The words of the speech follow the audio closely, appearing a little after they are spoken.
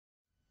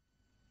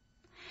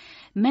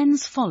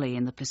Men's folly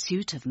in the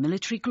pursuit of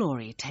military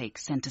glory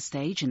takes centre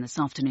stage in this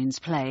afternoon's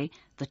play,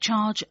 The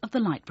Charge of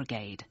the Light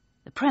Brigade,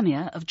 the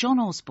premiere of John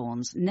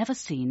Osborne's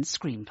never-seen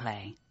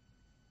screenplay.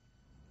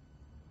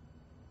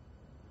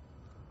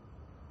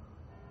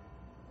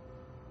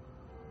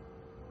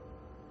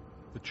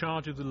 The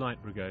Charge of the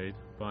Light Brigade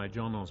by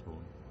John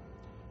Osborne.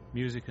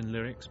 Music and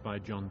lyrics by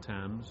John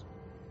Tams.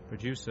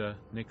 Producer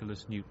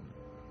Nicholas Newton.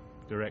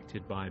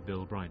 Directed by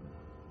Bill Bryden.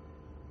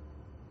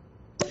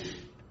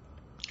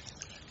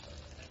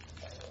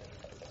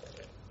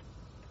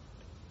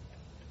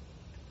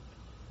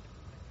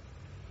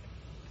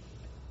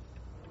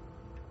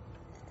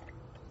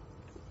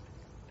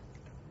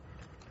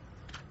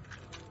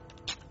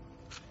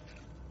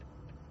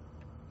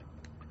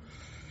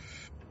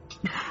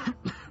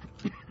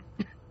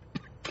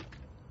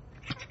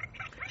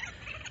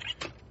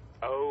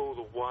 Oh,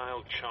 the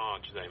wild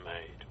charge they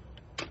made.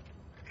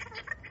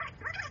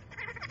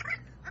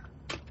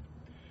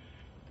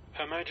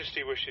 Her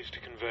Majesty wishes to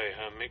convey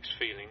her mixed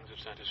feelings of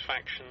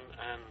satisfaction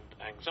and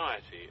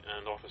anxiety,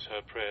 and offers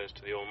her prayers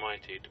to the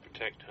Almighty to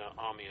protect her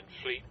army and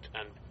fleet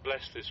and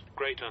bless this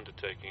great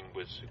undertaking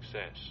with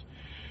success.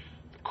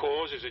 The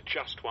cause is a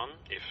just one,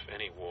 if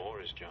any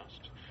war is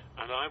just,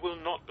 and I will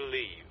not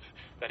believe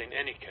that in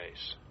any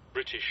case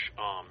British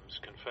arms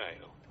can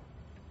fail.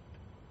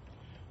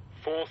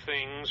 4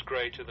 things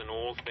greater than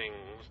all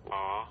things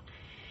are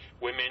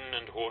women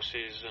and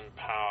horses and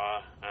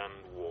power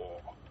and war.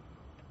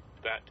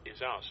 That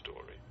is our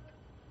story,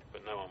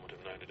 but no one would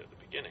have known it at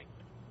the beginning.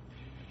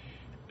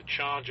 The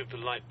Charge of the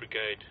Light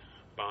Brigade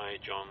by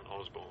John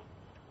Osborne.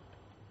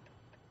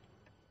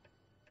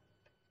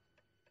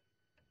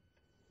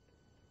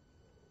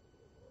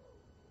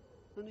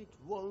 And it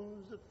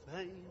was a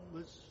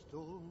famous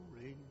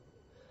story,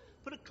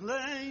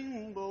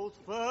 proclaimed both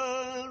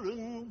far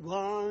and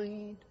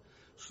wide.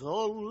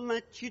 So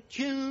let your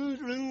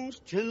children's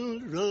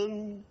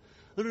children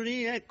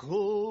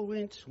re-echo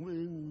its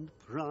with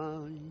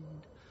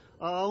pride.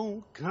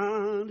 Oh,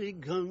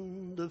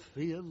 Cadogan the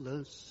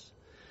fearless,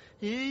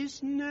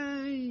 his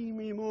name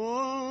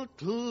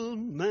immortal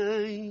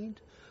made,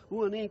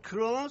 when he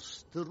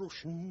crossed the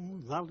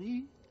Russian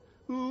valley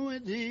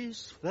with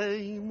his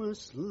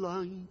famous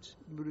light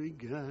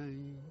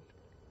brigade.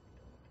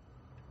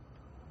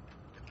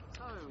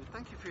 So,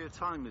 thank you for your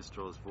time,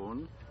 Mr.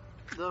 Osborne.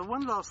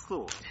 One last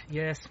thought.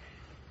 Yes?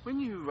 When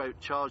you wrote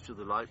Charge of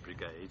the Light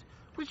Brigade,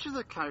 which of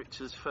the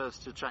characters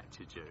first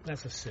attracted you?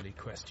 That's a silly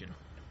question.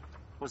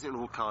 Was it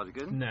Lord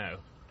Cadogan? No.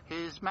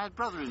 His mad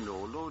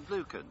brother-in-law, Lord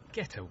Lucan?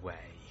 Get away.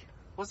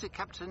 Was it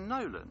Captain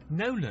Nolan?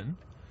 Nolan?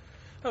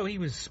 Oh, he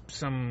was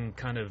some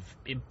kind of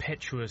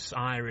impetuous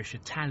Irish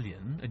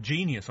Italian, a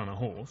genius on a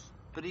horse.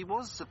 But he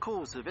was the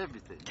cause of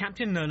everything.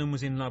 Captain Nolan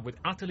was in love with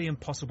utterly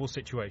impossible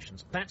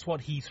situations. That's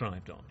what he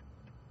thrived on.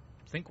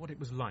 Think what it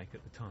was like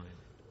at the time.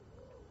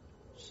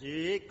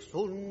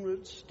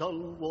 600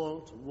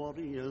 stalwart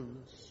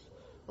warriors,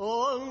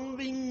 all of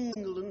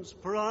England's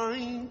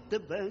pride the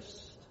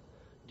best,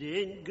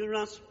 did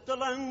grasp the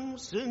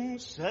lance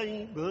and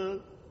sabre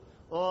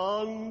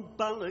on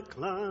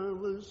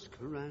Balaclava's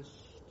crest,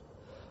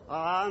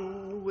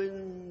 and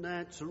with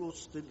their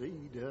trusted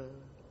leader,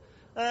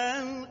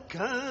 Earl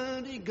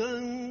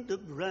Cadogan the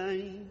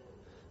brave,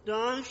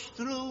 dashed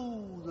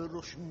through the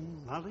Russian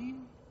valley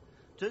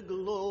to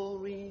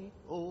glory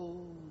or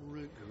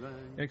regret.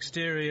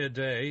 Exterior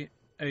day,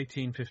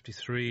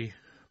 1853,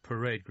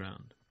 parade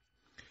ground.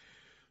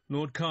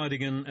 Lord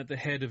Cadogan at the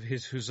head of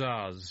his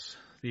hussars,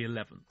 the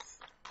 11th.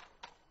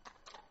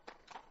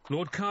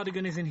 Lord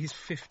Cadogan is in his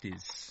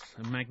 50s,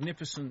 a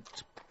magnificent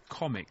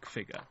comic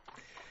figure.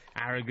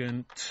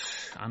 Arrogant,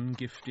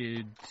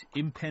 ungifted,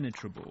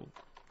 impenetrable,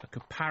 a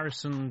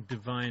caparisoned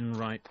divine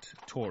right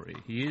Tory.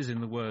 He is, in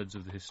the words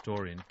of the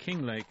historian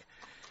Kinglake,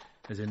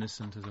 as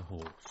innocent as a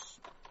horse.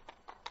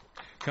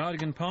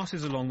 Cadogan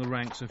passes along the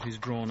ranks of his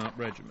drawn-up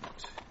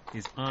regiment.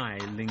 His eye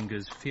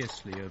lingers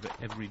fiercely over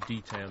every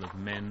detail of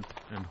men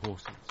and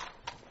horses.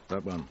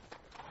 That one.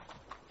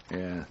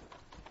 Yeah.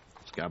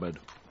 Scabbard.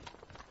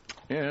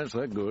 Yes,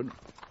 they're good.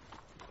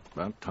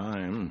 About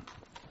time.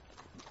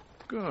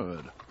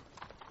 Good.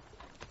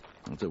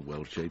 That's a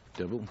well-shaped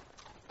devil.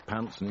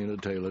 Pants need a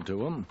tailor to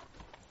them.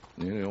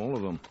 Nearly all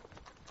of them.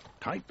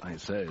 Tight, I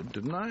said,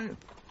 didn't I?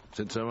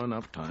 Said so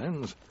enough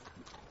times.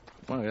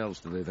 Why else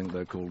do they think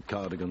they're called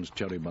Cadogan's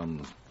cherry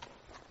buns?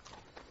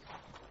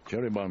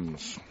 Cherry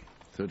buns.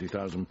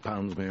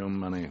 £30,000 my own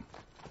money.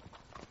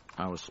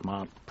 Our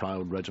smart,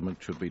 proud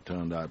regiment should be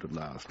turned out at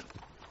last.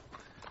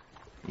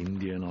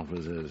 Indian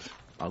officers.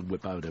 I'll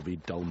whip out every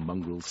dull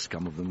mongrel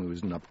scum of them who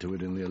isn't up to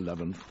it in the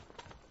 11th.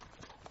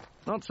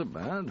 Not so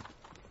bad.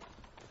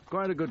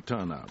 Quite a good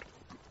turnout.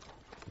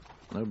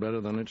 No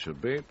better than it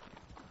should be.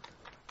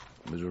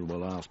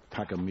 Miserable ass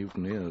pack of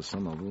mutineers,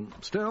 some of them.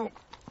 Still,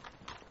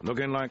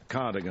 looking like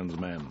Cadogan's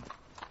men.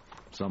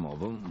 Some of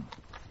them.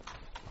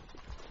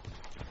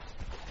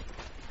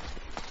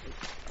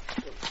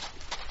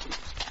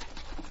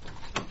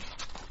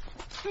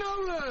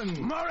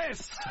 Nolan!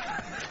 Morris!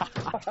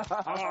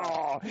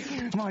 Oh,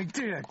 my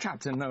dear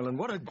Captain Nolan,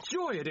 what a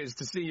joy it is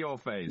to see your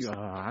face.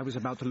 I was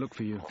about to look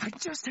for you. I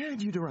just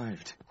heard you'd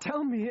arrived.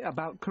 Tell me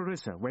about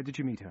Clarissa. Where did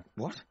you meet her?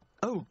 What?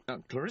 Oh,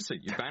 Clarissa,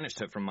 you banished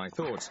her from my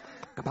thoughts.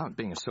 About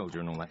being a soldier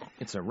and all that.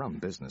 It's a rum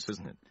business,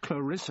 isn't it?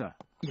 Clarissa?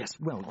 Yes,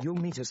 well, you'll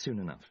meet her soon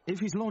enough, if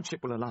his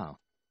lordship will allow.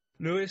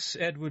 Lewis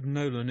Edward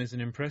Nolan is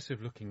an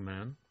impressive-looking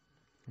man.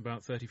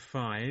 About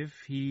 35,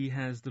 he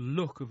has the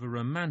look of a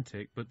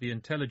romantic, but the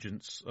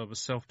intelligence of a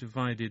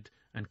self-divided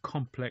and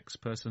complex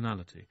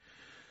personality.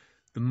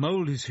 The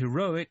mould is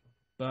heroic,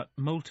 but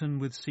molten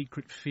with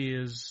secret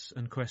fears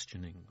and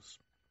questionings.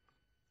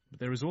 But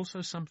there is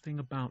also something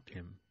about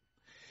him,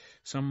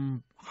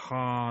 some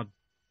hard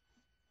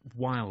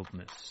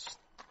wildness.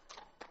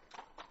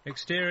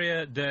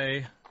 Exterior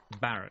day,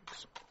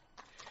 barracks.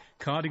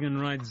 Cadogan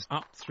rides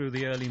up through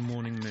the early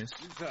morning mist.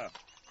 Sir,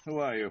 who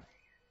are you?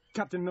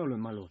 Captain Nolan,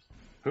 my lord.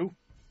 Who?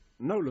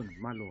 Nolan,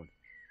 my lord.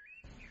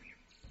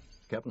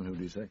 Captain, who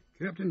do you say?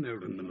 Captain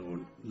Nolan, my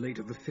lord, late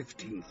of the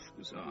 15th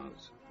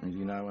Hussars. Is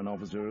he now an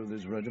officer of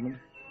this regiment?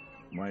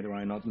 Why do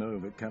I not know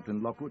of it,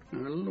 Captain Lockwood?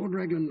 Lord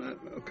Raglan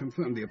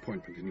confirmed the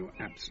appointment in your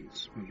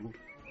absence, my lord.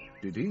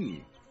 Did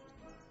he?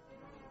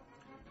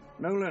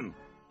 Nolan,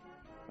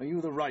 are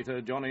you the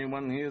writer Johnny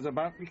one hears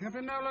about?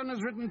 Captain Nolan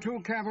has written 2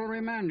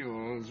 cavalry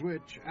manuals,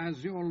 which,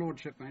 as your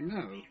lordship may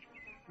know,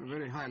 are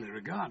very highly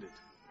regarded.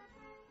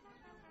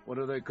 What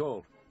are they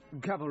called?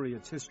 Cavalry,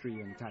 its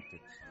history and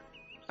tactics,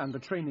 and the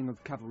training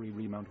of cavalry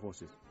remount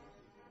horses.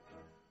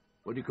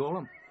 What do you call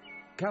them?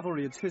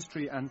 Cavalry, its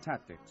history and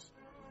tactics,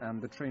 and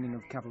the training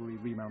of cavalry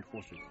remount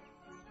horses.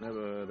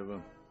 Never heard of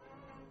them.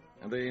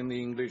 Are they in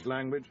the English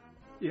language?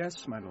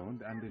 Yes, my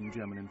lord, and in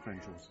German and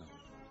French also.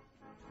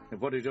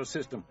 And what is your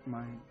system?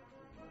 My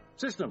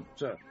system,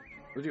 sir,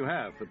 that you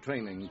have for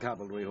training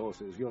cavalry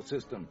horses, your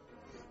system.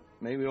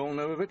 May we all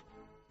know of it?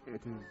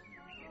 It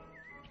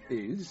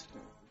is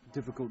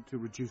difficult to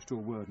reduce to a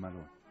word, my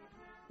lord.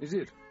 Is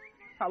it?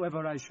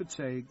 However, I should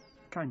say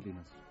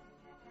kindliness.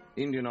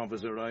 Indian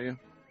officer, are you?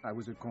 I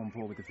was at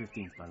Cawnpore with the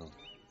 15th, my lord.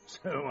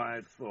 So I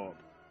thought.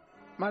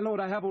 My lord,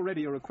 I have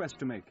already a request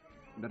to make,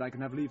 that I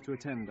can have leave to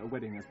attend a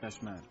wedding as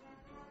best man.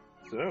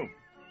 So,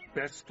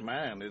 best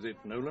man, is it,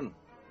 Nolan?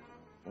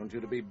 Want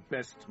you to be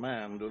best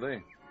man, do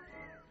they?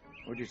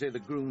 What do you say the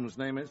groom's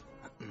name is?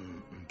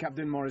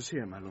 Captain Morris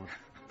here, my lord.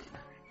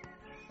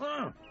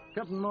 Ah,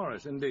 Captain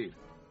Morris, indeed.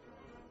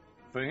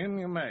 For him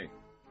you may.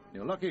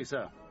 You're lucky,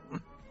 sir.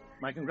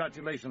 My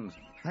congratulations.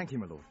 Thank you,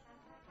 my lord.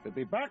 But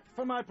be back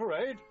for my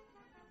parade.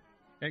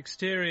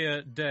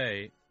 Exterior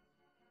day.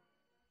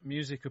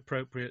 Music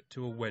appropriate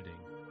to a wedding.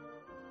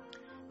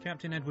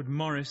 Captain Edward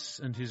Morris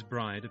and his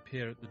bride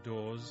appear at the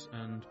doors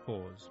and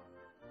pause.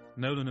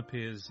 Nolan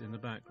appears in the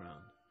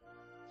background.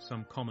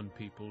 Some common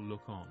people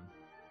look on.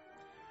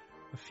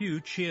 A few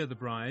cheer the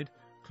bride,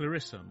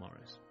 Clarissa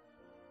Morris.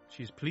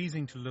 She is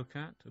pleasing to look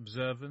at,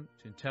 observant,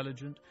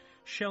 intelligent,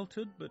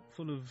 sheltered but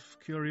full of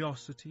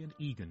curiosity and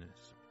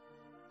eagerness.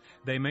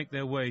 They make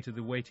their way to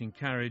the waiting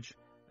carriage,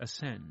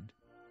 ascend.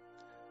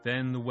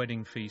 Then the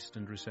wedding feast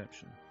and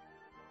reception.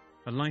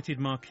 A lighted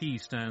marquee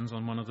stands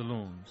on one of the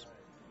lawns.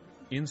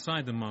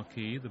 Inside the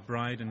marquee, the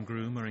bride and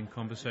groom are in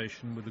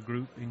conversation with a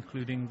group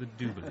including the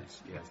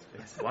Duberlys.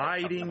 Yes.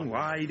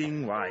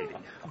 Widing.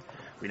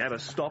 We never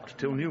stopped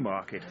till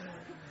Newmarket.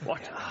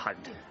 What a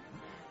hunt.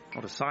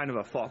 Not a sign of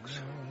a fox.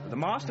 The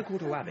master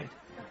caught a rabbit.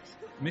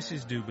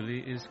 Mrs.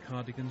 Duberly is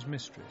Cardigan's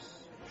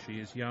mistress. She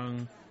is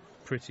young,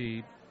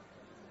 pretty,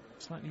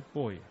 slightly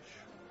boyish.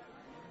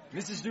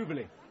 Mrs.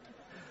 Duberly.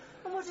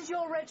 And what is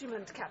your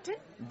regiment, Captain?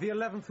 The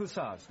 11th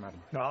Hussars,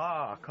 madam.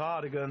 Ah,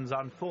 Cardigan's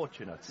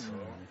unfortunates.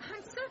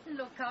 I'm certain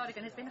Lord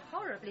Cadogan has been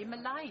horribly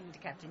maligned,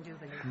 Captain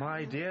Duberly.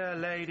 My dear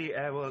Lady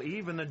Earl,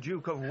 even the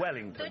Duke of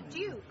Wellington. The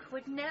Duke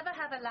would never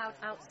have allowed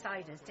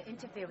outsiders to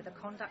interfere with the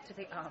conduct of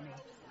the army.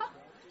 Oh,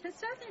 and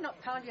certainly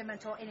not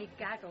Parliament or any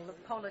gaggle of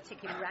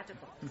politicking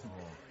radicals.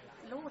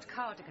 Lord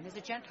Cadogan is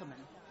a gentleman,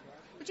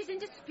 which is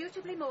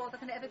indisputably more than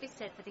can ever be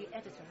said for the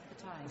editor of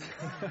the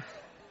Times.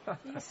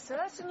 He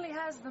certainly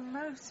has the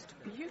most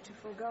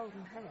beautiful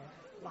golden hair,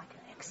 like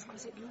an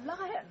exquisite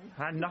lion.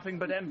 And nothing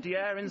but empty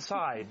air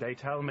inside, they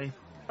tell me.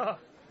 What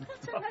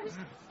a most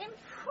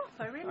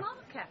improper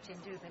remark, Captain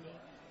Duberly,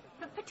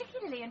 but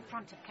particularly in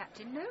front of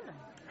Captain Nolan.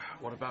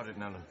 What about it,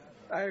 Nolan?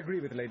 I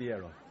agree with Lady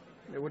Earl.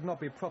 It would not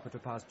be proper to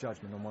pass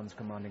judgment on one's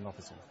commanding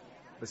officer.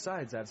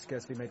 Besides, I have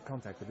scarcely made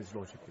contact with his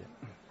lordship yet.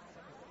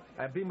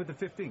 I have been with the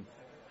 15th.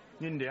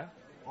 India?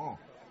 Oh.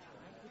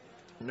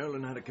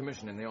 Nolan had a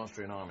commission in the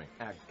Austrian army,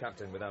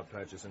 captain without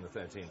purchase in the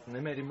 13th, and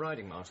they made him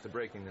riding master,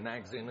 breaking the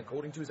nags in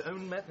according to his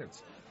own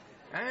methods.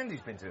 And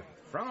he's been to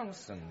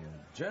France and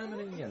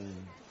Germany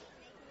and...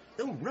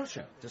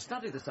 Russia, to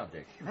study the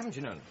subject. Haven't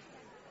you known?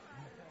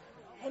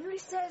 Henry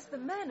says the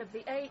men of the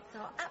 8th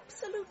are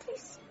absolutely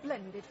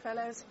splendid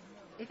fellows.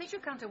 If it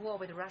should come to war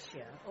with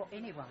Russia, or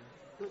anyone,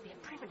 it would be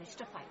a privilege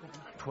to fight with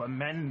them.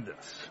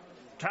 Tremendous.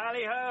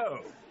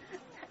 Tally-ho!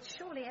 That's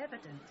surely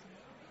evident.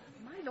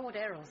 My Lord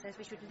Earl says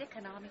we should lick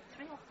an army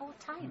 3 or 4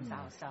 times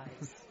our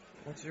size.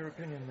 What's your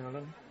opinion,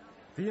 Nolan?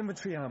 The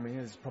infantry army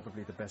is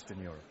probably the best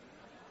in Europe.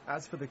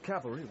 As for the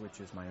cavalry, which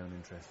is my own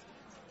interest,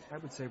 I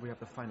would say we have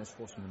the finest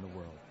horsemen in the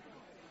world.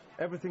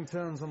 Everything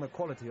turns on the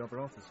quality of our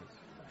officers.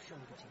 I'm sure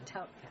you didn't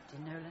help,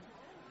 Captain Nolan.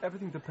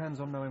 Everything depends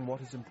on knowing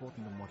what is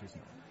important and what is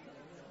not.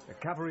 A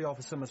cavalry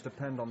officer must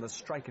depend on the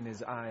strike in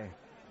his eye,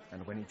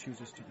 and when he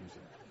chooses to use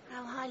it.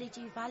 How highly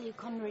do you value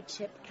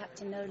comradeship,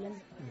 Captain Nolan?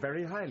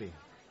 Very highly,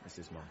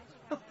 Mrs.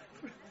 Morris.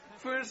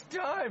 First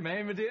time,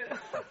 eh, my dear?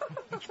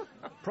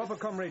 Proper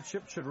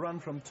comradeship should run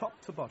from top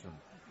to bottom.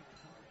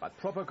 But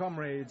proper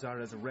comrades are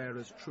as rare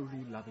as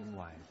truly loving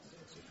wives.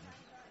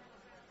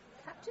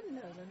 Captain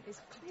Nolan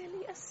is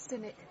clearly a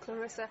cynic,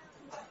 Clarissa.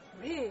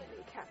 Really,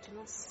 Captain,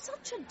 on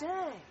such a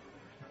day.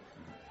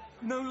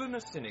 Nolan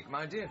a cynic,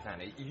 my dear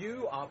Fanny.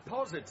 You are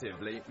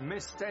positively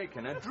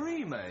mistaken. A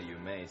dreamer, you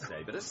may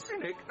say, but a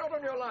cynic, not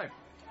on your life.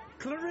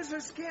 Clarissa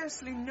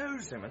scarcely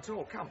knows him at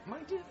all. Come, my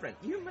dear friend,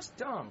 you must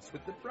dance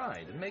with the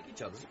bride and make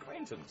each other's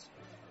acquaintance.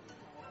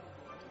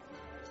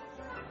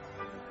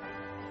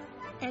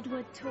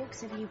 Edward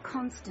talks of you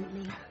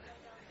constantly.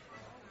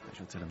 I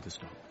shall tell him to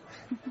stop.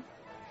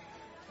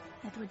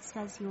 Edward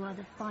says you are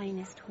the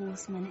finest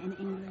horseman in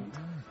England.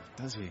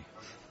 Does he?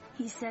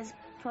 He says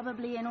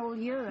probably in all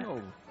Europe.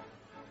 No.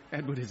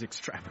 Edward is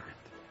extravagant.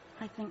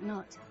 I think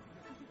not.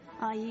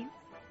 Are you?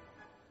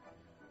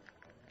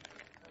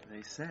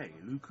 They say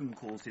Lucan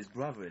calls his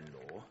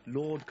brother-in-law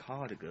Lord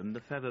Cadogan the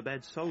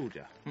feather-bed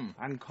soldier,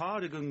 and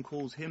Cadogan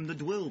calls him the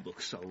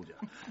Dwilbook soldier.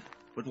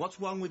 But what's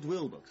wrong with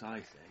Dwilbooks, I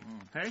say?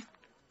 Hey?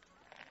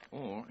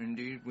 Or,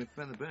 indeed, with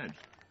feather beds.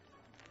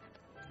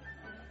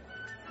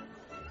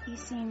 You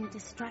seem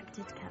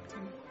distracted,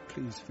 Captain.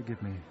 Please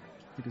forgive me.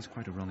 It is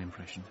quite a wrong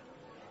impression.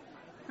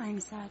 I'm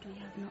sad we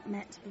have not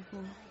met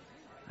before.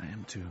 I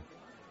am too.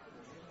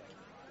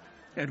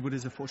 Edward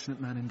is a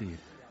fortunate man indeed.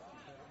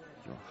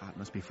 Your heart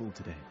must be full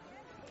today.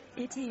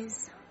 It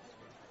is.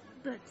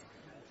 But...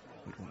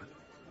 But what?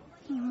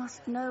 You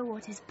must know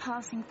what is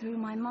passing through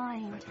my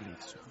mind. I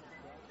believe so.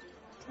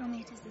 Tell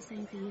me it is the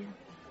same for you.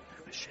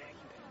 I'm ashamed.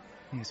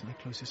 He is my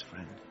closest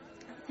friend.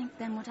 Think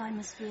then what I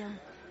must feel.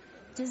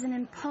 It is an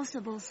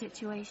impossible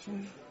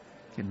situation.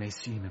 It may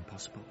seem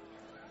impossible,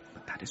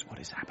 but that is what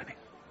is happening.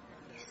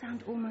 You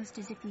sound almost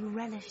as if you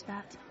relish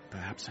that.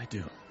 Perhaps I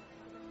do.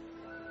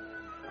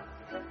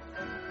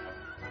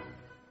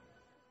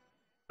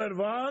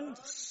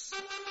 Advance!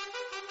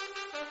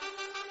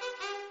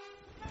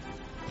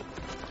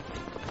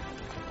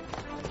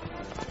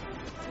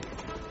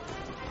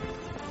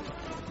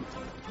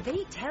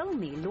 They tell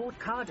me Lord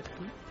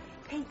Cadogan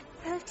paid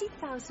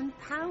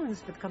 £30,000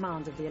 for the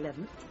command of the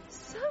 11th.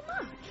 So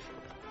much?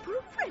 For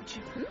a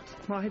regiment?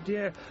 My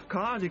dear,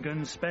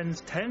 Cadogan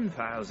spends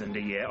 £10,000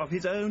 a year of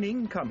his own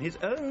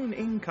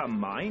income,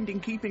 mind, in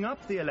keeping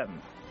up the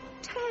 11th.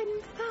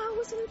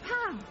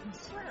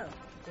 £10,000? Well,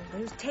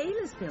 those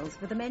tailors' bills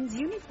for the men's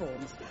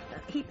uniforms.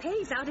 He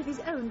pays out of his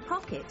own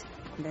pocket.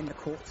 And then the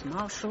courts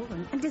martial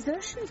and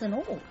desertions and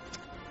all.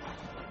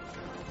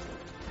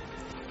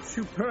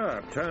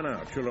 Superb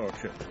turnout, Your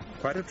Lordship.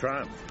 Quite a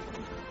triumph.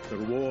 The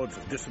rewards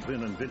of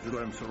discipline and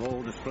vigilance are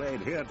all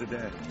displayed here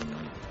today.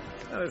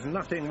 There's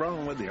nothing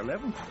wrong with the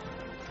 11th.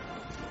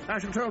 I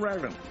shall tell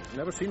Raglan.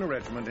 Never seen a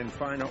regiment in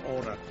finer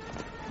order.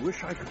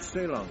 Wish I could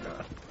stay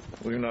longer.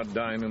 Will you not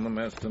dine in the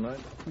mess tonight?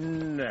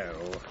 No,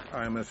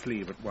 I must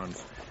leave at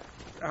once.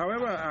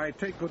 However, I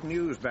take good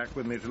news back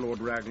with me to Lord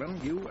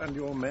Raglan. You and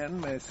your men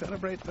may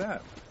celebrate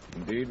that.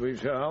 Indeed we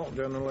shall,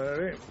 General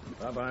Airy.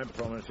 That I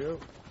promise you.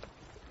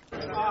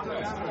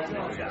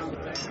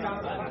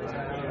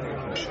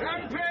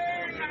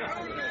 Champagne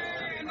only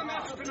in the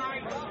mess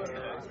tonight.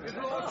 His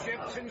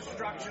Lordship's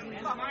instructions.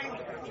 Mind,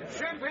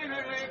 champagne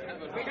only,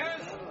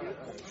 because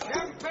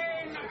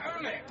champagne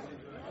only.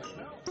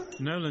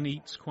 Nolan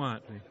eats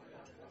quietly.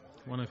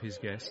 One of his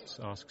guests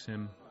asks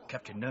him,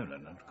 Captain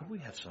Nolan, could we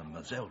have some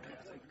Moselle, do you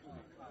think?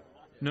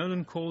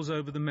 Nolan calls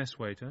over the mess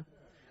waiter.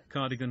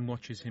 Cadogan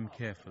watches him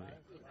carefully.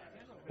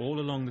 All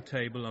along the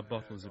table are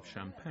bottles of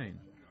champagne.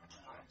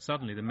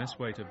 Suddenly, the mess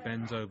waiter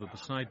bends over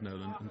beside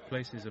Nolan and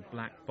places a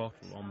black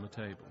bottle on the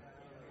table.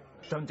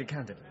 Don't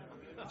decant it.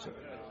 Sir,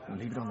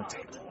 leave it on the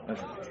table.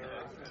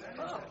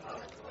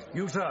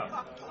 You, sir.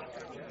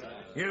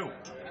 You.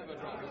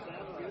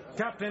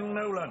 Captain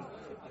Nolan.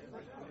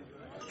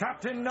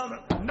 Captain Nolan.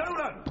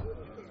 Nolan!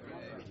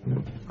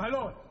 My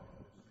lord.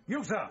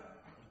 You, sir.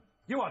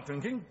 You are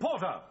drinking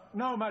porter.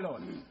 No, my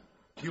lord.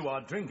 You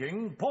are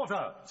drinking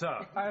porter,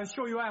 sir. I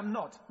assure you I am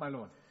not, my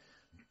lord.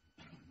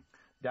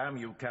 Damn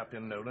you,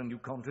 Captain Nolan, you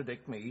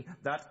contradict me.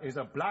 That is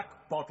a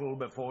black bottle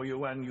before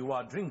you, and you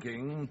are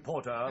drinking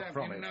porter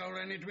from it. Captain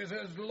Nolan, it was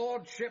his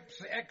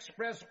Lordship's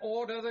express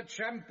order that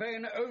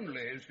champagne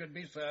only should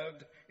be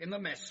served in the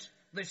mess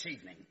this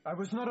evening. I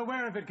was not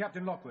aware of it,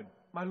 Captain Lockwood.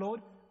 My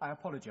lord, I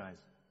apologize.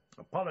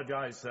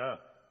 Apologize, sir.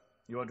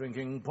 You are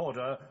drinking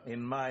porter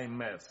in my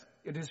mess.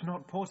 It is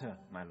not porter,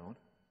 my lord.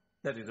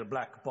 That is a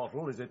black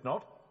bottle, is it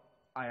not?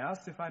 I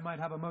asked if I might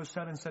have a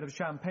Moselle instead of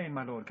champagne,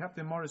 my lord.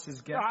 Captain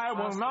Morris's guest I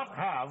will not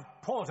have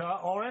porter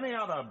or any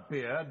other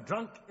beer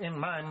drunk in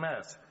my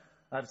mess.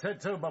 I've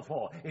said so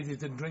before. It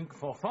is a drink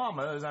for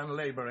farmers and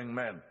labouring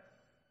men.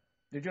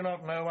 Did you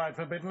not know I'd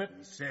forbidden it?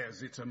 He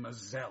says it's a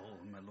Moselle,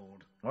 my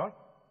lord. What?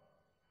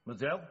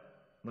 Moselle?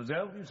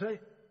 Moselle, you say?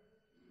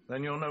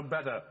 Then you'll know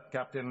better,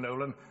 Captain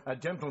Nolan. A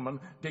gentleman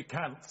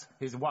decants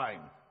his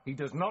wine. He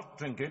does not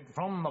drink it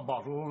from the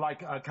bottle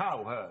like a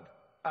cowherd.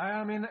 I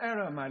am in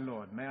error, my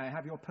lord. May I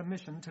have your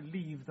permission to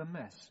leave the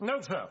mess? No,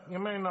 sir, you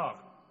may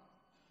not.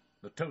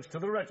 The toast to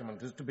the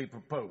regiment is to be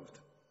proposed.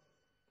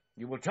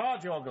 You will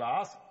charge your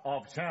glass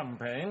of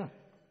champagne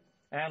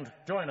and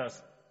join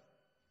us.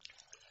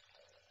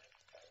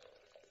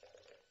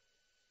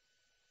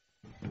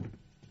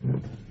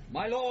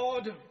 My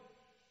lord,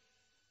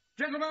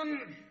 gentlemen,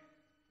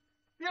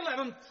 the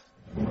 11th.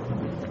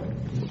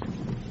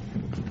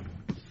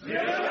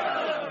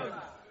 Yeah.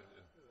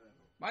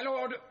 My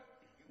lord,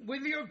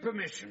 with your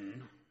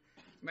permission,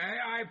 may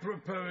I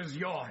propose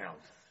your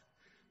health?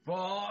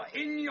 For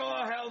in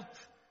your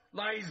health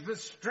lies the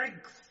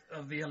strength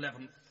of the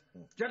 11th.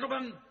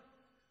 Gentlemen,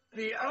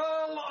 the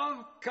Earl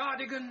of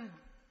Cadogan.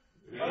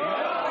 The Earl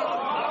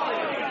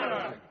of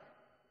Cadogan.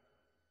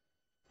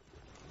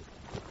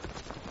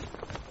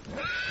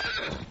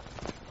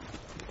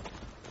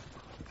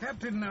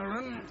 Captain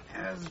Nolan,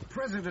 as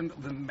president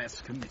of the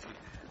mess committee,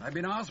 I've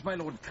been asked by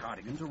Lord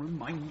Cadogan to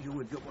remind you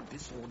of your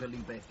disorderly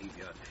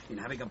behaviour in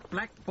having a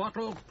black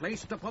bottle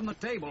placed upon the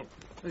table,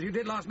 as you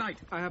did last night.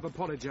 I have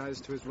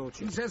apologised to his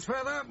lordship. He says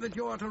further that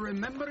you are to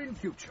remember in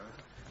future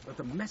that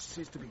the mess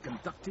is to be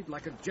conducted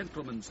like a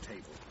gentleman's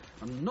table,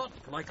 and not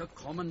like a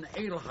common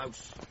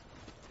alehouse.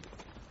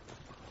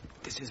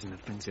 This is an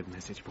offensive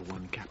message for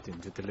one captain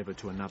to deliver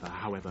to another,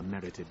 however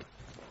merited.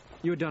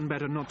 You had done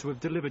better not to have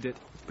delivered it,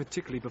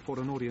 particularly before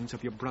an audience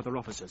of your brother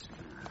officers.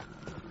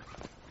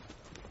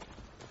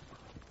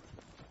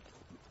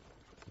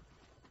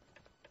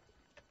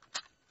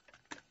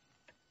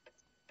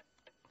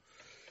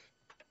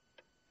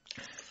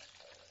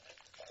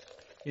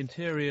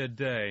 Interior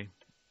day.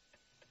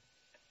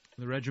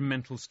 The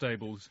regimental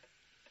stables.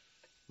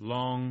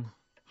 Long,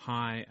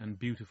 high and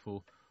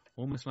beautiful,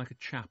 almost like a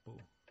chapel.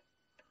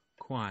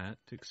 Quiet,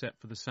 except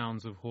for the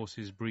sounds of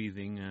horses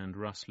breathing and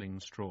rustling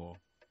straw.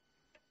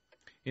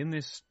 In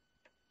this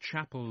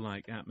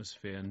chapel-like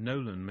atmosphere,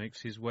 Nolan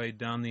makes his way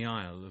down the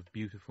aisle of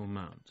beautiful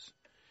mounts.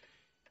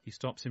 He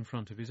stops in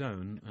front of his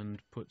own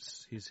and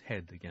puts his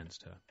head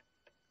against her.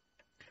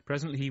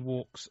 Presently he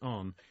walks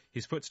on,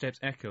 his footsteps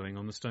echoing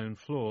on the stone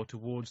floor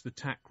towards the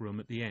tack room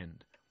at the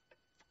end.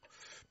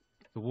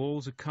 The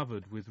walls are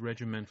covered with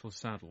regimental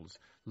saddles.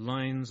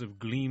 Lines of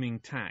gleaming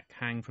tack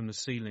hang from the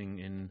ceiling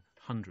in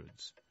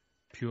hundreds.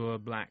 Pure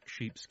black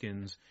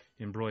sheepskins,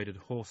 embroidered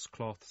horse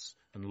cloths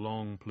and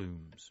long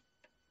plumes.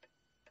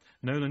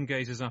 Nolan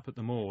gazes up at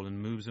them all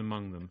and moves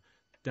among them,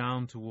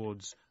 down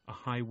towards a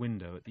high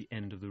window at the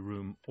end of the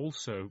room,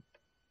 also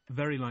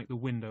very like the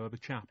window of a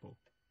chapel.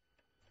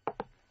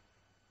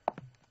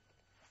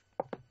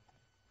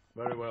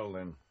 Very well,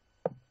 then.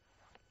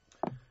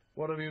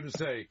 What have you to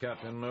say,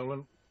 Captain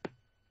Nolan?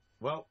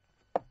 Well?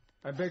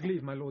 I beg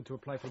leave, my lord, to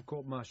apply for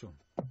court-martial.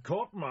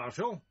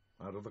 Court-martial?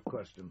 Out of the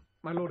question.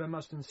 My lord, I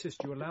must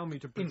insist you allow me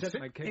to present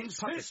my case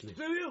Insist, publicly.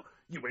 do you?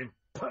 You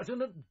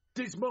impertinent,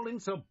 dismal,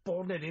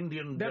 insubordinate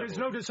Indian There devil. is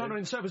no dishonour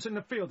in service in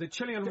the field. The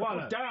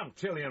Chillian-Waller. Damn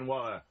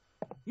Chillian-Waller.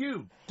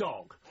 You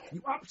dog.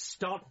 You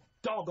upstart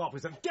dog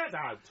officer. Get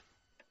out!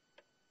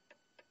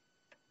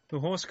 The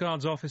Horse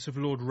Guards office of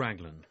Lord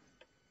Raglan.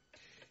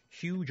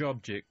 Huge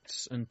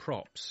objects and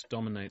props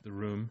dominate the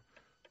room,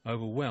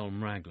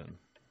 overwhelm Raglan.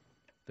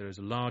 There is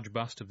a large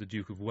bust of the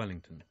Duke of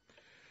Wellington.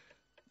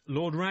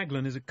 Lord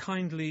Raglan is a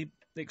kindly,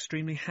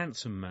 extremely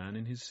handsome man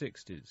in his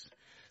 60s.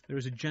 There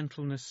is a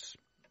gentleness,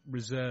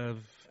 reserve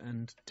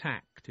and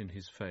tact in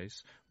his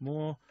face,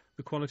 more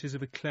the qualities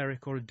of a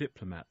cleric or a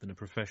diplomat than a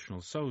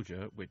professional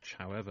soldier, which,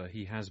 however,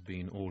 he has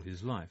been all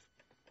his life.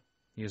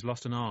 He has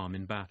lost an arm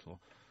in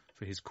battle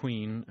for his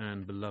queen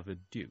and beloved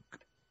Duke.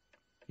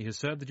 He has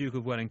served the Duke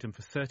of Wellington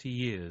for 30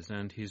 years,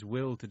 and his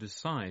will to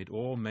decide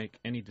or make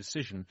any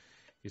decision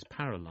is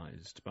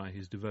paralysed by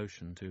his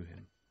devotion to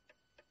him.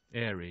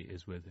 Airy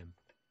is with him.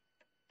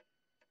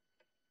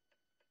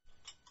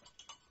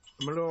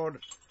 My lord,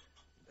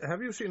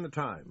 have you seen the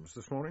Times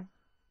this morning?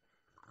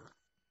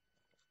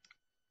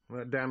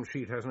 That damn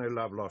sheet has no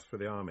love lost for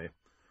the army,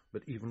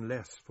 but even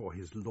less for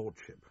his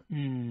lordship.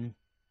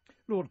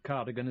 Lord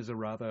Cadogan is a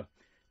rather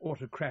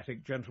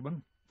autocratic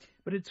gentleman,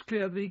 but it's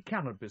clear that he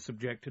cannot be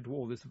subjected to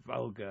all this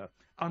vulgar,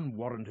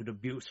 unwarranted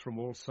abuse from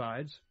all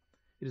sides.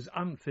 It is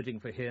unfitting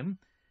for him,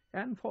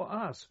 and for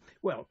us.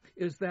 Well,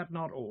 is that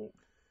not all?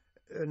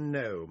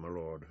 No, my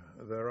lord.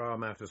 There are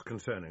matters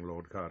concerning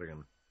Lord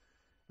Cadogan.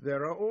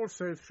 There are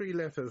also 3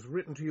 letters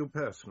written to you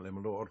personally, my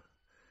lord,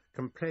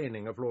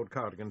 complaining of Lord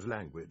Cadogan's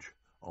language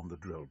on the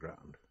drill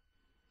ground.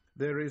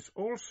 There is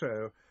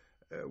also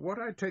what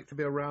I take to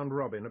be a round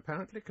robin,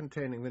 apparently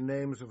containing the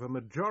names of a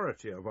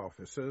majority of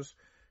officers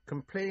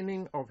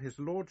complaining of his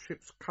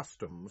lordship's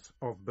customs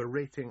of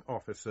berating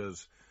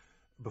officers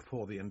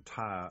before the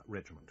entire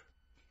regiment.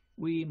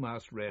 We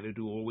must really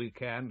do all we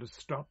can to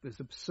stop this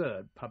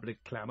absurd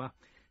public clamour.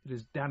 It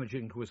is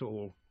damaging to us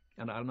all,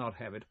 and I'll not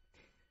have it.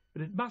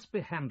 But it must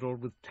be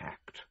handled with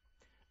tact.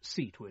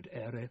 See to it,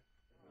 Earl.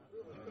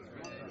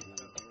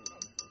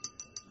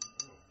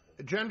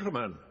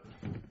 Gentlemen,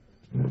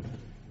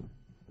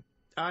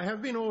 I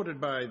have been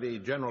ordered by the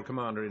General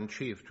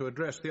Commander-in-Chief to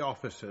address the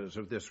officers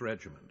of this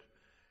regiment.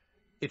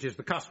 It is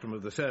the custom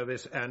of the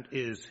service and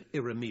is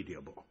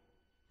irremediable.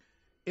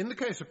 In the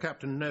case of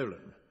Captain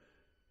Nolan,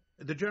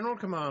 the General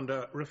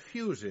Commander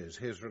refuses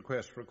his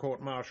request for a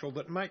court-martial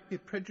that might be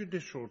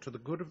prejudicial to the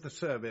good of the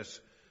service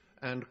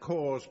and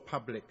cause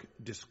public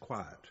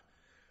disquiet.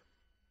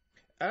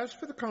 As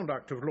for the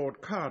conduct of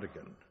Lord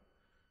Cadogan,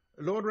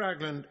 Lord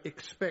Ragland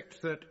expects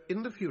that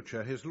in the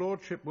future his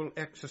lordship will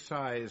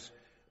exercise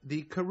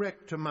the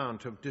correct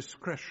amount of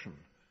discretion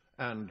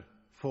and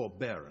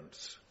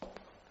forbearance.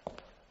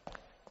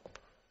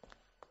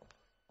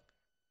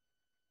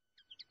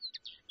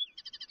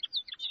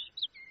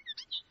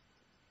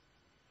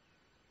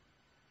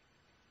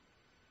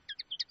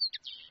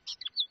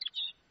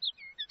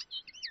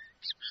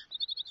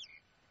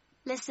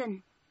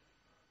 Listen.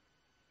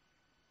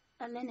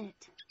 A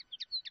linnet.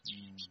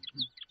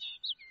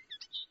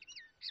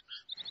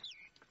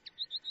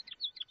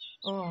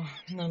 Oh,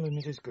 Nolan,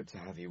 it is good to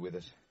have you with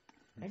us.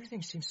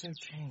 Everything seems so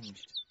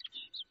changed.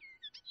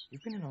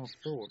 You've been in our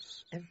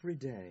thoughts every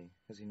day,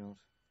 has he not?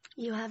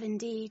 You have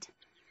indeed.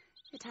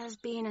 It has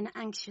been an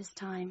anxious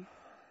time.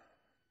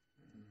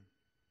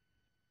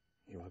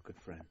 You are good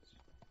friends.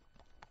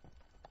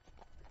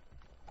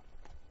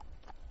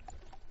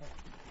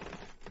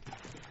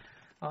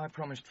 I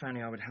promised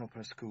Fanny I would help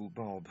her school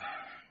Bob.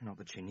 Not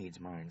that she needs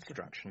my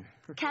instruction.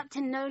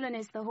 Captain Nolan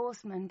is the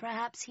horseman.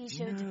 Perhaps he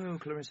should... No,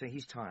 Clarissa,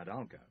 he's tired.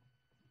 I'll go.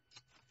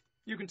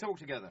 You can talk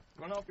together.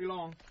 It will not be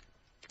long.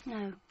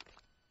 No.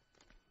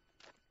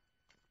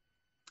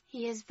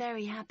 He is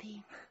very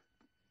happy.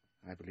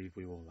 I believe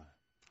we all are.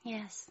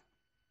 Yes.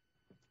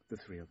 The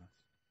three of us.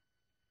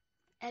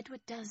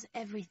 Edward does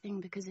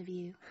everything because of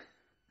you.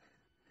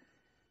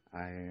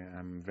 I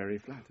am very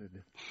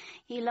flattered.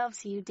 He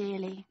loves you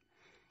dearly.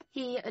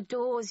 He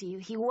adores you.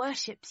 He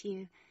worships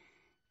you.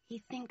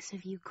 He thinks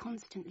of you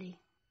constantly.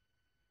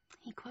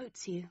 He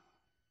quotes you.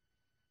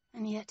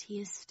 And yet he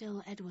is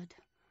still Edward.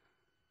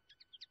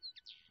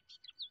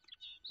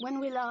 When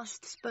we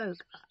last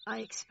spoke, I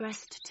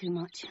expressed too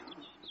much.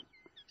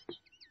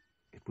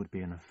 It would be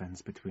an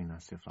offence between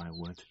us if I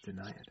were to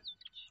deny it.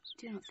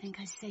 Do not think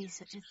I say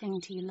such a thing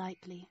to you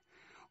lightly,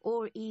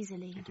 or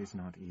easily. It is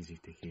not easy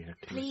to hear.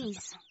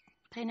 Please,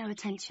 pay no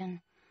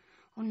attention.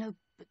 Oh, no,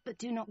 but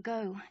do not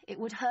go. It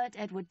would hurt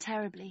Edward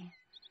terribly.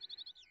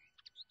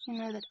 You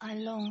know that I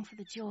long for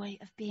the joy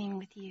of being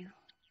with you.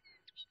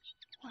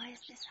 Why has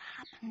this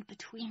happened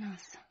between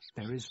us?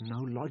 There is no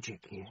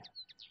logic here.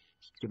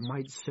 You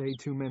might say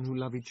two men who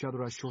love each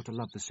other are sure to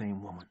love the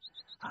same woman.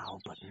 Oh,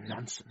 but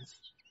nonsense.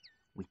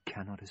 We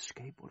cannot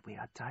escape what we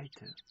are tied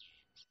to.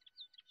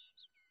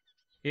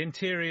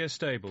 Interior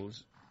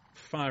stables,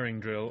 firing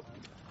drill,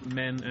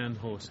 men and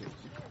horses.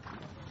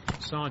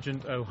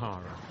 Sergeant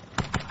O'Hara.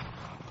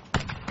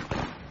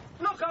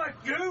 Look out,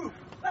 you!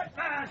 That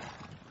man!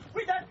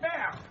 With that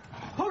mare!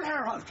 Pull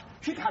her out!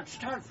 She can't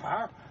stand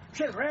far.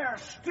 She'll rear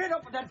straight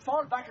up and then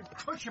fall back and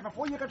crush you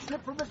before you can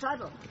slip from the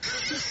saddle.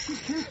 She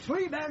killed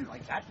 3 men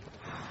like that.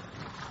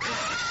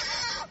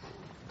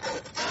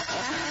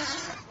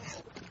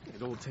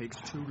 It all takes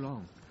too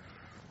long.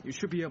 You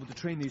should be able to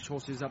train these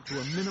horses up to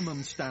a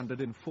minimum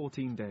standard in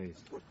 14 days.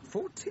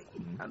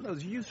 14? And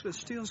those useless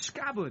steel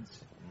scabbards.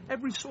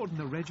 Every sword in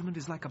the regiment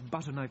is like a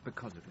butter knife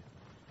because of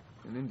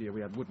it. In India,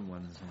 we had wooden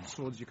ones and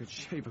swords you could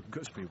shave a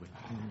gooseberry with.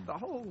 The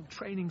whole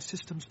training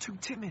system's too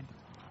timid.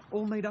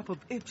 All made up of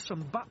ifs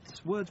and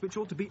buts, words which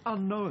ought to be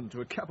unknown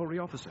to a cavalry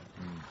officer.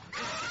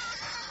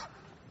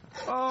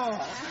 Oh!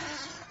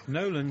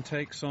 Nolan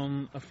takes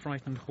on a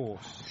frightened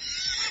horse.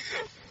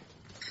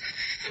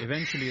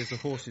 Eventually, as the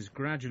horse is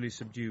gradually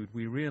subdued,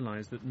 we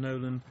realise that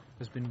Nolan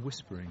has been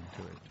whispering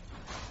to it.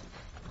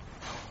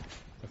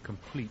 A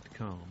complete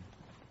calm.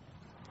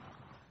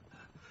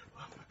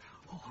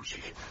 Oh,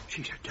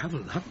 she's a devil,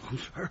 that one,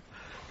 sir.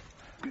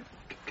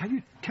 Can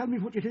you tell me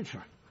what you did,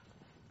 sir?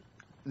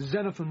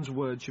 Xenophon's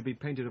words should be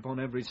painted upon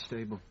every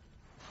stable.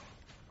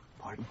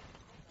 Pardon?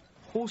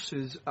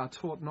 Horses are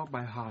taught not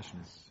by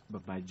harshness,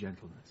 but by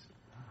gentleness.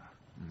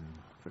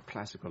 For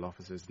classical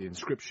officers, the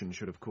inscription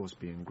should, of course,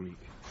 be in Greek.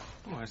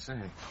 Oh, I say.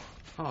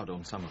 Hard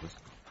on some of us.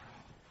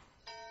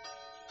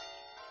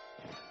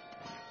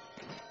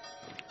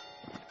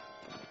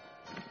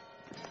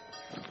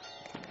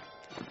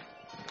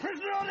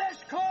 Prisoner on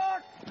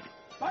escort!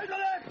 By the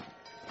left!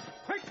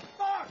 Quick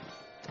march!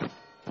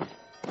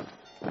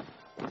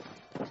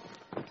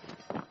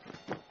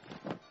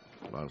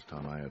 Last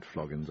time I had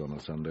floggings on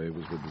a Sunday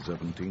was with the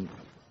 17th.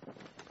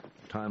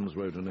 Times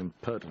wrote an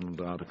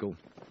impertinent article.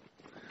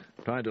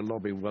 Tried to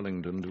lobby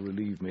Wellington to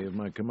relieve me of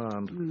my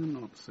command.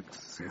 Not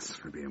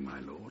successfully, my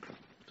lord.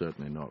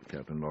 Certainly not,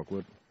 Captain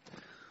Lockwood.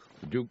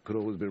 The Duke could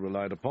always be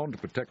relied upon to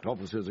protect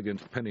officers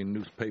against penny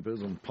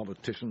newspapers and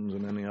politicians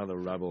and any other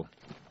rabble.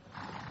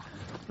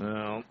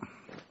 Well,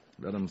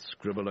 Let them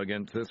scribble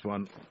against this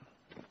one.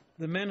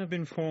 The men have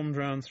been formed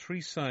round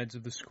three sides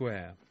of the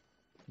square.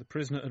 The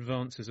prisoner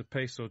advances a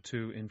pace or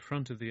two in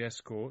front of the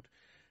escort,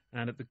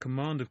 and at the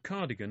command of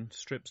Cadogan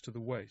strips to the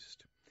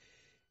waist.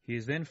 He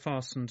is then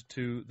fastened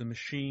to the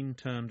machine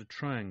termed a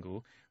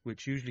triangle,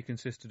 which usually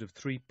consisted of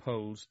three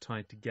poles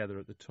tied together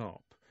at the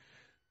top.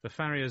 The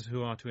farriers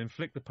who are to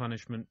inflict the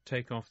punishment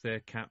take off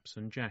their caps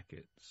and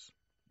jackets.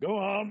 Go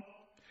on.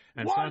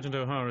 And Sergeant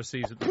O'Hara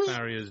sees that the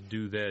farriers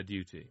do their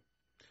duty.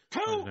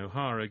 Sergeant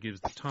O'Hara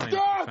gives the time to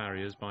the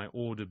farriers by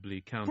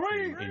audibly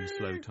counting in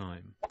slow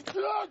time.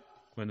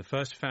 When the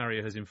first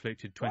farrier has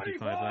inflicted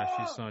 25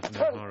 lashes, Sergeant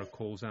O'Hara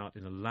calls out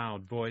in a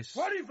loud voice,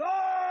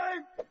 25!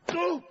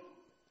 No!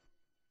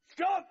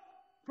 Stop!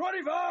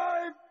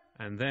 25!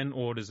 And then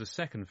orders a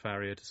second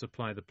farrier to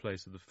supply the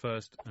place of the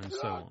first, and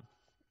so on.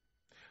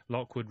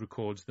 Lockwood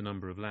records the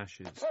number of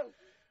lashes.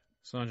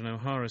 Sergeant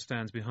O'Hara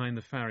stands behind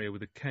the farrier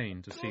with a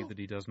cane to see that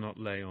he does not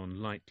lay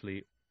on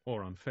lightly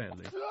or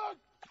unfairly.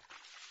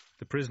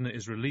 The prisoner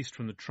is released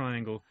from the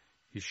triangle,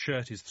 his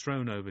shirt is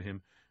thrown over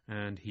him,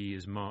 and he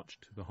is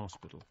marched to the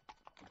hospital.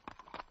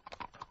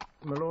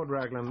 My Lord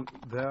Raglan,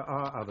 there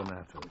are other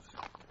matters.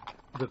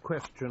 The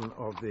question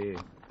of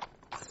the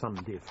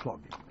Sunday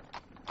flogging.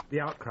 The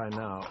outcry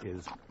now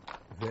is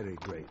very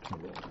great, my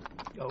Lord.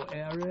 Oh,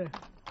 Airy?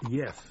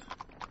 Yes.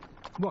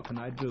 What can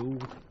I do?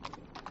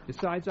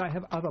 Besides, I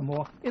have other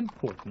more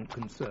important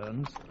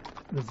concerns.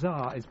 The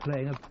Tsar is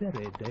playing a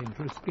very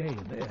dangerous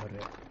game, Airy.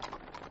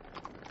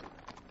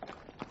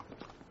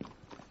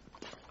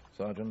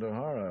 Sergeant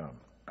O'Hara.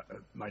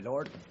 My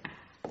lord?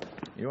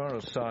 You are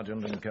a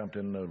sergeant in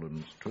Captain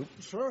Nolan's troop.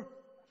 Sir?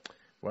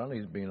 While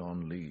he's been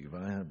on leave,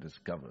 I have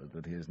discovered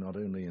that he is not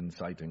only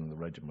inciting the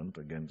regiment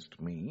against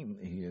me,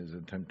 he is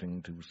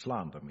attempting to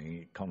slander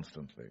me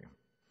constantly.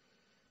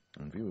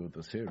 In view of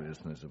the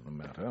seriousness of the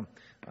matter,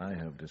 I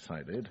have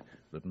decided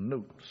that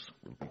notes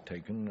will be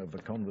taken of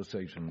the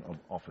conversation of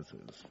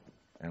officers,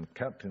 and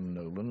Captain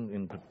Nolan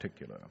in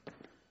particular.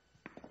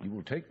 You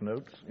will take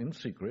notes in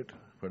secret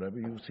wherever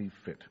you see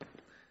fit.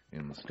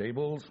 In the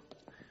stables,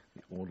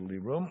 the orderly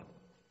room,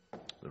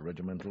 the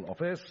regimental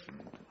office,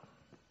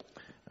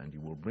 and you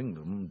will bring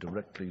them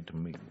directly to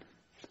me.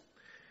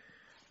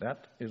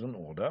 That is an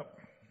order.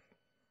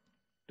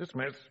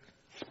 Dismiss.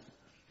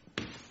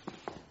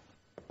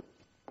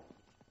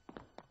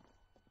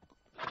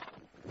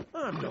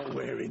 I'm not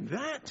wearing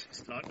that.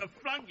 It's like a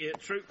flunky at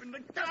troop in the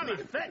gunner.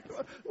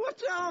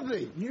 What are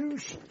they? New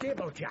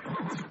stable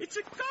jackets. It's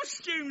a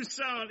costume,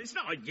 son. It's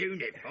not a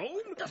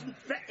uniform. It doesn't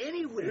fit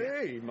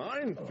anywhere. Hey,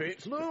 mine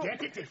fits, look.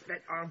 Get it to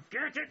fit, or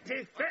get it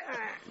to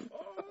fit.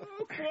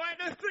 Oh, quite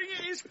a thing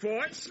it is.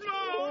 Quite small.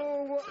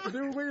 Oh, what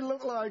do we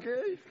look like,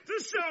 eh?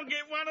 Does someone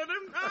get one of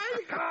them,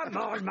 eh? Come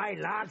on, my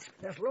lads.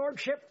 His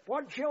lordship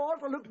wants you all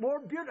to look more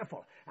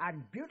beautiful.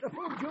 And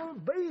beautiful you'll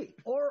be,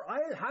 or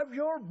I'll have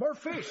your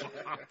burfies.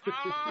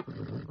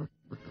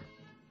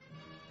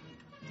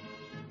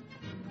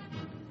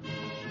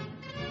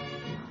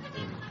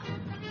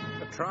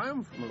 A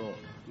triumph, my lord.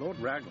 Lord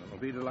Raglan will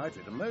be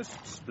delighted. A most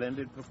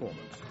splendid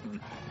performance.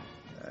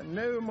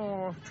 No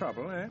more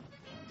trouble, eh?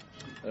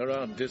 There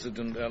are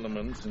dissident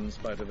elements in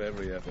spite of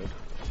every effort.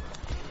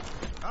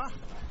 Ah,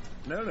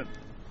 Nolan.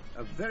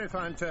 A very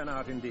fine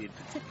turnout indeed,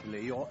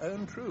 particularly your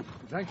own troop.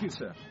 Thank you,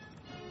 sir.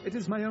 It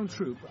is my own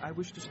troop I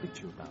wish to speak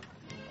to you about.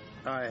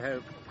 I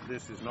hope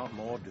this is not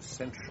more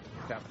dissension,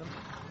 Captain.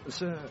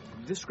 Sir,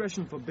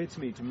 discretion forbids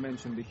me to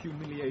mention the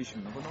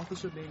humiliation of an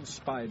officer being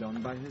spied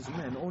on by his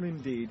men, or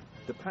indeed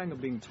the pang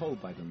of being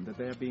told by them that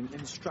they are being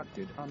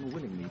instructed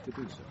unwillingly to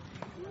do so.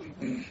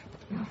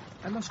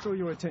 I must draw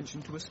your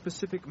attention to a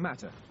specific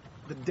matter,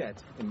 the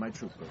debt in my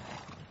troop book.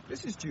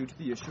 This is due to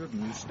the issue of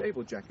new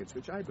stable jackets,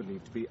 which I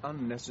believe to be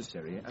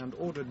unnecessary and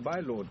ordered by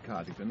Lord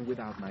Cadogan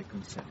without my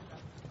consent.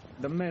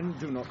 The men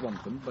do not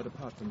want them, but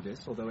apart from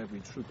this, although every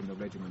troop in the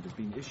regiment has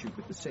been issued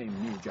with the same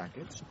new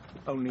jackets,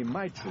 only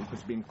my troop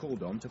has been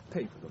called on to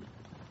pay for them.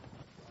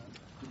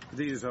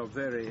 These are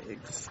very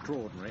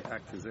extraordinary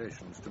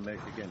accusations to make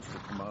against a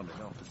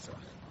commanding officer.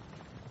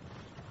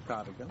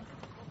 Cadogan?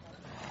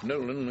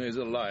 Nolan is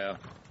a liar.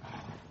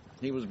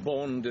 He was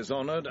born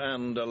dishonoured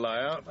and a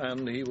liar,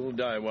 and he will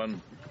die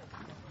one.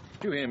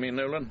 Do you hear me,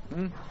 Nolan?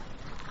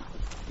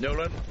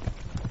 Nolan?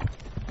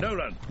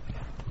 Nolan!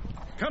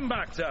 Come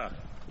back, sir!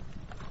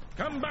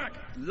 Come back,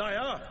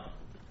 liar!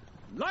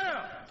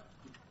 Liar!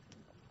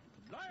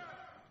 Liar!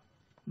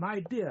 My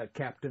dear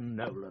Captain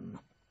Nolan,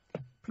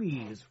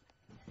 please.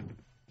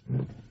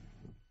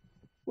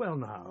 Well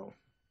now,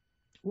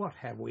 what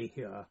have we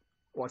here?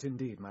 What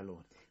indeed, my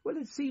lord? Well,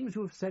 it seems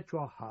you have set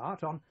your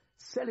heart on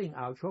selling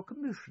out your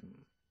commission.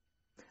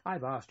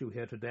 I've asked you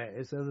here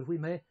today so that we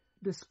may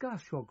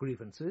discuss your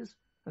grievances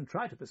and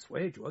try to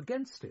persuade you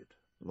against it.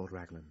 Lord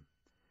Raglan,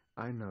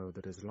 I know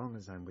that as long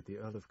as I'm with the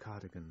Earl of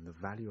Cadogan, the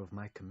value of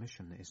my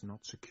commission is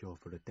not secure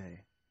for a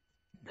day.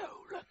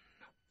 Nolan,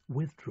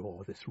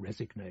 withdraw this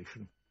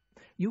resignation.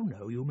 You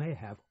know you may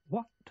have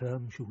what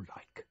terms you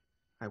like.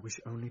 I wish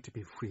only to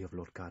be free of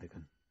Lord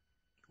Cadogan.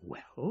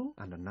 Well?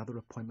 And another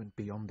appointment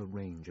beyond the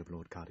range of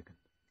Lord Cadogan.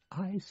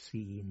 I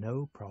see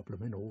no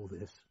problem in all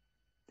this.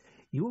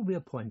 You will be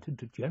appointed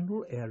to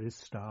General Eyre's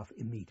staff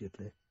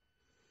immediately.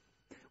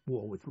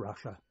 War with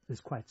Russia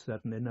is quite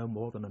certainly no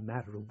more than a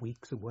matter of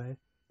weeks away.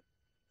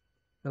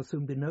 There'll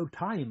soon be no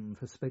time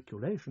for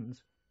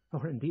speculations,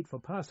 or indeed for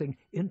passing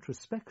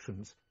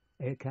introspections,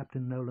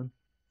 Captain Nolan?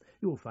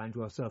 You'll find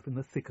yourself in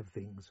the thick of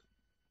things.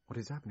 What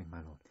is happening,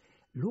 my lord?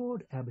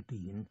 Lord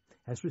Aberdeen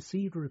has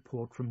received a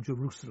report from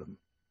Jerusalem.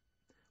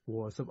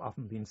 Wars have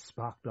often been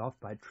sparked off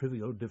by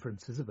trivial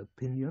differences of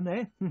opinion,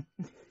 eh?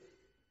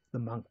 The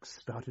monks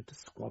started to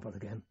squabble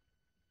again.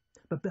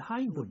 But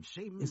behind them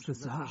is the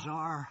Tsar. The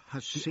Tsar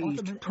has The seized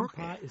Ottoman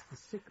Turkey. Empire is the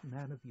sick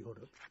man of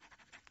Europe.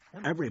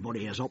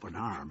 Everybody is up in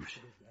arms,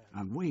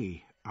 and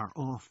we are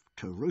off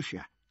to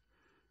Russia.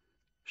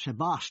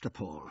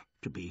 Sebastopol,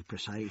 to be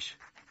precise.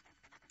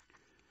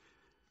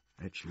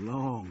 It's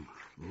long,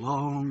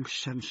 long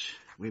since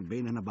we've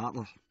been in a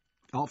battle,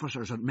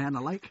 officers and men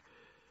alike.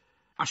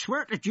 I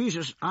swear to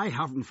Jesus, I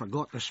haven't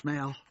forgot the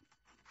smell.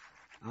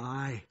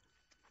 Aye,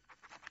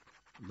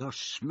 the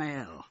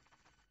smell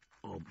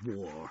of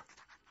war.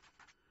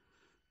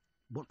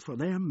 But for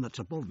them that's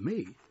above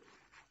me,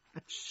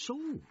 it's so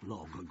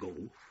long ago,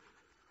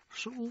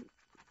 so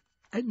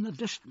in the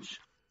distance,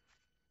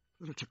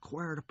 that it's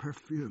acquired a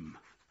perfume.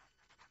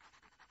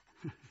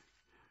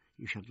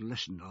 You should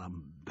listen to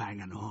them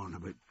banging on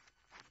about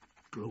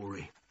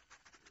glory.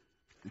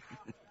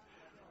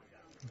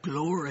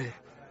 Glory.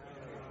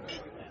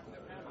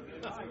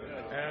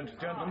 And,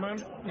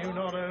 gentlemen, you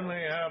not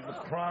only have the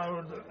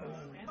proud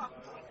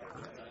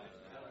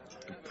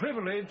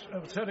privilege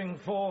of setting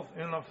forth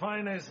in the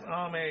finest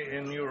army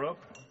in Europe.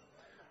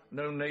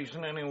 No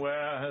nation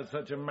anywhere has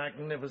such a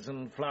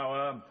magnificent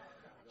flower,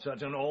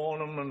 such an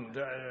ornament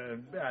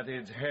at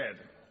its head.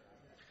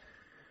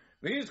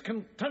 These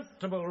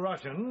contemptible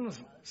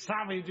Russians,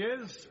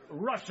 savages,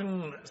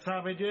 Russian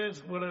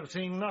savages, will have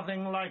seen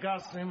nothing like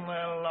us in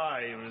their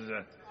lives.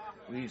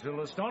 We shall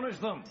astonish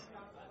them.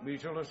 We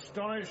shall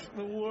astonish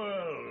the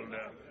world.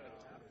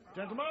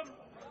 Gentlemen,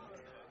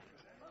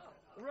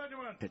 the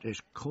regiment. It is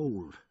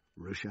cold,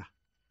 Russia.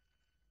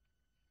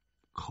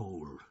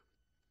 Cold.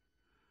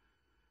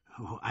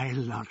 Oh, I'll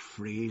not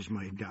freeze,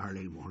 my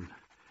darling one.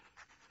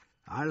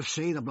 I'll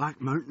see the Black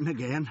Mountain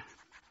again.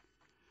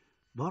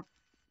 But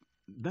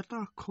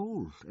bitter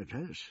cold it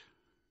is,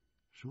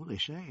 so they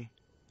say.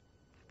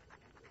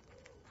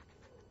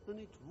 And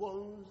it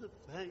was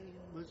a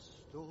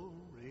famous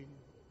story,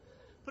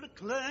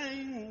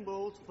 proclaimed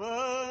both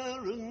far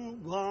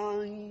and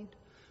wide.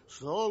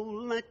 So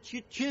let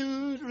your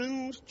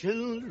children's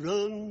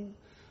children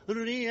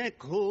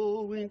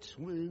re-echo its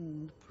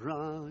with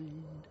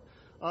pride.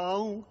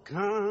 Oh,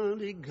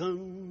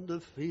 Cadogan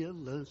the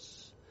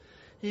fearless,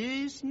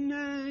 his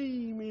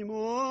name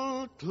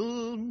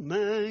immortal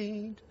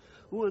made,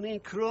 when he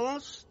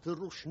crossed the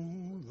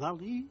Russian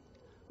valley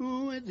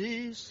with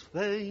his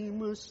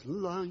famous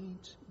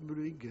light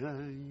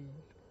brigade.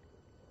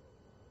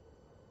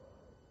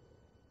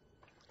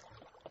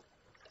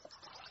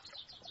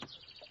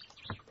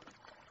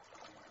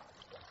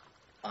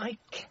 I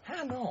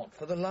cannot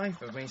for the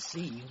life of me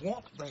see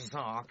what the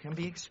Tsar can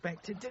be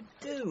expected to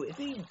do if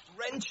he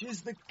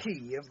wrenches the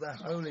key of the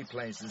holy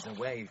places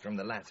away from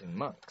the Latin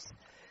monks.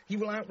 He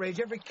will outrage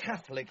every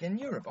Catholic in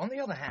Europe. On the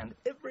other hand,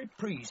 every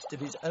priest of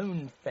his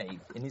own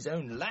faith in his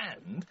own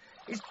land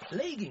is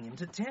plaguing him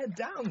to tear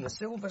down the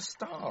Silver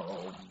Star,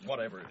 or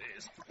whatever it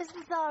is. Is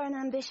the Tsar an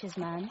ambitious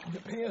man? It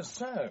appears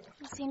so.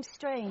 It seems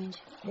strange.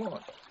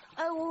 What?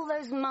 Oh, all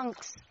those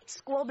monks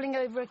squabbling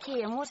over a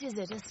key, and what is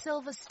it, a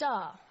silver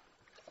star?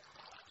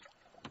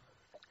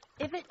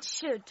 If it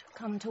should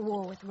come to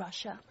war with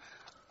Russia,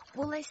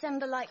 will they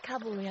send the light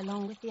cavalry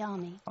along with the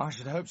army? I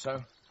should hope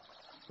so.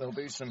 There'll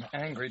be some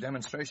angry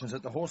demonstrations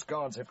at the Horse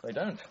Guards if they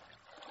don't.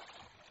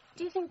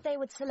 Do you think they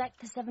would select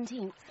the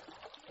 17th?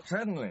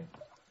 Certainly.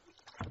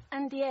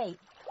 And the 8th?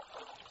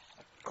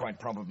 Quite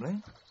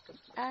probably.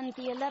 And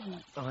the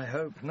 11th? I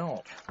hope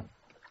not.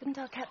 Wouldn't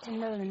our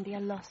Captain Nolan be a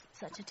loss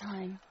at such a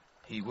time?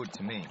 He would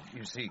to me.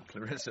 You see,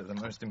 Clarissa, the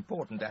most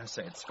important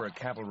assets for a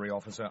cavalry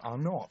officer are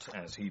not,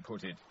 as he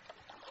put it.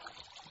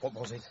 What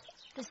was it?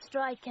 The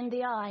strike in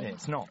the eye.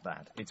 It's not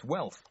that. It's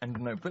wealth and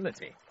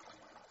nobility.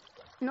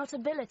 Not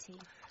ability.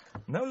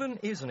 Nolan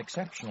is an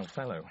exceptional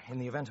fellow. In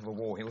the event of a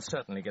war, he'll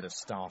certainly get a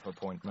staff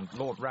appointment.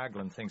 Lord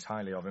Raglan thinks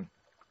highly of him.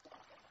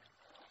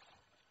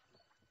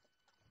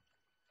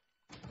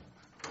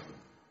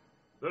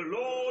 The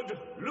Lord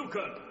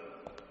Lucan.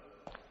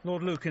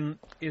 Lord Lucan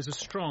is a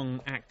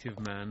strong, active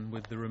man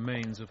with the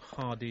remains of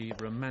hardy,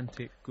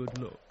 romantic good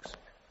looks.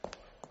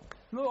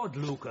 Lord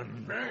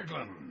Lucan.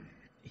 Raglan.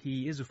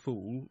 He is a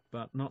fool,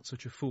 but not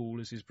such a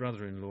fool as his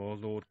brother-in-law,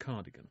 Lord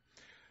Cadogan.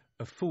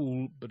 A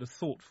fool, but a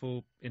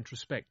thoughtful,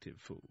 introspective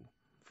fool,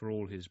 for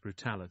all his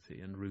brutality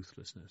and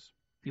ruthlessness.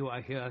 You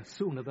are here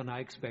sooner than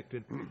I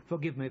expected.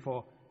 Forgive me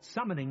for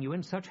summoning you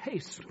in such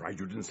haste. Surprised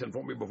you didn't send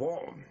for me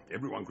before.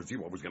 Everyone could see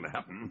what was going to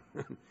happen.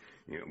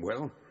 Yeah,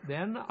 well?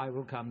 Then I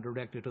will come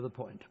directly to the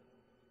point.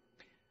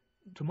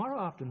 Tomorrow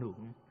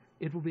afternoon,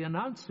 it will be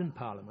announced in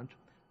Parliament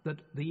that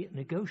the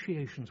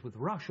negotiations with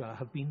Russia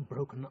have been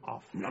broken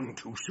off. None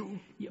too soon?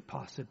 Yeah,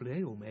 possibly,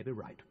 you may be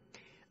right.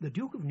 The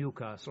Duke of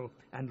Newcastle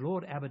and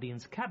Lord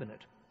Aberdeen's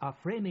cabinet are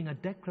framing a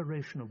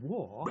declaration of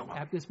war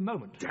at this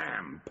moment.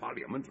 Damn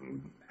Parliament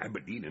and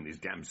Aberdeen and his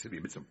damn silly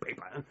bits of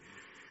paper.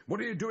 What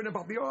are you doing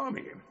about the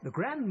army? The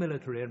grand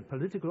military and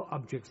political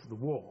objects of the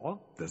war...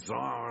 The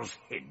Tsar's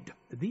head.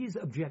 These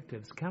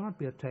objectives cannot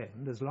be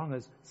attained as long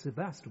as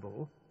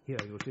Sebastopol, here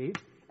you see,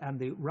 and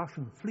the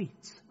Russian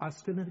fleets are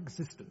still in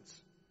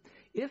existence.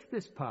 If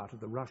this part of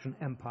the Russian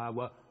Empire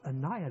were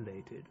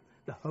annihilated,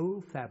 the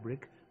whole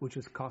fabric, which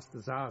has cost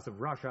the Tsars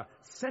of Russia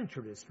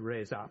centuries to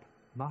raise up,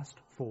 must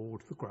fall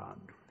to the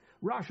ground.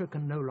 Russia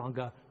can no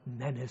longer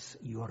menace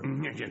Europe.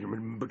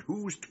 Gentlemen, but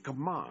who's to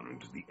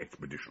command the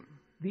expedition?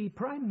 The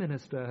Prime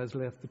Minister has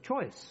left the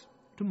choice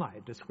to my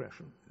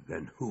discretion.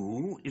 Then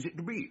who is it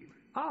to be?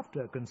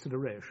 After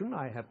consideration,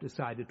 I have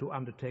decided to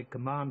undertake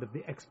command of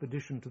the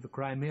expedition to the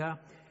Crimea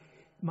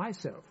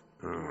myself.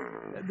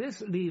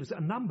 This leaves a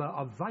number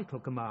of vital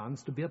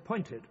commands to be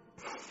appointed.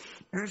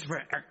 As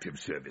for active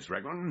service,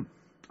 Raglan,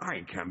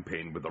 I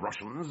campaigned with the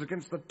Russians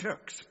against the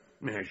Turks,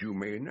 as you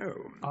may know.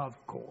 Of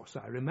course,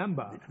 I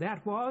remember.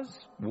 That was?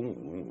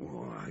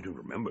 Oh, I don't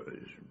remember.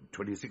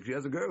 26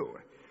 years ago.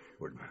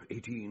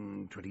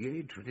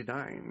 1828,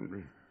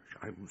 29,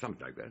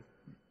 something like that.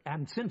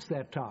 And since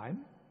that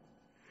time?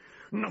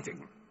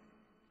 Nothing.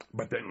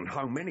 But then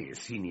how many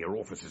senior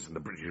officers in the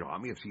British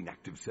Army have seen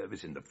active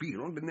service in the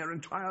field in their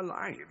entire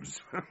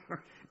lives?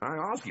 I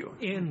ask you.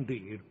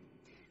 Indeed.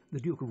 The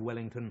Duke of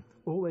Wellington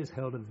always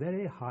held a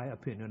very high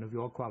opinion of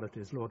your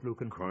qualities, Lord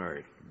Lucan.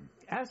 Quite.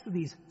 As to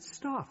these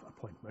staff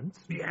appointments...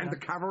 And the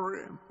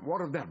cavalry?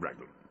 What of that,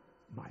 Raglan?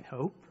 My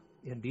hope,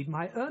 indeed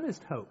my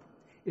earnest hope,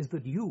 is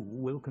that you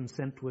will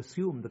consent to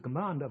assume the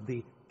command of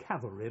the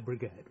Cavalry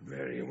Brigade.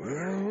 Very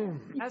well.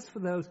 As for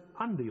those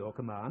under your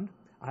command,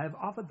 I have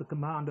offered the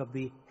command of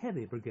the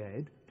Heavy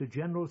Brigade to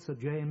General Sir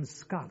James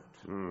Scarlett.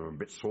 A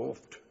bit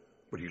soft,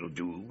 but he'll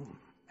do.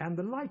 And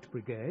the Light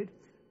Brigade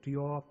to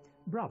your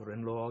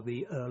brother-in-law,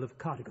 the Earl of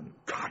Cadogan.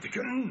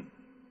 Cadogan?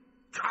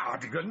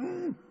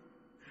 Cadogan?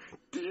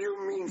 Do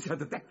you mean, sir,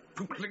 that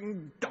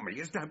footling dummy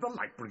is to have the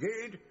Light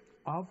Brigade?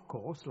 Of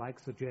course, like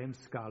Sir James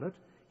Scarlett,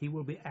 he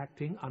will be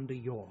acting under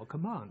your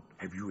command.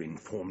 Have you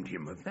informed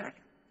him of that?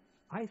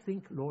 I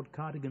think Lord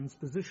Cardigan's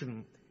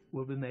position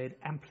will be made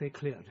amply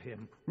clear to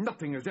him.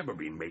 Nothing has ever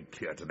been made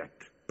clear to that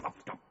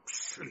puffed-up,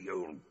 silly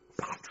old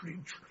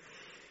partridge.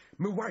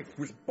 My wife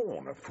was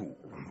born a fool,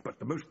 but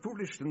the most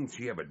foolish thing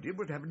she ever did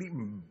was have an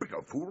even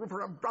bigger fool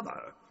for a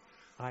brother.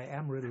 I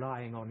am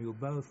relying on you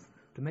both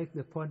to make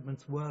the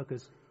appointments work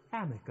as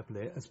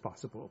amicably as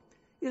possible,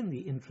 in the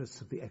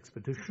interests of the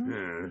expedition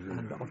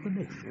and of the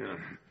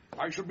nation.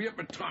 I shall be at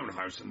the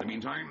townhouse in the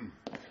meantime.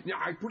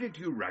 I put it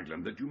to you,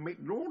 Raglan, that you make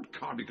Lord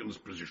Cardigan's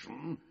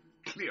position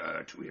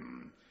clear to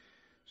him,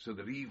 so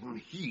that even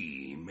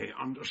he may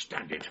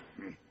understand it.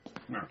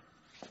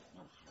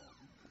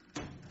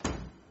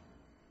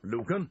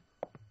 Lucan?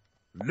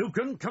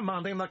 Lucan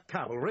commanding the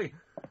cavalry?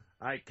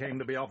 I came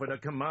to be offered a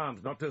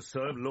command, not to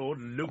serve Lord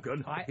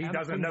Lucan. He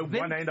doesn't know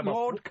one end of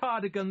Lord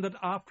Cardigan, that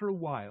after a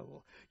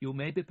while you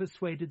may be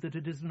persuaded that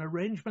it is an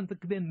arrangement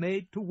that can be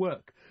made to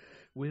work,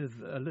 with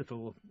a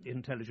little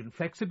intelligent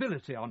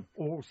flexibility on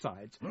all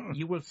sides.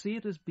 You will see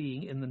it as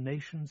being in the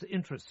nation's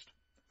interest.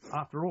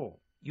 After all,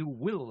 you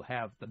will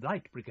have the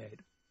Light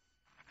Brigade.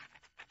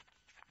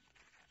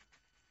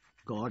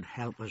 God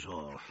help us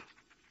all.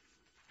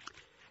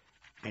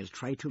 I'll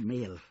try to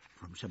mail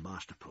from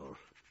Sebastopol.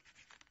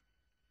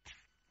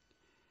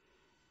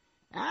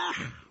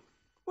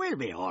 We'll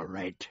be all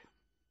right.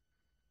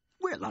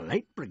 We're the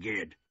Light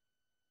Brigade.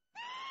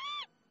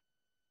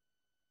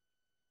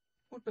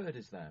 What bird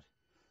is that?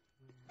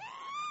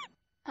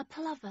 A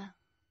plover.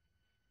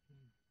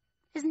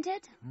 Isn't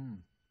it?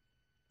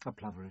 A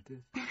plover it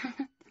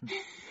is.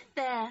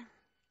 There.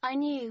 I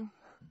knew.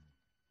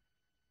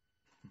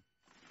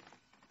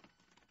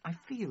 I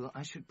feel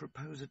I should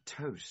propose a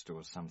toast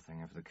or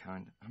something of the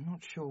kind. I'm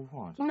not sure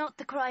what. Not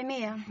the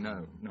Crimea.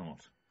 No,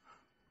 not.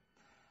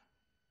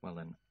 Well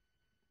then,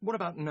 what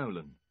about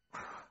Nolan?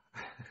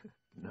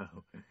 No.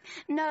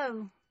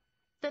 No.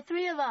 The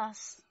three of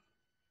us.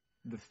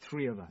 The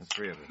three of us. The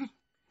three of us.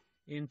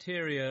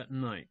 Interior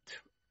night.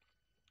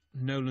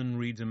 Nolan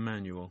reads a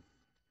manual.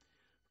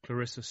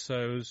 Clarissa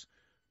sews.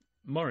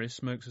 Morris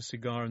smokes a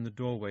cigar in the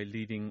doorway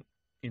leading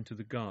into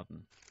the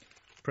garden.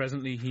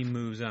 Presently he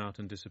moves out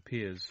and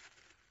disappears.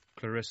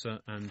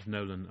 Clarissa and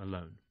Nolan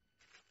alone.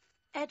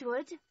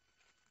 Edward?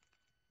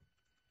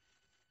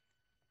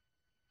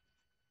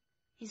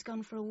 He's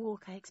gone for a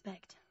walk, I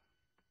expect.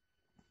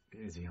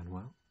 Is he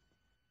unwell?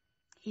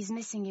 He's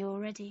missing you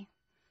already.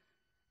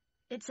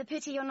 It's a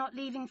pity you're not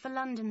leaving for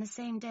London the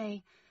same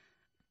day.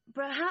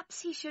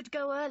 Perhaps he should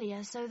go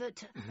earlier so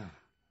that... No.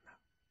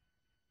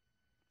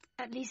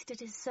 At least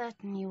it is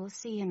certain you will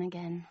see him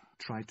again.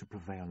 Try to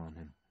prevail on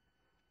him.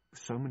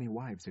 So many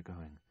wives are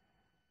going.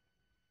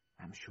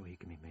 I'm sure he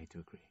can be made to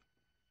agree.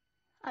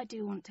 I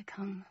do want to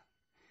come.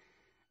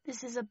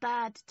 This is a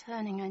bad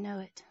turning, I know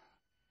it.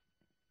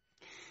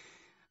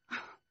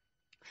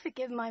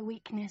 Forgive my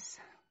weakness.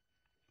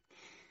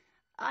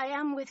 I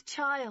am with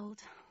child.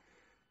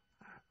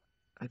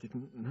 I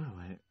didn't know.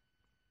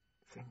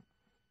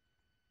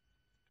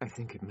 I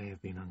think it may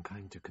have been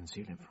unkind to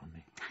conceal it from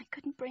me. I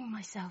couldn't bring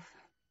myself.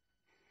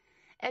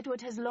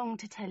 Edward has longed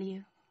to tell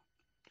you.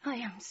 I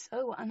am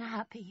so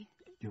unhappy.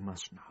 You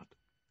must not.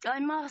 I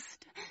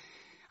must.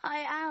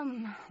 I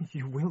am.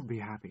 You will be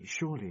happy,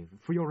 surely,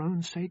 for your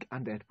own sake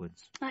and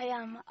Edward's. I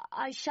am.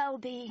 I shall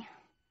be.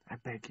 I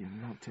beg you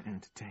not to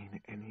entertain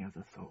any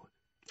other thought.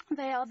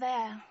 They are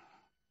there.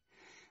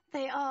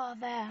 They are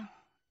there.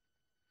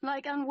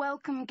 Like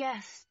unwelcome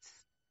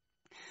guests.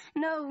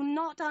 No,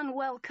 not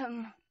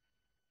unwelcome.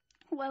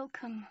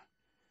 Welcome.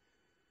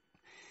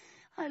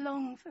 I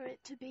long for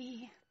it to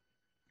be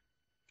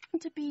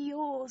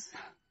yours.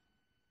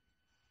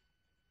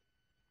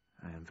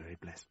 I am very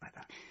blessed by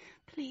that.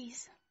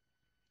 Please,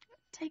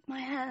 take my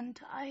hand.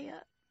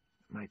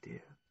 My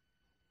dear,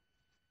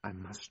 I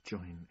must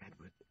join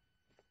Edward.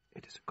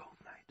 It is a cold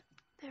night.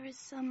 There is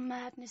some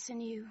madness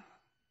in you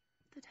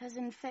that has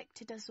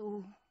infected us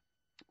all.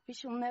 We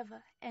shall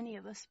never, any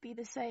of us, be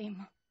the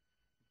same.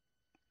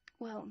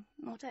 Well,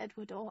 not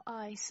Edward or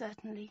I,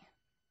 certainly.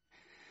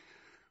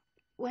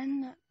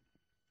 When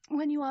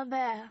you are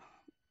there,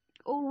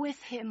 or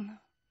with him,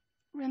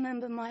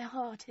 remember my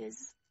heart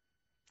is...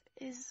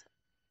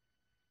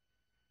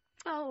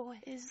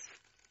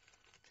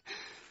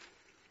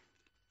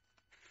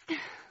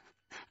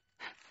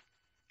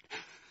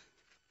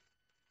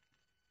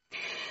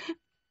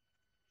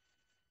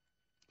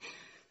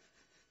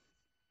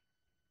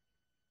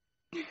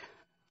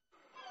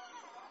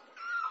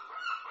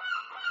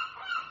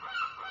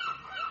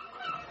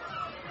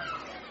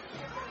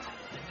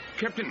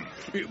 Captain,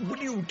 will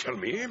you tell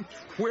me,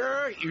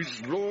 where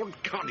is Lord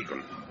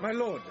Cadogan? My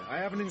lord, I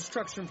have an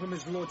instruction from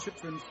his lordship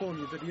to inform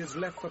you that he has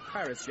left for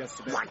Paris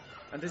yesterday. What?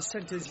 And has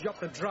sent his yacht,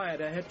 the Dryad,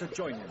 ahead to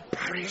join him.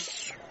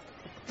 Paris?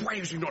 Why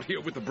is he not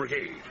here with the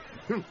brigade?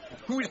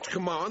 Who is to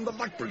command the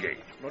Light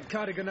Brigade? Lord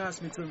Cadogan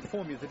asked me to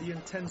inform you that he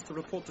intends to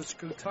report to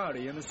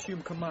Scutari and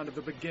assume command of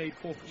the brigade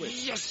forthwith.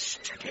 Yes,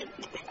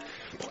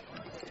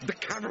 the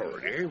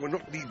cavalry will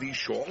not leave these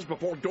shores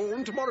before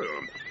dawn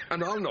tomorrow,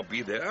 and I'll not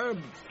be there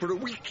for a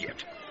week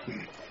yet.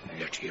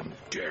 Let him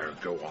dare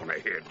go on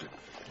ahead.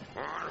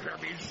 Our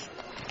heavies.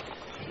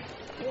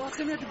 What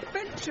an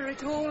adventure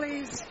it all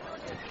is.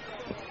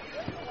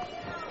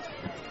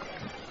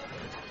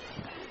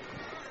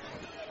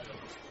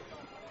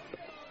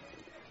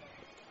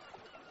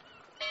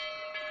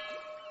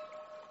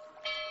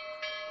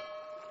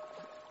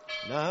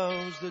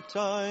 Now's the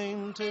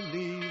time to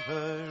leave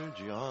her,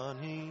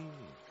 Johnny.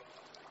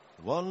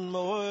 One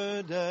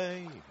more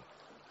day.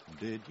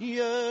 Did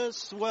you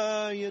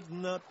swear you'd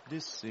not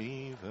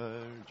deceive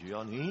her,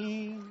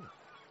 Johnny?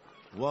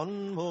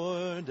 One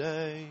more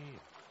day.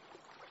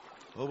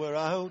 For we're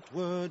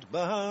outward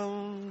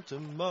bound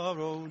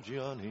tomorrow,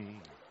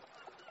 Johnny.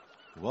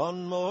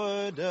 One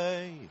more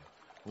day.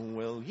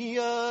 Will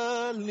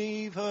you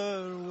leave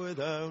her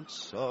without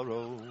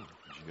sorrow,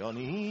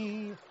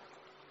 Johnny?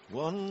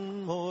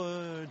 One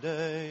more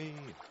day,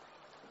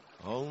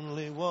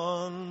 only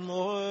one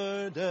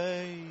more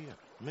day,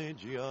 me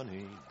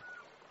Johnny.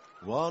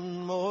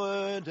 One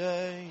more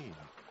day,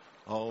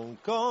 oh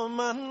come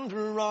and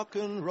rock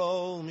and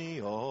roll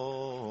me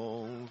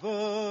over.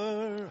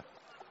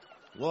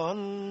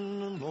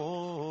 One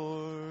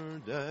more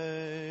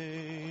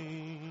day.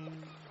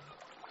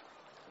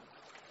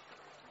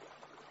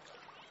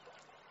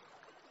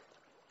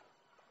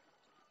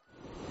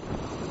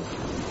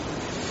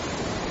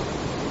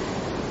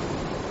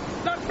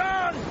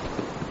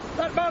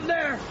 That man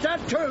there,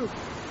 that too.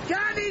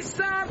 Canny,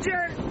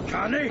 Sergeant!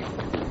 Canny?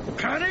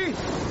 Canny?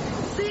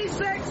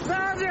 C6,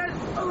 Sergeant!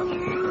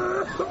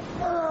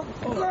 Oh,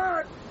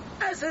 God!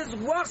 This is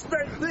worse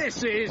than...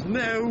 This is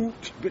no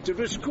bit of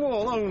a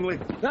squall only.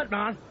 That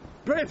man?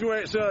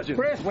 Braithwaite, Sergeant.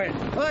 Braithwaite?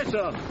 Aye,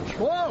 sir.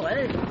 Squall,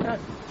 eh?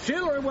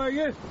 Sailor, were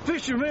you?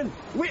 Fisherman,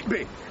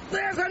 Whitby.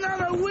 There's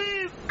another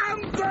wave!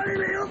 I'm going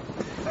to...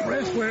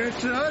 Braithwaite,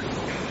 sir.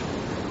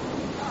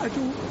 I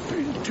don't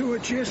feel too a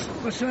chase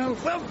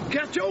myself. Well,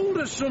 get hold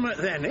of something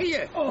then,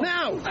 here. Oh.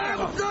 Now.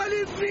 I'm going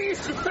to feet.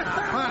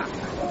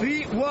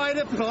 Feet wide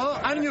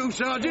apart, and you,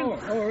 Sergeant. Oh,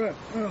 all right.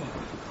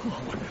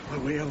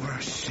 Oh, we ever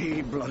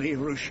see bloody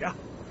Russia?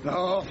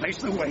 Oh, face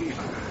the wave.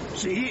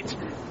 See it?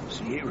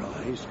 See it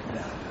rise.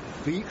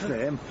 Feet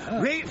firm.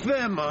 Right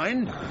firm,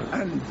 mind.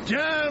 And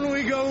down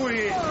we go in.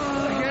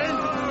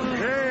 Again.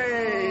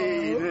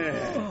 Hey,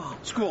 there.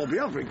 Squall be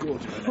every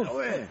quarter of an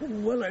hour.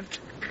 Will it?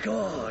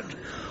 God.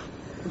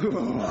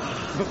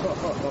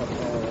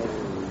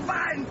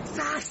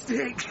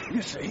 Fantastic!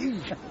 You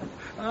see?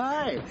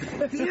 Aye.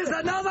 Here's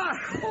another!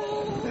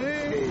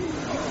 Hey!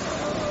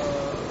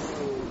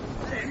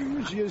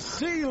 Use your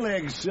sea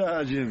legs,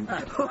 Sergeant.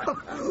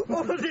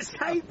 Over the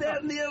side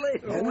there,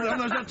 nearly. Hold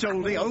on, as I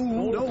told you.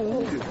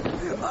 Hold.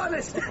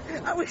 Honest,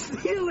 I was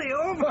nearly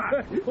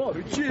over. Oh,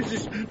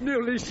 Jesus,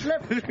 nearly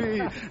slept.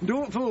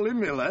 Don't fall in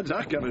me, lads.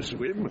 I can't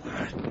swim.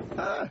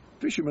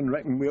 Fishermen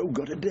reckon we all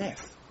got a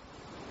death.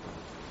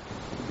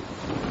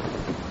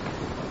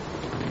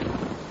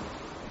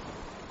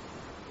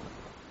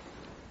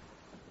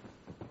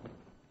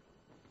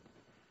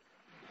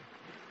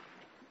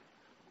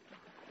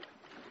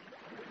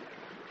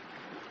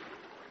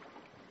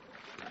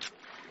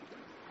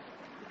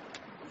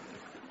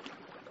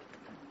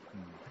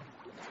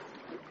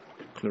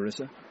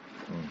 Clarissa?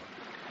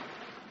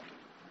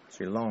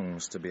 She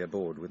longs to be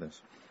aboard with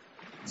us.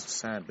 It's a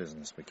sad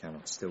business we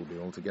cannot still be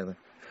all together.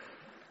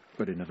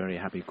 But in a very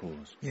happy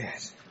cause.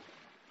 Yes.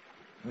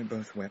 We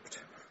both wept.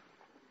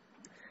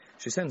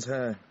 She sends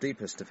her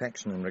deepest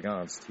affection and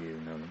regards to you,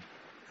 Nolan.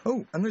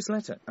 Oh, and this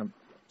letter.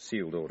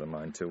 Sealed order,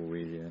 mind, till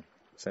we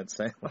set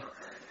sail.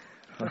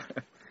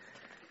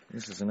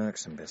 This is an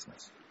irksome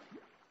business.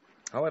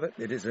 However,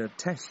 it is a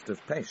test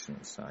of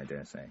patience, I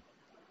dare say.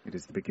 It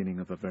is the beginning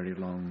of a very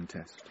long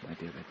test, my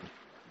dear Edward.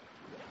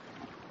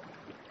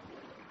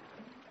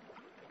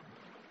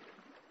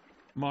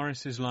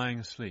 Morris is lying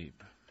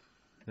asleep.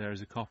 There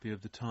is a copy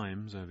of the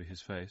Times over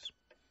his face.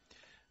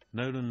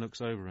 Nolan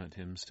looks over at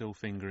him, still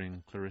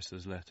fingering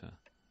Clarissa's letter.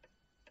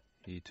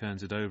 He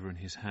turns it over in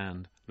his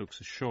hand, looks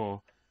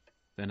ashore,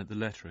 then at the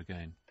letter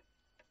again.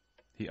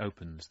 He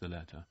opens the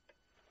letter.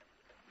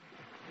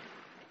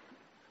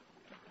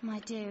 My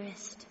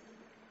dearest,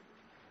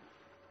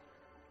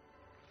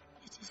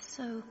 it is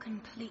so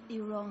completely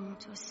wrong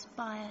to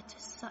aspire to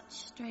such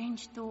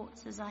strange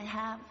thoughts as I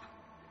have.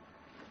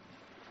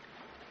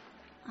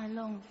 I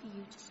long for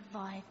you to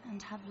survive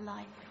and have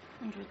life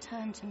and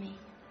return to me.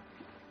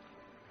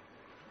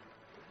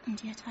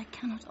 And yet I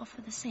cannot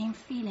offer the same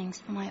feelings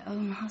for my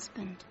own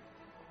husband.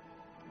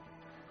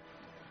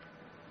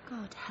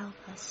 God help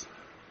us.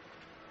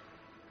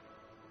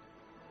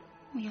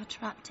 We are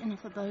trapped in a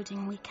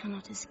foreboding we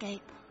cannot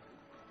escape.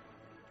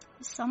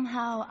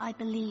 Somehow I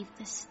believe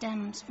this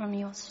stems from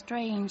your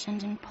strange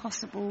and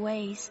impossible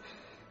ways.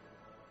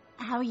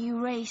 How you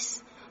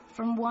race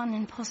from one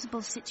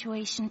impossible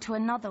situation to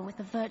another with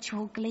a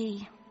virtual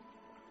glee.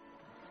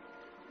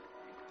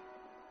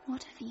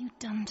 What have you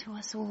done to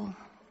us all?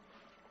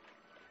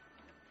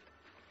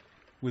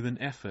 With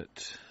an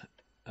effort,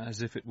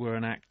 as if it were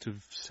an act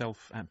of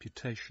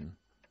self-amputation,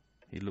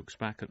 he looks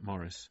back at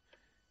Morris,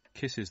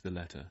 kisses the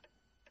letter,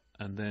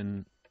 and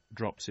then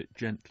drops it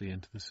gently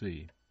into the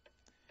sea.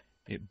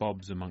 It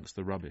bobs amongst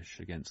the rubbish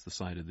against the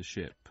side of the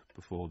ship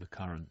before the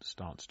current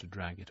starts to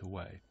drag it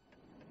away.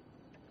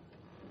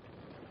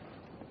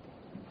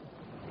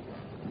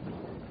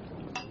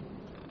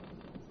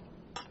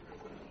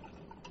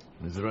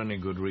 Is there any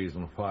good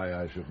reason why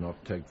I should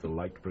not take the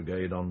Light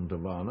Brigade on to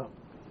Varna?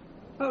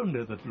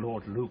 Only that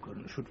Lord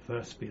Lucan should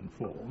first be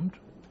informed,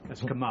 as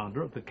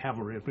commander of the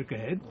cavalry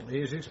brigade. He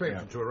is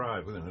expected to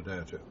arrive within a day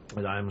or two.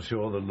 And I am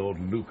sure that Lord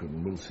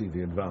Lucan will see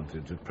the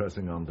advantage of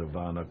pressing on to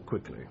Varna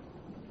quickly.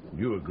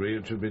 You agree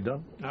it should be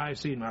done? I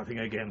see nothing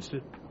against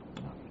it.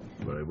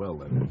 Very well,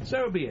 then.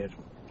 So be it.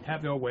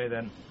 Have your way,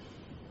 then.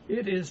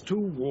 It is too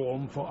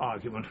warm for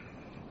argument.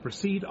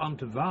 Proceed on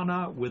to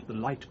Varna with the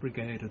Light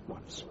Brigade at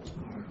once.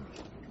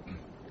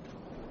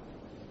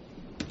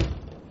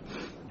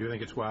 Do you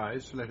think it's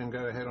wise to let him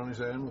go ahead on his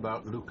own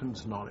without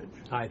Lucan's knowledge?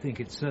 I think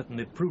it's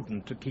certainly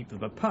prudent to keep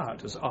them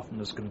apart as often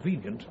as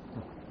convenient.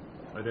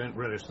 I don't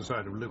relish the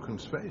sight of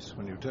Lucan's face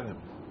when you tell him.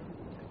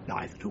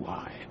 Neither do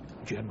I,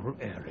 General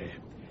Earl.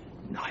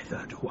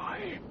 Neither do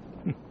I.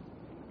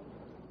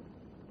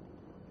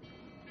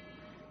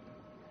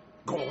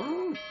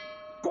 Gone?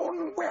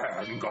 Gone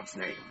where, in God's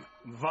name?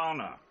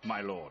 Varna,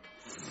 my lord.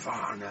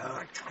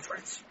 Varna,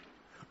 Charteris?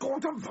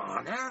 Gone to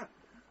Varna?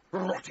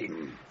 Rot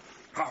him.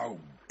 How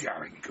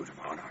dare he go to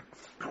Varna?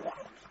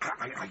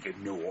 I give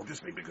no orders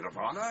for him to go to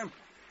Varna.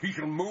 He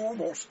shall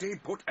move or stay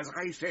put as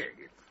I say.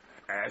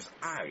 As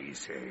I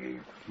say,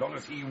 not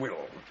as he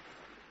will.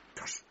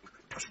 Does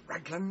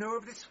Raglan know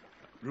of this?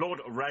 Lord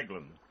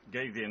Raglan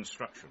gave the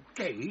instruction.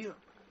 Gave?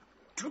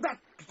 To that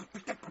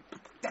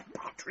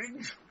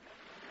partridge?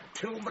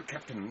 Tell the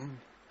captain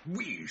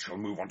we shall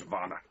move on to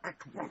Varna at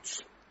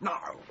once.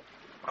 Now,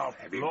 I'll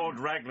have him. Lord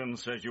Raglan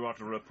says you are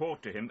to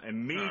report to him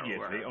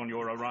immediately on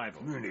your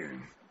arrival. Really?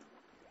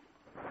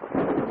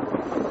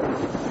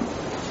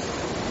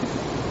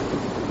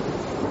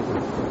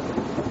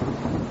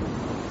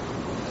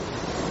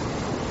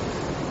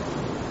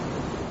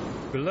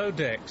 Below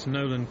decks,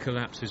 Nolan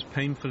collapses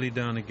painfully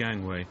down a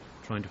gangway,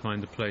 trying to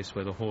find the place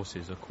where the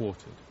horses are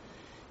quartered.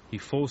 He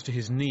falls to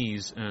his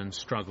knees and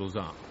struggles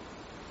up.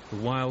 The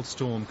wild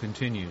storm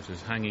continues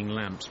as hanging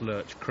lamps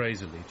lurch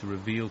crazily to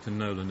reveal to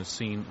Nolan a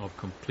scene of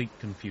complete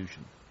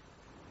confusion.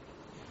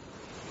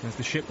 As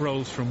the ship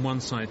rolls from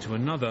one side to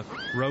another,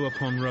 row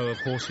upon row of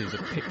horses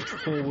are pitched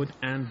forward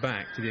and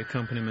back to the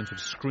accompaniment of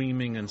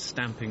screaming and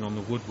stamping on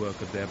the woodwork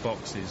of their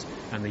boxes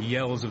and the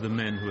yells of the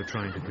men who are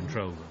trying to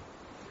control them.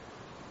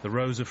 The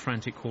rows of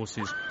frantic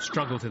horses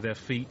struggle to their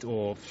feet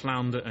or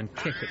flounder and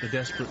kick at the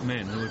desperate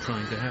men who are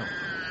trying to help.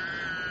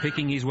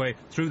 Picking his way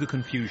through the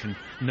confusion,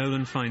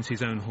 Nolan finds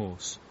his own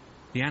horse.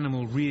 The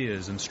animal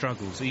rears and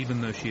struggles, even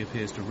though she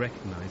appears to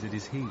recognize it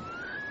is he.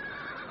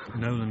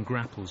 Nolan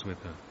grapples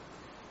with her.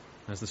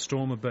 As the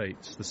storm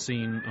abates, the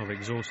scene of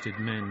exhausted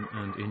men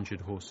and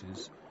injured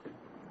horses.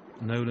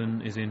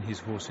 Nolan is in his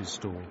horse's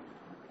stall.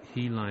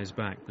 He lies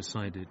back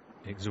beside it,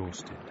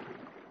 exhausted,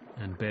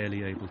 and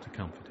barely able to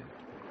comfort it.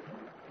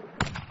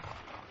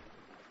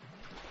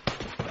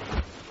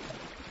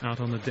 Out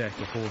on the deck,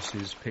 a horse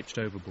is pitched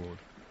overboard.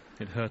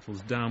 It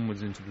hurtles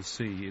downwards into the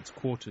sea, its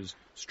quarters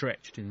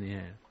stretched in the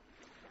air.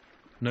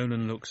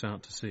 Nolan looks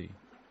out to sea.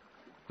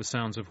 The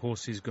sounds of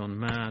horses gone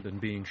mad and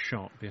being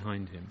shot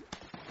behind him.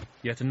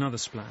 Yet another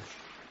splash,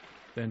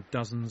 then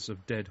dozens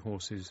of dead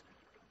horses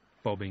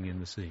bobbing in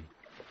the sea.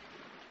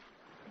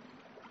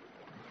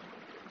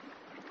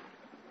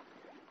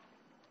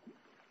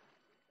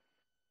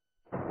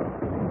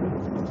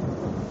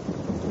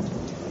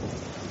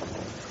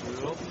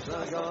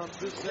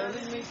 For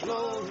selling me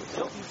clothes,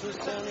 something for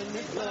selling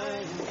me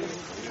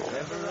blankets. If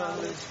ever I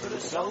live for a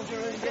soldier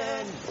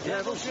again,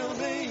 devil shall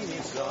be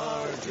me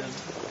sergeant.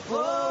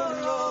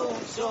 Poor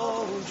old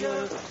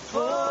soldier,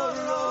 poor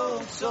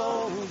old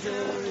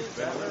soldier. If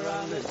ever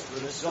I live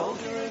for a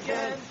soldier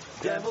again,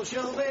 devil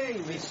shall be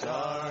me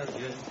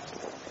sergeant.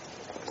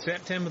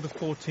 September the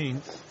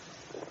 14th,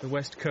 the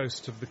west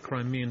coast of the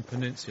Crimean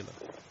Peninsula.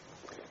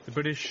 The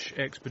British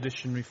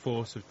Expeditionary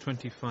Force of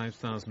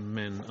 25,000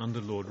 men under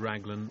Lord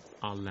Raglan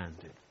are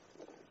landed.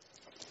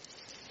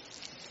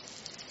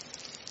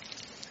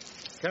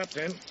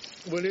 Captain,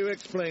 will you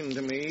explain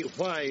to me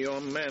why your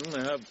men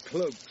have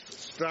cloaks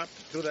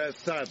strapped to their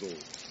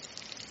saddles?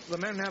 The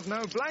men have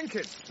no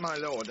blankets, my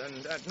lord,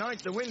 and at night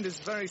the wind is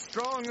very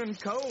strong and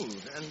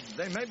cold, and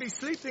they may be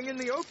sleeping in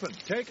the open.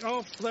 Take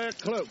off their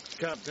cloaks,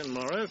 Captain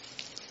Morris.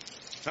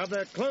 Have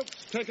their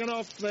cloaks taken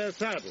off their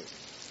saddles.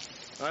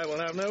 I will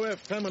have no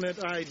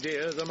effeminate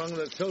ideas among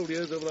the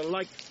soldiers of the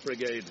Light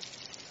Brigade.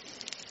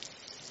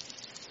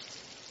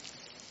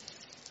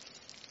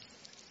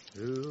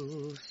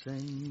 Who'll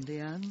sing the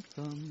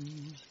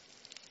anthem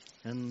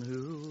and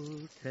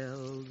who'll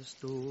tell the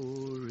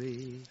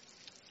story?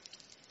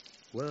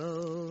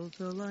 Will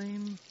the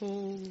line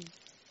hold?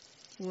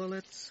 Will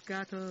it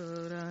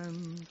scatter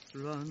and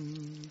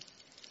run?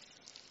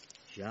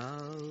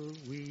 Shall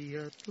we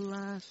at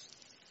last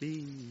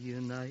be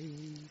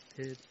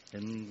united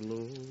in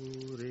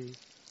glory?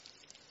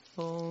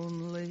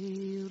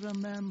 Only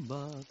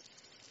remember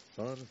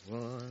for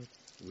what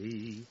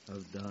we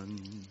have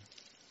done.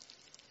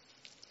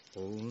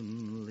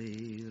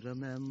 Only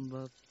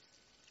remember,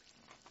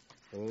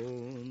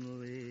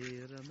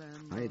 only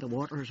remember. By the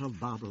waters of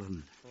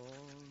Babylon,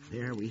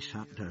 there we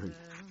sat down.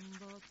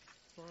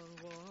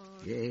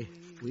 Yea,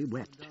 we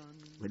wept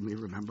when we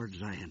remembered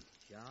Zion.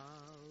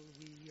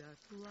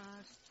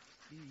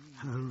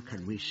 How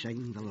can we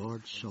sing the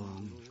Lord's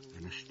song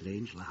in a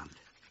strange land?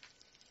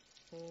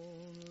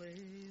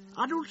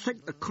 I don't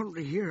think the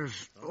country here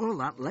is all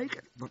that like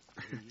it, but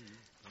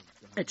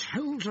its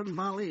hills and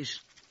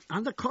valleys,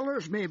 and the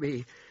colours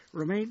maybe,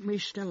 remind me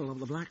still of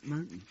the Black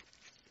Mountain,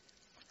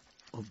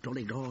 of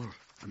Donegal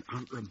and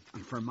Antrim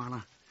and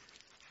Fermanagh,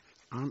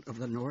 and of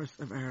the north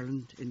of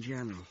Ireland in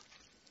general.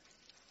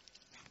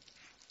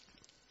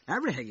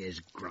 Everything is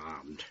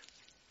grand.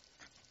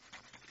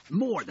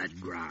 More than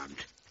grand.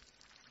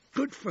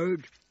 Good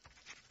food.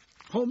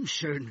 Home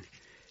soon.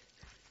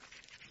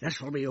 This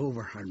will be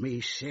over and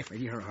me safe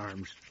in your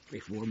arms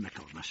before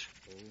Michaelmas.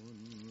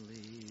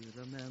 Only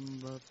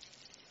remember.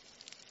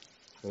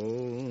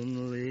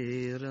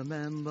 Only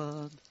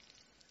remember.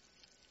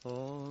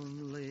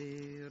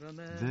 Only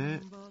remember.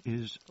 There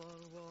is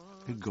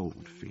a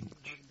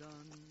goldfinch.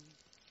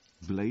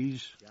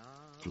 Blaze,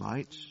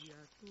 flights,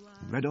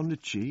 red on the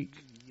cheek,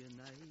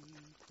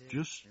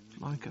 just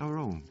like our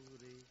own,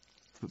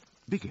 but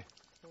bigger.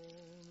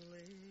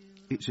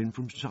 It's in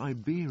from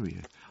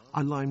Siberia.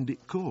 I limed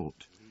it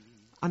caught,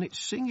 and it's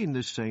singing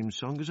the same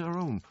song as our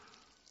own.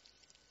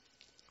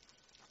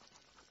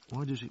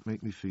 Why does it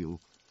make me feel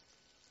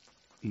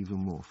even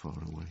more far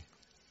away?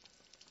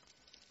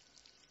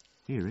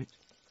 Hear it?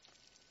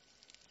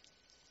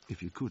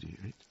 If you could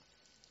hear it.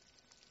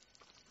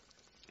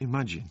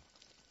 Imagine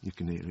you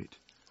can hear it.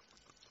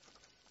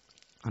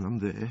 And I'm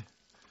there,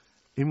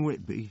 in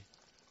Whitby,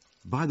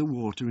 by the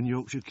water in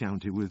Yorkshire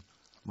County with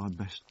my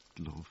best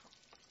love.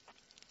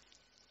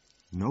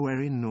 No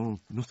herring nor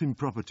nothing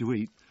proper to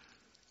eat,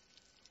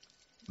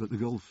 but the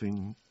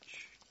goldfinch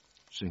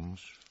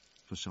sings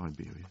for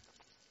Siberia.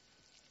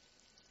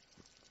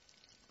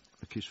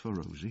 A kiss for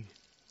Rosie,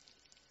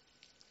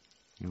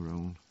 your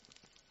own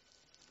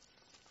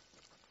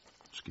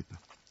skipper.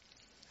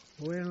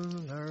 Will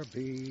there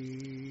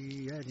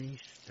be any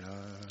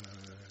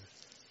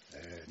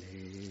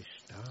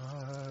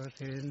stars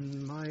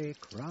in my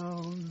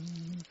crown,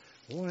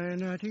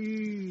 when at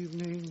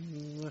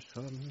evening the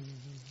sun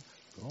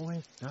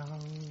goeth down?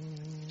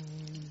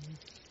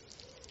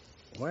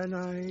 When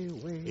I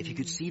wake. If you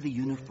could see the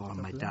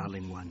uniform, my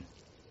darling one,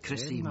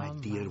 Chrissy, my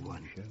dear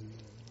one.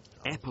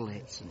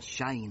 Epaulets and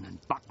shine and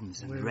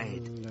buttons and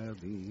red.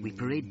 We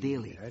parade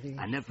daily,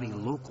 and every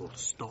local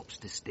stops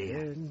to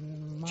stare.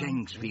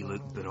 Jings we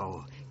look,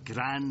 bra,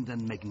 grand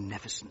and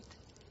magnificent.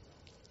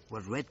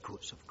 We're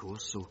redcoats, of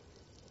course, so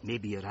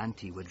maybe your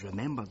auntie would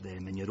remember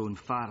them in your own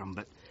farm,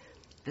 but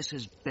this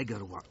is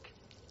bigger work,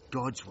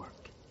 God's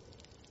work.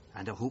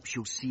 And I hope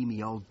she'll see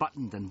me all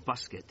buttoned and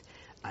busket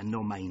and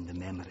no mind the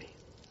memory.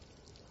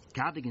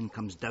 Cadogan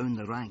comes down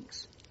the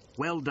ranks.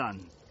 Well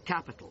done,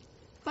 capital,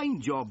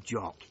 fine job,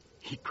 Jock.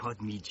 He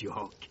called me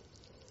Jock.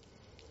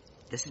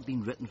 This has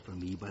been written for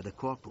me by the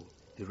corporal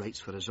who writes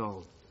for us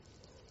all.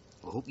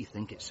 I hope you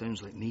think it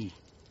sounds like me.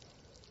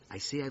 I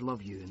say I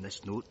love you in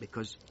this note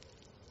because,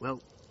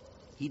 well,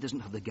 he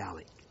doesn't have the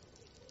Gaelic.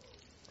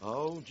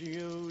 Oh,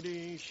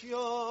 Judy,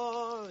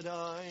 should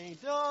I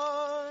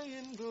die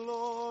in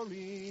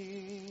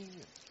glory,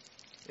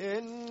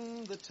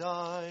 in the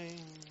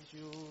times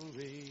you'll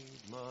read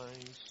my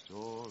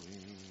story.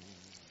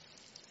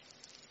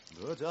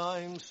 But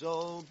I'm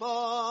so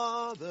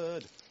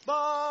bothered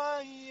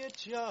by your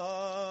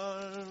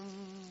charms,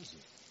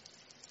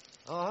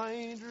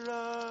 I'd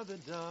rather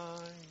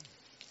die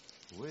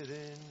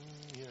within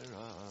your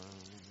arms.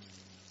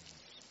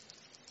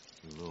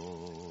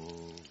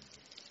 Lord,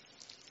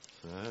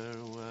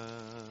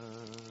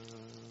 farewell.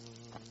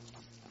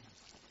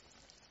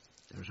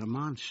 There's a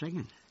man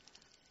singing,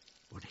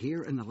 but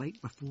here in the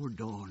light before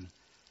dawn,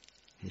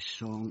 his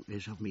song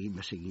is of me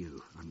missing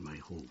you and my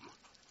home.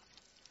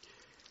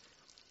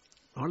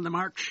 On the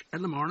march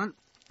in the morning,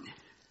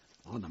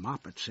 on the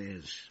map it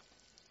says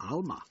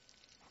Alma.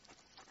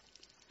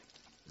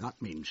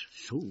 That means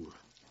soul.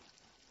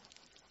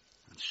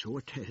 And so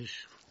it is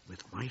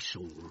with my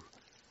soul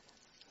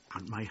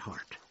and my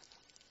heart.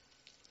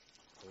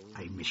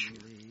 I miss you.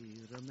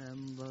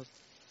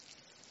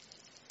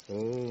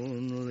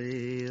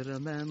 Only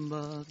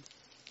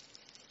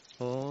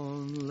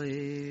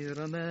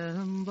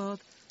remembered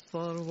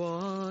for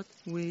what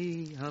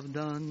we have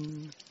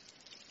done.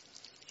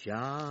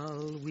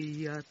 Shall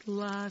we at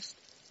last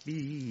be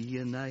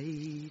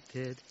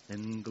united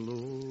in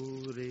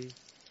glory?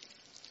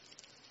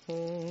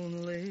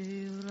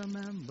 Only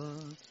remember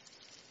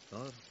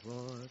for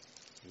what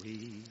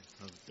we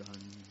have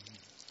done.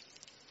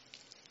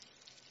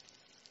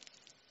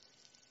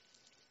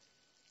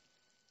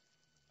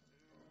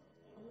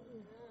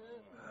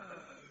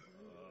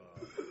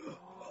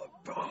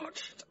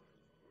 Parched.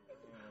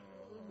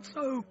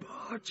 So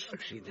parched.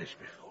 I've seen this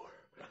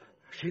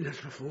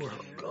before.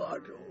 Oh,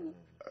 God.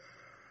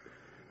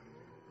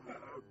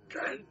 Oh,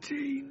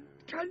 canteen.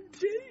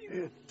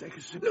 Yeah, take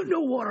a sip. No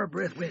water,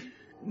 Braithwaite.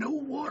 No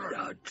water.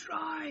 Now,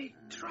 try,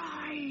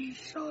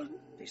 son.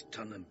 He's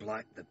turning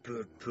black, the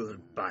poor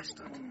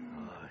bastard.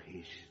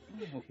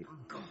 Oh,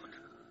 God.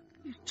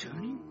 He's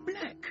turning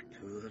black.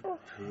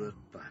 Poor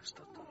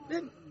bastard.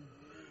 Then,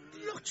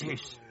 look,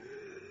 this.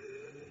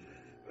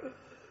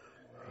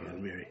 Hail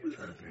Mary,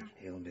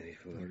 Hail Mary,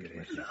 full of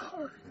grace.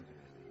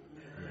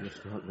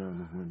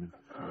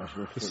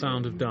 The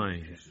sound of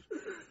dying.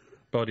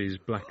 Bodies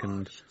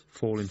blackened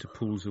fall into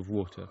pools of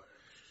water.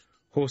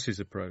 Horses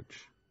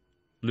approach.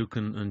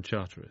 Lucan and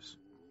Charteris.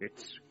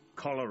 It's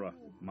cholera,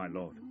 my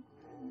lord.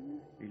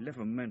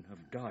 11 men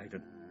have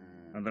died,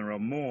 and there are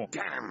more.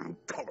 Damn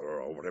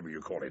cholera, or whatever you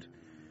call it.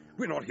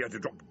 We're not here to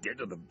drop dead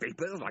in the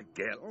vapours like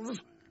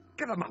girls.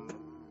 Get them up.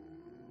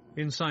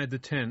 Inside the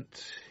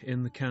tent,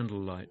 in the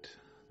candlelight,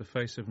 the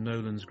face of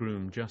Nolan's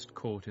groom just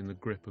caught in the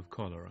grip of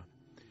cholera.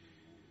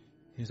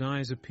 His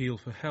eyes appeal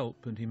for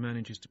help, and he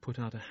manages to put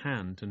out a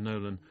hand to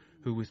Nolan,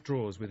 who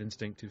withdraws with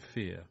instinctive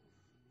fear.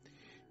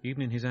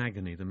 Even in his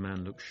agony, the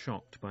man looks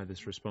shocked by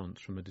this response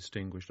from a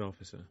distinguished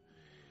officer.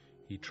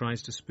 He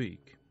tries to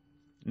speak.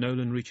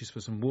 Nolan reaches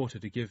for some water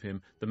to give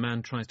him. The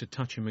man tries to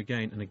touch him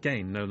again, and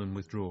again Nolan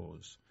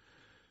withdraws.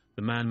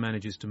 The man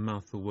manages to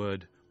mouth the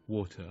word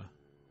water.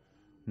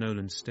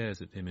 Nolan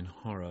stares at him in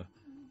horror,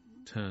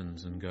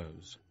 turns and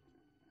goes.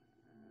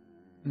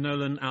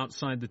 Nolan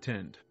outside the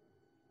tent.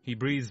 He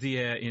breathes the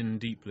air in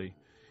deeply.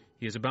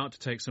 He is about to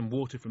take some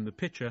water from the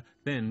pitcher,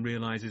 then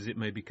realizes it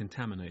may be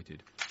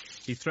contaminated.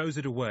 He throws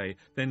it away,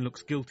 then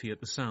looks guilty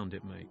at the sound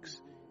it makes.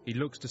 He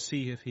looks to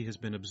see if he has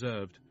been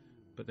observed,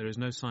 but there is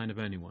no sign of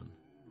anyone,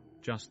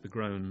 just the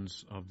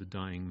groans of the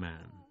dying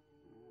man.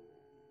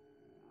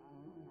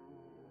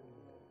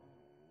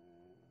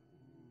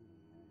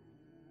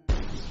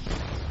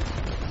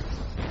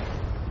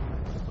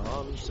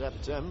 On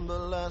September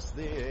last,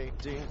 the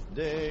 18th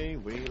day,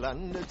 we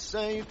landed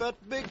safe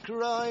at Big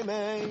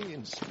Crimea,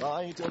 in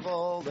spite of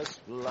all the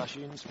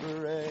splashing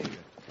spray,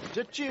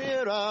 to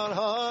cheer our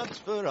hearts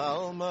for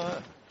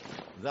Alma.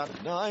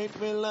 That night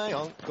we lay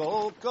on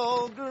cold,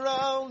 cold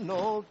ground,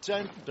 no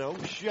tent, no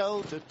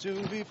shelter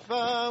to be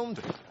found,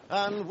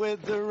 and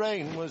with the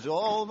rain was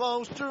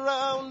almost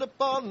drowned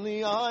upon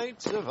the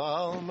heights of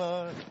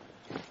Alma.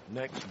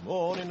 Next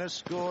morning a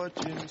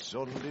scorching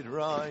sun did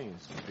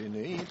rise,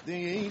 beneath the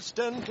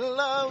eastern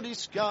cloudy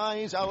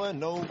skies our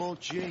noble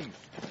chief,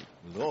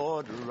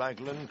 Lord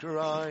Raglan,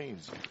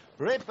 cries,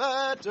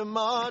 prepare to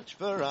march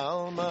for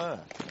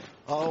Alma.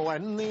 Oh,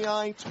 when the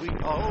heights we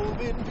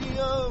hove in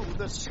view,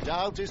 the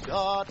stoutest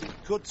heart it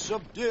could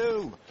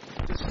subdue,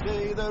 to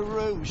see the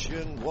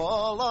Russian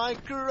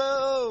warlike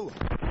crew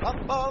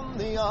upon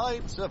the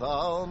heights of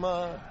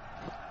Alma.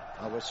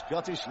 Our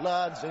Scottish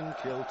lads in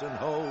kilt and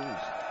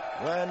hose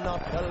were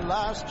not the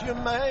last you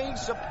may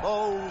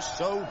suppose,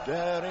 so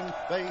daring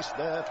face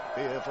their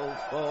fearful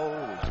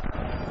foes,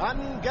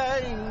 and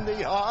gain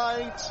the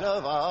heights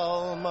of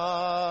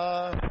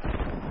Alma.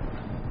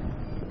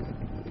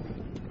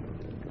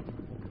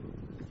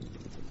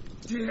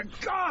 Dear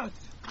God!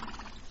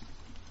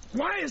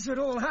 Why is it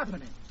all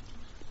happening?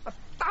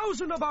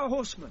 1,000 of our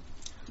horsemen,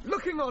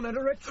 looking on at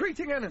a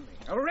retreating enemy,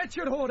 a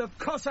wretched horde of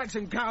Cossacks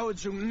and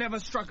cowards who never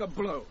struck a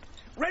blow,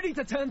 ready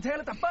to turn tail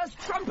at the first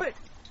trumpet,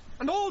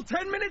 and all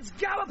 10 minutes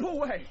gallop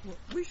away. Well,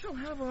 we shall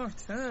have our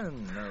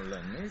turn,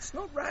 Nolan. It's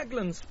not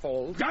Raglan's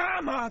fault.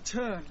 Damn our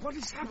turn! What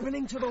is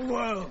happening to the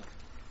world?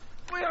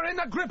 We are in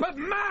the grip of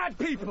mad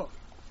people.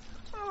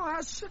 Oh,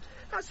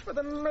 as for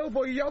the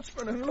noble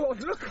yachtsman and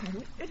Lord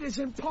Lucan, it is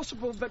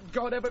impossible that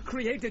God ever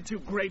created two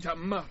greater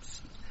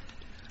muffs.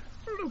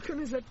 Lucan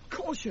is a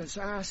cautious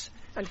ass,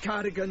 and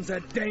Cadogan's a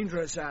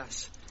dangerous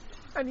ass.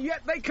 And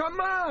yet they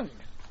command.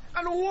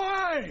 And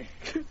why?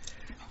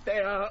 They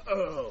are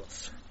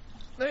earls.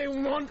 They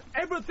want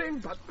everything,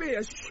 but be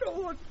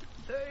assured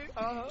they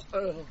are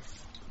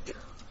earls.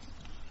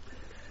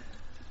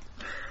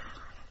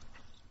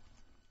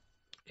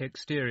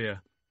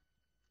 Exterior.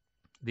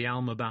 The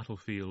Alma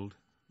battlefield.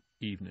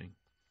 Evening.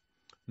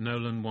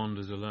 Nolan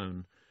wanders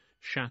alone,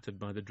 shattered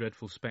by the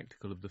dreadful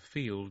spectacle of the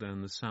field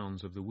and the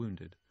sounds of the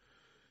wounded.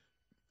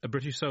 A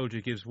British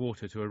soldier gives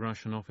water to a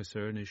Russian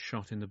officer and is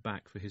shot in the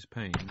back for his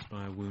pains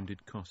by a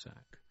wounded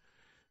Cossack.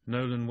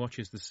 Nolan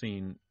watches the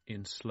scene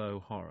in slow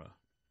horror.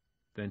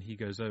 Then he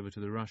goes over to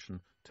the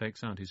Russian,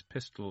 takes out his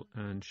pistol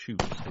and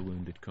shoots the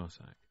wounded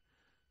Cossack.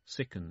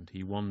 Sickened,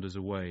 he wanders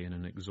away in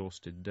an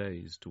exhausted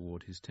daze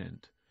toward his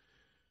tent.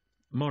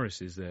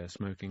 Morris is there,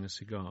 smoking a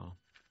cigar.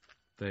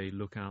 They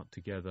look out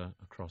together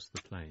across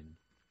the plain.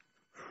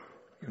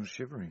 You're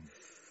shivering.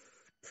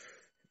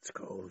 It's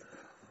cold.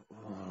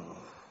 Oh,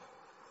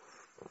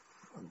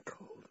 I'm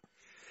cold.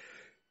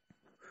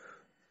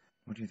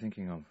 What are you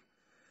thinking of?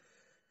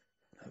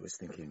 I was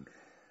thinking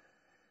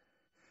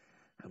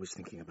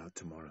about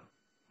tomorrow.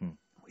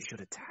 We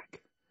should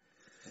attack.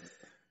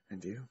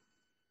 And you?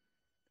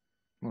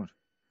 What?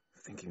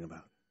 Thinking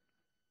about.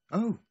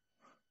 Oh!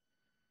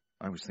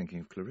 I was thinking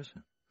of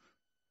Clarissa.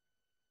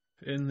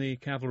 In the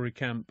cavalry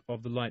camp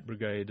of the Light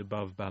Brigade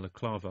above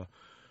Balaclava,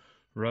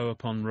 row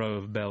upon row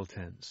of bell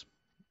tents.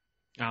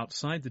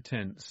 Outside the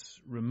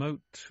tents,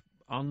 remote,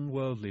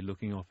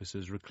 unworldly-looking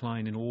officers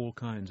recline in all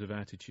kinds of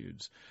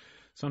attitudes,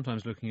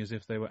 sometimes looking as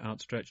if they were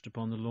outstretched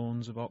upon the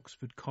lawns of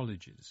Oxford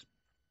colleges.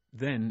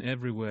 Then,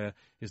 everywhere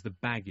is the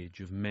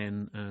baggage of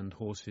men and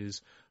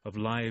horses, of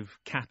live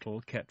cattle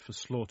kept for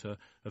slaughter,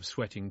 of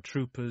sweating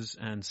troopers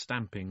and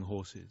stamping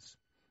horses.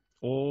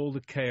 All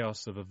the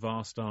chaos of a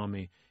vast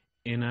army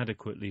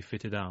inadequately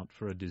fitted out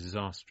for a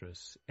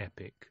disastrous,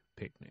 epic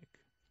picnic.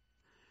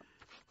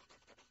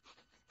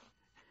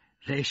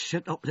 They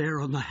sit up there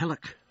on the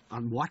hillock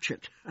and watch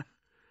it.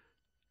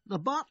 The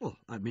battle,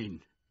 I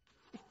mean.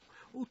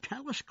 Oh,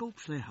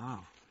 telescopes they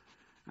have.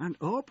 And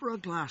opera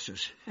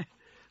glasses.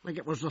 Like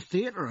it was the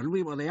theatre and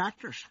we were the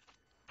actors.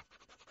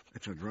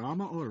 It's a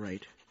drama, all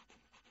right.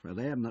 For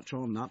them that's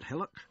on that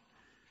hillock.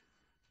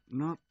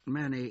 Not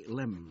many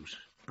limbs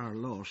are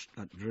lost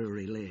at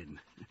Drury Lane.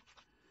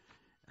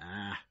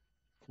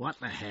 What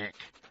the heck?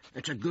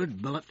 It's a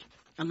good billet,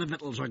 and the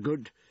victuals are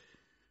good.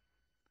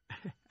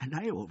 And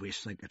I always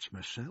think it's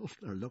myself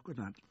they're looking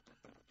at.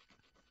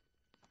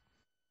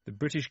 The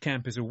British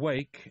camp is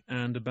awake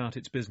and about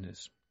its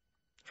business.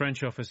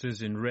 French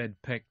officers in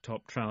red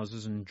peg-top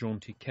trousers and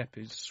jaunty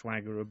kepis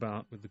swagger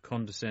about with the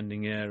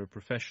condescending air of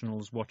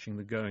professionals watching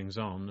the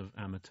goings-on of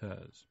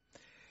amateurs.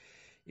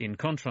 In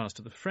contrast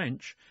to the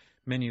French,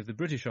 many of the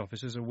British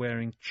officers are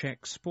wearing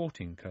check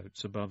sporting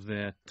coats above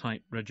their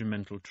tight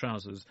regimental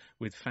trousers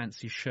with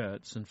fancy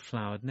shirts and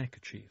flowered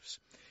neckerchiefs.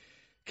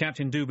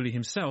 Captain Doubley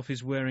himself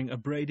is wearing a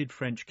braided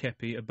French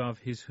kepi above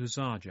his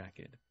hussar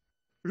jacket.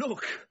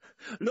 Look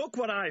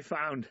what I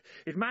found.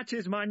 It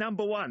matches my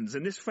number ones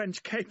in this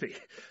French kepi.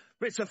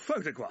 It's a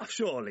photograph,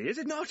 surely, is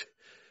it not?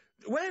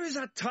 Where is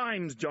that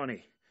Times,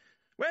 Johnny?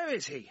 Where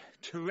is he?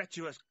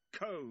 Treacherous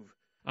cove.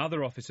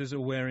 Other officers are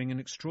wearing an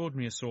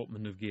extraordinary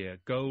assortment of gear,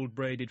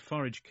 gold-braided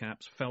forage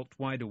caps, felt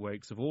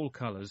wideawakes of all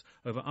colours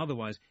over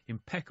otherwise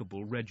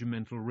impeccable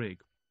regimental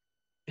rig.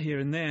 Here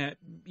and there,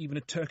 even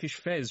a Turkish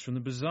fez from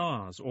the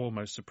bazaars, or,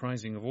 most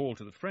surprising of all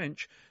to the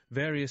French,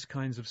 various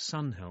kinds of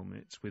sun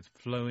helmets with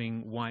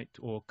flowing white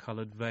or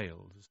coloured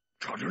veils.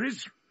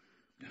 Charteris?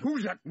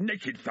 Who's that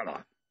naked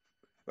fella?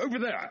 Over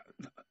there.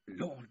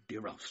 Lord de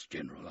Ross,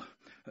 General.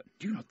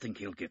 Do you not think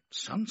he'll get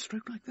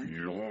sunstroke like that?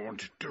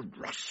 Lord de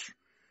Ross.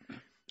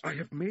 I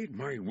have made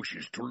my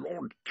wishes to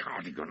Lord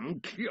Cadogan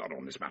clear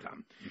on this matter.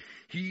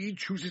 He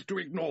chooses to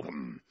ignore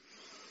them.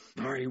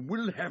 I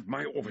will have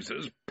my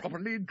officers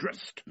properly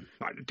dressed.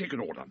 Take an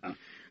order.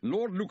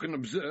 Lord Lucan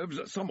observes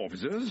that some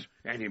officers,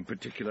 and in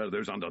particular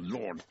those under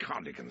Lord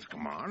Cadogan's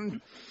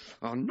command,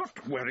 are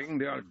not wearing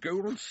their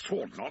gold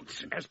sword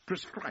knots as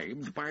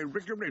prescribed by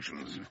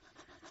regulations.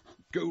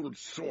 Gold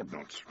sword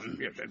knots,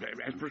 yes,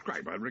 as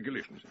prescribed by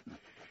regulations.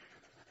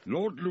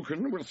 Lord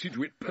Lucan will see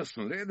to it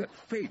personally that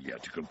failure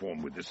to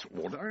conform with this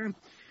order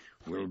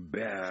will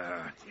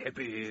bear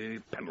heavy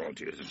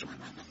penalties.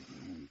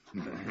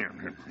 Now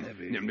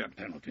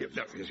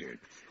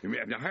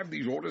have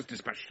these orders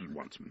dispatched at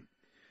once.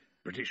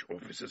 British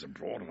officers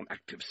abroad on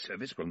active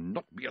service will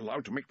not be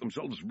allowed to make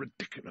themselves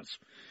ridiculous.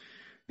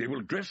 They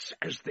will dress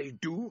as they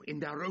do in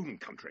their own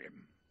country.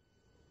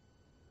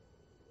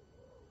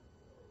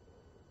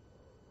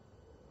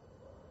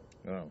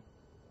 Well,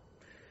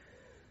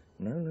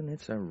 Nolan,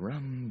 it's a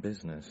rum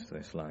business,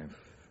 this life.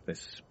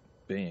 This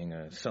being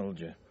a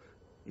soldier.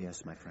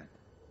 Yes, my friend.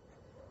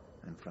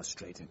 I'm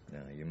frustrated.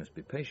 Now, you must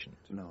be patient.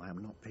 No, I'm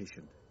not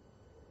patient.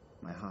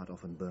 My heart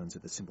often burns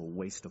at the simple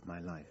waste of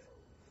my life.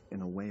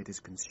 In a way, it is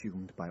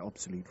consumed by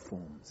obsolete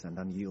forms and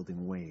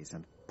unyielding ways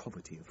and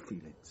poverty of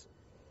feelings.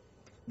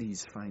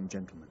 These fine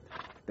gentlemen,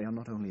 they are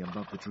not only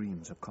above the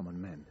dreams of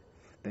common men,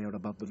 they are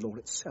above the law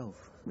itself,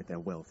 with their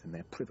wealth and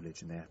their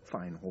privilege and their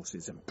fine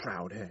horses and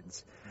proud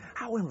heads.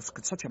 How else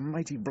could such a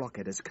mighty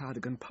blockhead as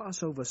Cadogan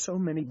pass over so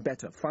many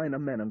better, finer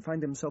men and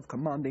find himself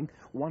commanding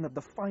one of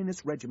the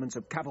finest regiments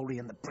of cavalry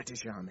in the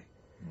British Army?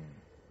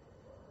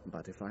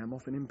 But if I am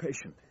often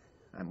impatient,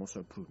 I am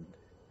also prudent.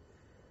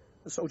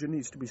 A soldier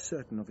needs to be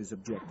certain of his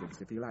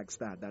objectives. If he lacks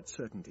that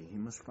certainty, he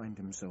must find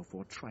himself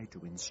or try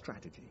to in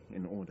strategy,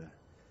 in order,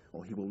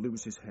 or he will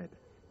lose his head.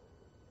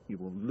 He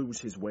will lose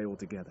his way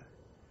altogether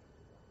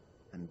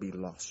and be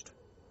lost.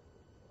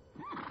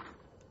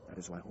 That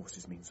is why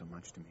horses mean so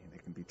much to me. They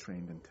can be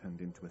trained and turned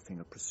into a thing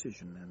of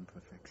precision and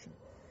perfection.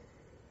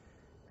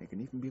 They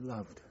can even be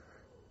loved,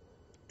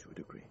 to a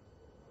degree.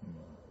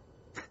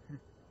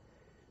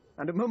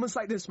 And at moments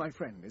like this, my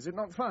friend, is it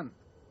not fun?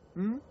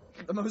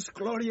 The most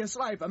glorious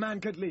life a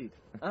man could lead,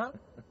 huh?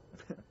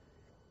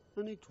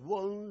 And it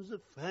was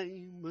a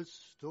famous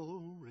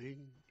story.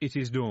 It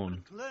is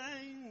dawn.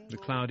 The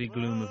cloudy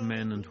gloom of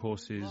men and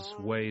horses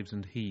waves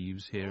and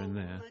heaves here and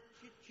there.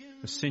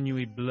 A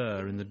sinewy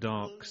blur in the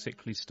dark,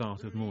 sickly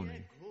start of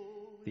morning.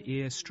 The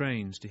ear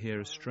strains to hear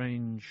a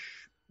strange,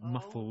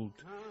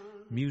 muffled,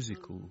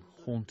 musical,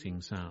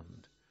 haunting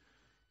sound.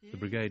 The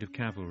brigade of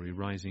cavalry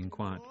rising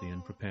quietly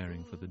and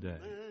preparing for the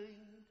day.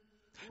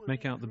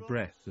 Make out the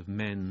breath of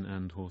men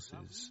and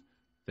horses,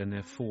 then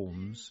their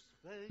forms.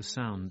 The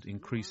sound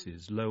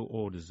increases, low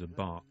orders are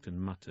barked and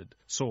muttered,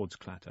 swords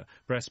clatter,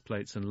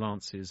 breastplates and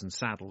lances and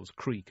saddles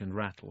creak and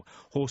rattle,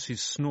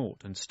 horses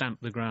snort and stamp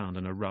the ground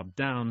and are rubbed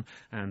down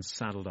and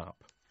saddled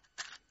up.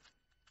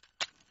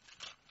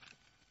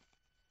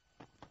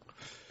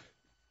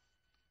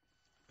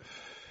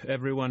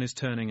 Everyone is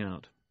turning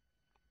out.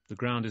 The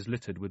ground is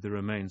littered with the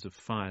remains of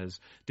fires,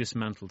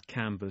 dismantled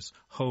canvas,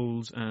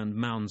 holes and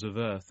mounds of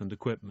earth and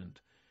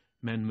equipment.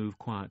 Men move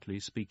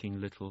quietly,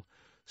 speaking little,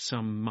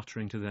 some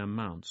muttering to their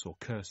mounts or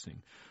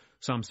cursing.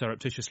 Some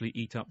surreptitiously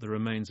eat up the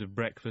remains of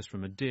breakfast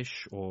from a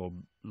dish, or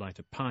light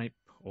a pipe,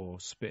 or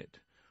spit.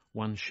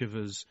 One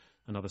shivers,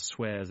 another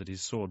swears at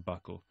his sword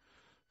buckle.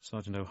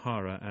 Sergeant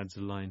O'Hara adds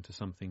a line to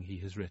something he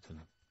has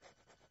written.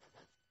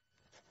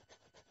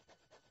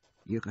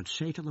 You could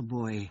say to the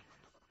boy,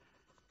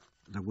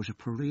 there was a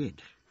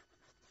parade.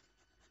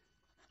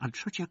 And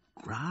such a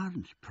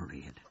grand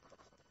parade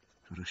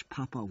that his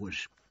papa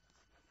was,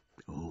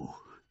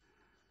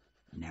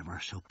 never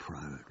so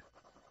proud.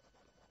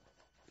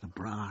 The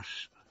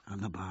brass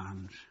and the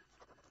bands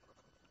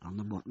and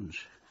the buttons,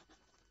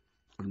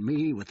 and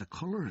me with the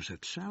colours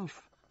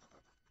itself.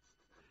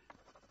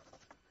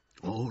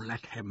 Oh,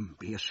 let him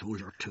be a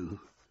soldier too,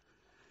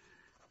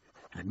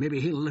 and maybe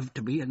he'll live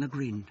to be in the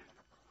green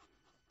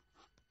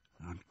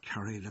and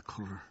carry the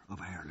colour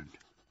of Ireland.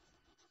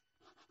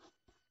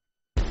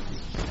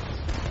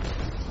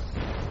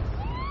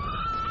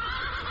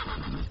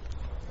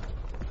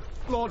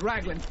 Lord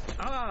Raglan.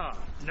 Ah,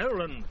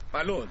 Nolan.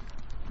 My lord,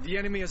 the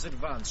enemy has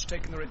advanced,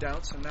 taken the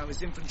redoubts, and now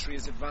his infantry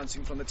is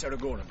advancing from the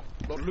Terragoran.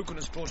 Lord Lucan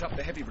has brought up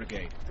the heavy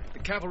brigade. The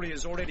cavalry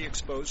is already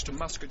exposed to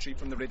musketry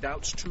from the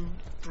redoubts 2,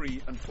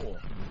 3, and 4.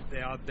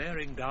 They are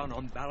bearing down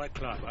on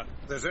Balaclava.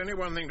 There's only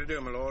one thing to do,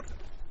 my lord.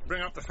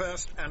 Bring up the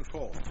 1st and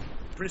 4th.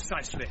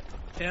 Precisely.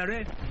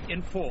 Airy,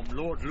 inform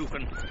Lord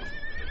Lucan.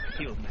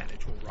 He'll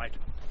manage all right.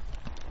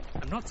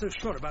 I'm not so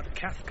sure about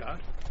Cathcart.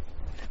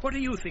 What do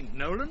you think,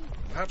 Nolan?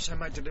 Perhaps I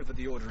might deliver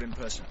the order in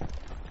person.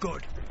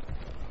 Good.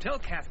 Tell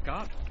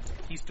Cathcart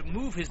he's to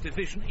move his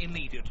division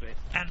immediately.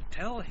 And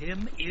tell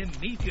him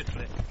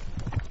immediately.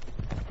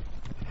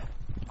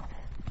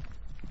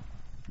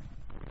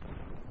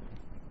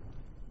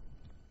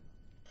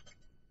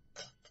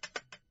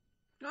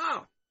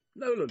 Ah,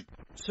 Nolan.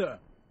 Sir.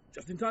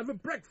 Just in time for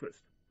breakfast.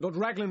 Lord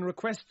Raglan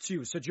requests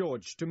you, Sir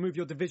George, to move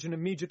your division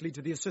immediately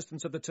to the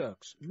assistance of the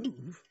Turks.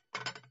 Move?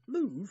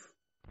 Move?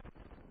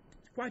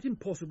 It's quite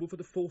impossible for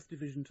the 4th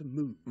Division to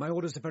move. My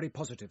orders are very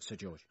positive, Sir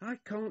George. I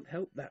can't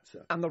help that,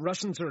 sir. And the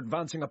Russians are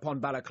advancing upon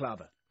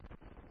Balaclava.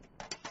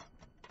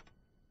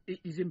 It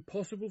is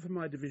impossible for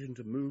my division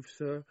to move,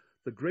 sir.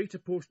 The greater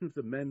portion of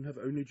the men have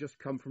only just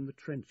come from the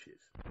trenches.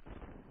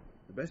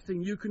 The best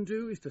thing you can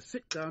do is to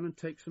sit down and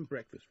take some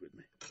breakfast with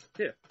me.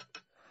 Here.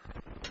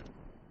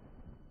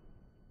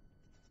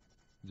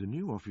 The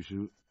new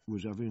officer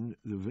was having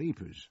the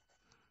vapours.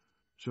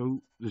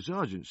 So the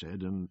sergeant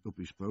said, and up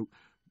he spoke,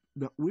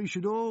 that we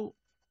should all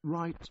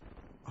write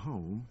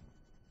home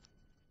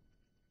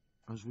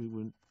as we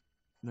were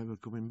never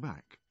coming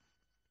back.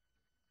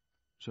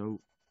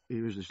 So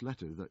here is this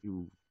letter that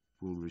you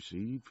will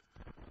receive.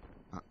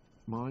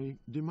 my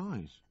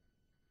demise.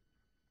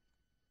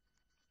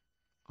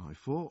 I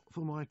fought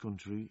for my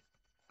country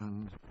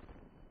and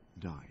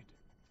died.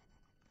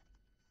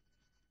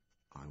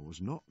 I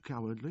was not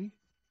cowardly.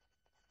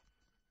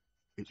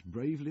 It's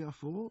bravely I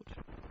fought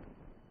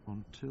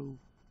until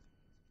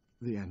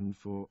the end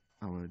for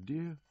our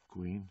dear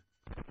Queen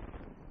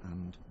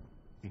and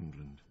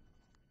England.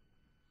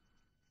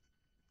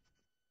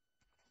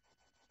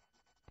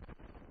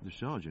 The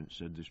sergeant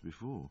said this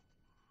before,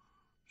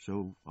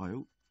 so I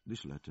hope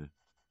this letter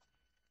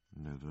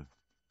never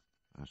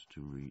has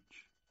to reach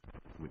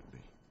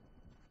Whitby.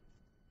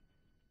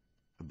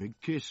 A big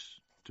kiss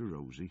to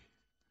Rosie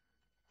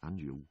and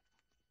you,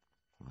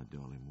 my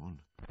darling one.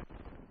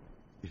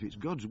 If it's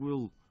God's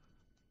will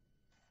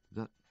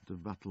that the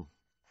battle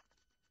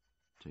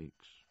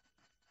takes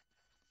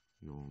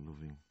your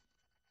loving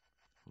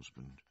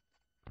husband.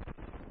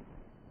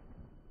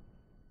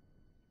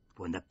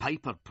 When the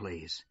piper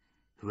plays,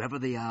 whoever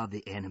they are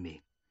the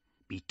enemy,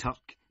 be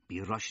Turk,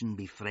 be Russian,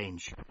 be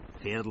French,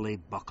 fairly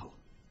buckle.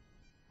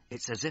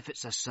 It's as if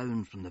it's a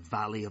sound from the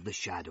valley of the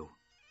shadow.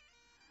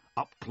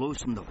 Up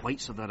close in the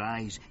whites of their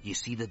eyes, you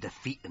see the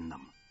defeat in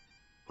them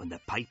when the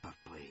piper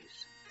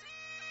plays.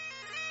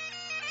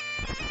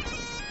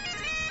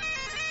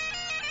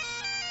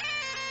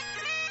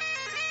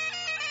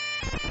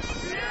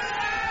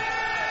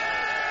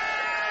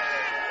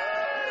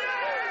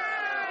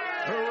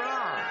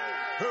 Hurrah!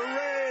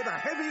 Hooray! The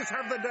heavies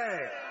have the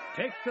day!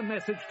 Take the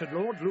message to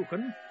Lord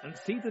Lucan and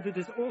see that it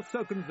is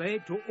also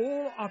conveyed to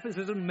all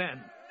officers and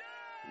men.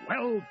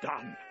 Well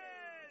done.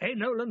 Eh,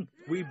 Nolan?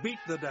 We beat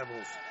the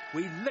devils.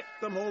 We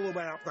licked them all the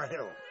way up the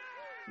hill.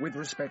 With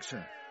respect,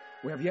 sir,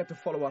 we have yet to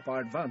follow up our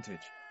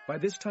advantage. By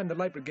this time, the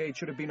Light Brigade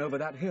should have been over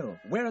that hill.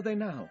 Where are they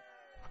now?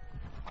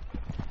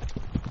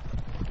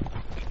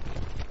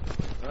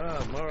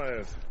 Ah,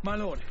 Morris. My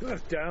lord.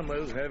 Damn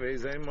those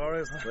heavies, eh,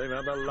 Morris? They've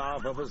had the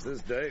laugh of us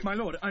this day. My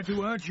lord, I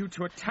do urge you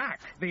to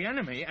attack the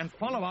enemy and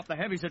follow up the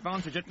heavies'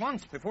 advantage at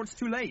once, before it's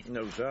too late.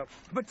 No, sir.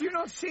 But do you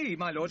not see,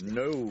 my lord?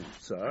 No,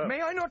 sir.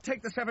 May I not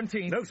take the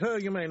 17th? No, sir,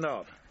 you may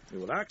not. You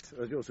will act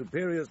as your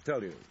superiors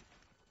tell you.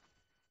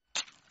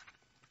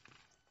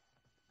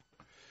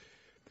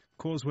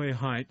 Causeway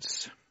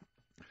Heights.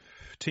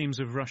 Teams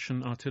of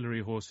Russian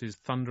artillery horses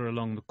thunder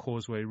along the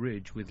causeway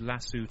ridge with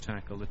lasso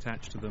tackle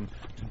attached to them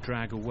to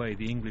drag away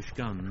the English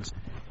guns.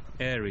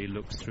 Airy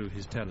looks through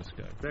his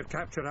telescope. They've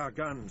captured our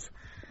guns.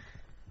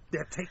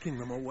 They're taking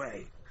them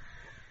away.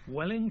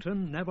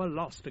 Wellington never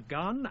lost a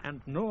gun,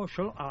 and nor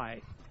shall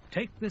I.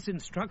 Take this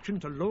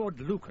instruction to Lord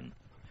Lucan.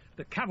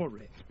 The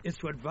cavalry is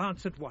to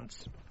advance at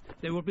once.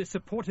 They will be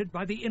supported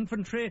by the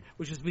infantry,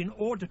 which has been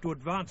ordered to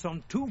advance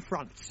on 2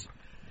 fronts.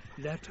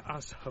 Let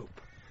us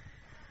hope.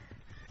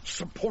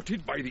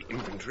 Supported by the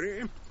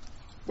infantry?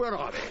 Where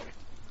are they?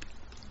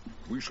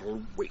 We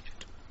shall wait.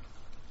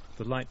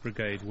 The Light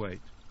Brigade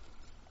wait.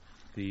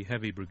 The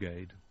Heavy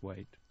Brigade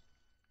wait.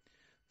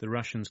 The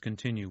Russians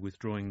continue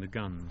withdrawing the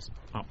guns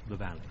up the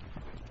valley.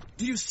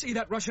 Do you see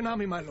that Russian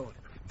army, my lord?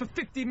 For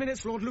 50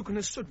 minutes, Lord Lucan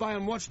has stood by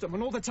and watched them,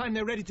 and all the time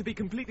they're ready to be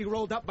completely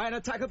rolled up by an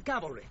attack of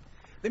cavalry.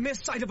 The mere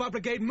sight of our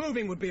brigade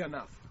moving would be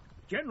enough.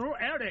 General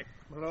Earl,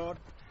 my lord.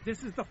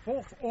 This is the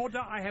 4th order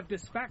I have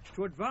dispatched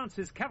to advance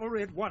his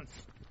cavalry at once.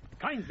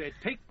 Kindly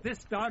take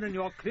this down in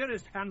your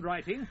clearest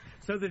handwriting,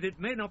 so that it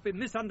may not be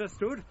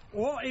misunderstood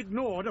or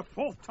ignored a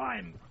 4th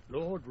time.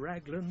 Lord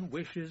Raglan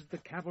wishes the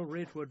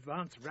cavalry to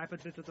advance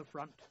rapidly to the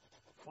front.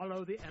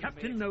 Follow the enemy.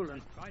 Captain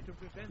Nolan,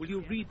 will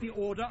you read the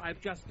order I've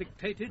just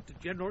dictated to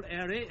General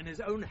Airy in his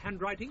own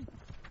handwriting?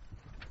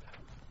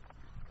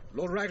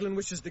 Lord Raglan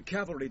wishes the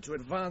cavalry to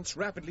advance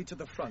rapidly to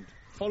the front,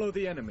 follow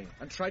the enemy,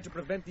 and try to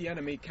prevent the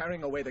enemy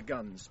carrying away the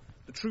guns.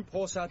 The troop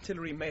horse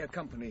artillery may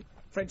accompany.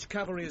 French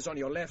cavalry is on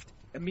your left.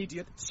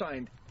 Immediate,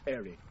 signed,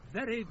 Airy.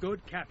 Very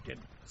good, Captain.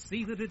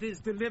 See that it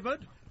is delivered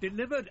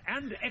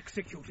and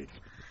executed.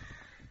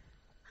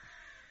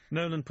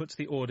 Nolan puts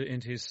the order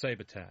into his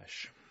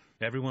sabretache.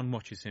 Everyone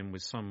watches him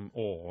with some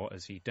awe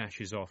as he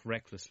dashes off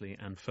recklessly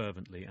and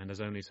fervently, and as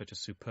only such a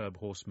superb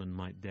horseman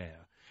might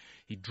dare.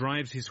 He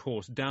drives his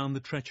horse down the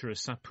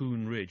treacherous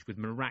Sapoon Ridge with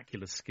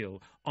miraculous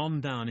skill,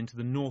 on down into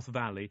the North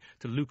Valley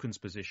to Lucan's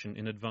position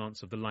in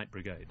advance of the Light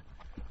Brigade.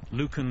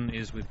 Lucan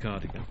is with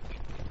Cadogan.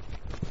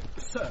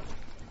 Sir.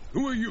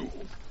 Who are you?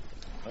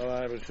 Oh,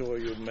 I was sure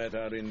you'd met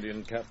our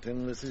Indian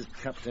captain. This is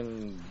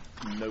Captain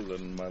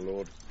Nolan, my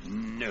lord.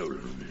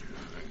 Nolan?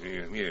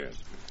 Yes.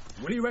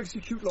 Will you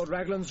execute Lord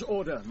Raglan's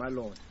order, my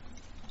lord?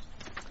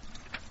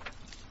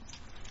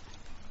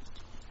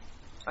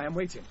 I am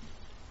waiting.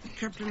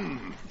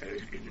 Captain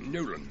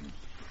Nolan,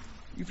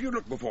 if you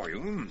look before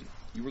you,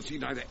 you will see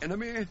neither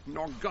enemy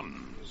nor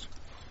guns.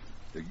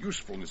 The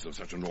usefulness of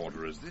such an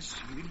order as this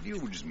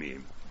eludes me.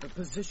 The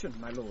position,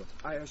 my lord,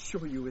 I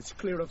assure you, is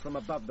clearer from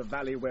above the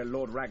valley where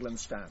Lord Raglan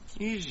stands.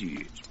 Is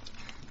it?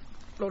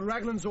 Lord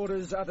Raglan's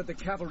orders are that the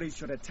cavalry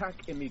should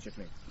attack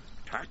immediately.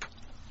 Attack?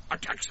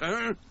 Attack,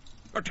 sir?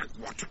 Attack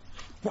what?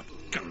 What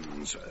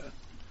guns, sir?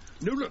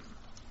 Nolan,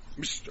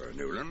 Mr.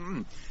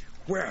 Nolan,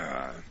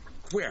 where?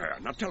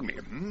 Now tell me,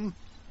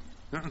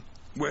 Huh?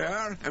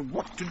 Where and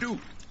what to do?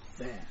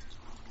 There.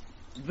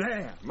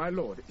 There, my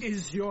lord,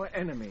 is your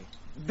enemy.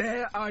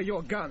 There are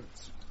your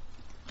guns.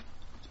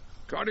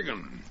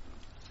 Cardigan,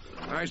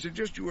 I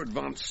suggest you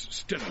advance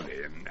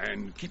steadily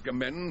and keep your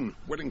men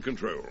well in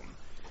control.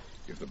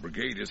 If the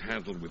brigade is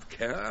handled with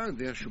care,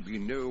 there should be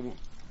no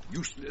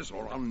useless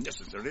or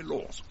unnecessary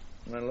loss.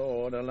 My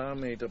lord, allow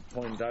me to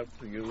point out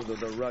to you that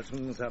the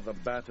Russians have a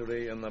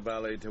battery in the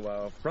valley to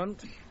our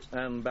front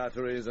and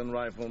batteries and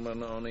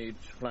riflemen on each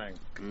flank.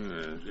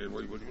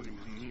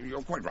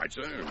 You're quite right,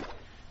 sir.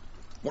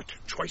 What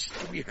choice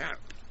do we have?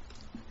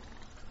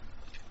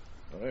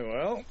 Very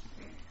well.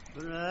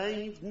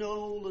 Brave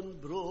Nolan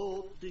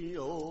brought the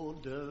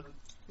order.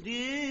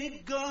 Dear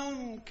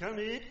God, can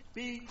it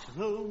be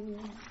true?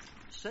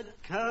 Said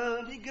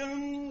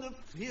Cadogan the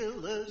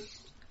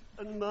fearless,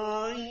 and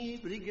my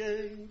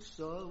brigade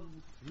so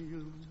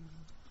few,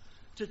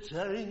 to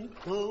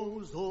take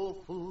those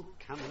awful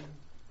cannon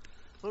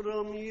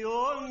from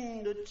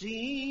yonder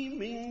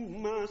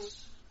teeming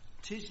mass.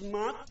 'Tis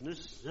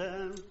madness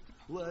there.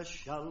 Where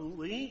shall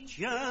we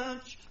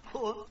judge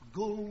what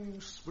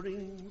guns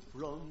spring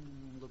from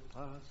the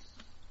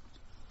past?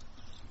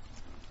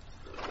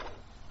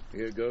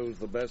 Here goes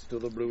the best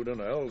of the brood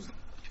and elves.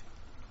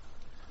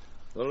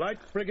 The Light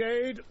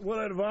Brigade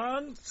will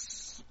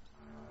advance.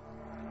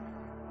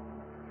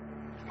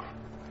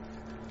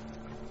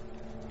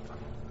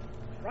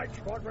 Right,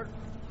 squadron!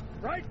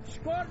 Right,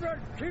 squadron!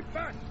 Keep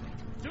back!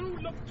 Do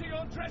look to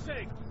your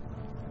dressing!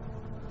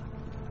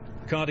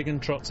 Cardigan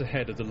trots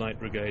ahead of the Light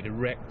Brigade,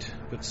 erect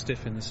but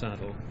stiff in the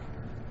saddle.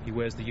 He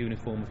wears the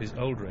uniform of his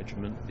old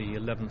regiment, the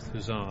 11th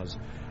Hussars,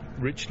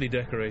 richly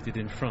decorated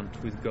in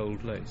front with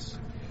gold lace.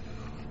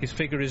 His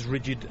figure is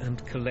rigid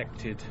and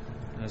collected,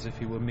 as if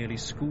he were merely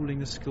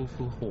schooling a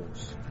skillful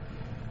horse.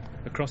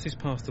 Across his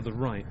path to the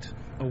right,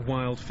 a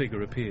wild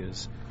figure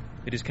appears.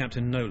 It is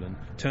Captain Nolan,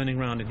 turning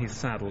round in his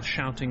saddle,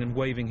 shouting and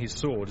waving his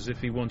sword as if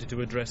he wanted to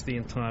address the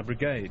entire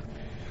brigade.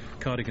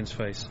 Cardigan's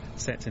face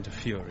sets into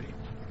fury.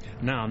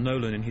 Now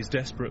Nolan, in his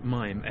desperate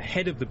mime,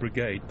 ahead of the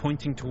brigade,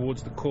 pointing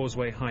towards the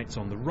causeway heights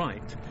on the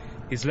right.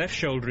 His left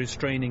shoulder is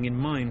straining in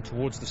mime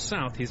towards the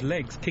south, his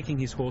legs kicking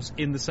his horse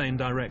in the same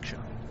direction.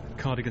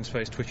 Cardigan's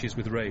face twitches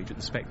with rage at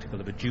the spectacle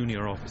of a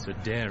junior officer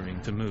daring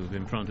to move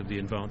in front of the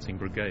advancing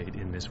brigade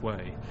in this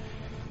way.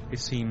 It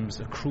seems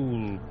a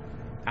cruel,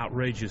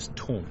 outrageous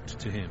taunt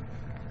to him.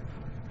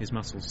 His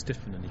muscles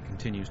stiffen and he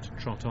continues to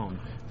trot on,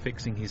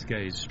 fixing his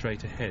gaze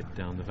straight ahead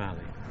down the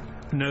valley.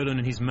 Nolan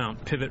and his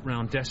mount pivot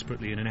round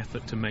desperately in an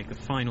effort to make a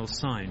final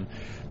sign,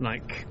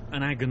 like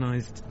an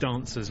agonized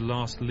dancer's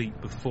last leap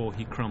before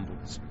he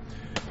crumbles.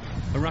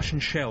 A Russian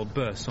shell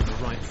bursts on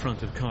the right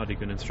front of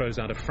Cardigan and throws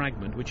out a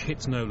fragment which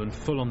hits Nolan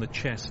full on the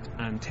chest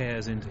and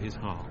tears into his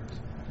heart.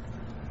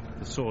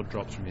 The sword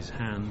drops from his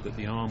hand, but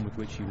the arm with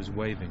which he was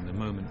waving the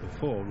moment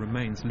before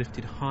remains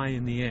lifted high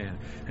in the air,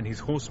 and his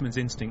horseman's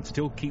instinct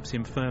still keeps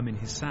him firm in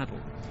his saddle.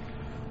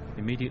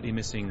 Immediately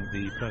missing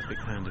the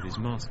perfect hand of his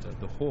master,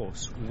 the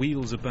horse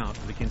wheels about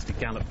and begins to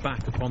gallop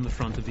back upon the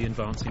front of the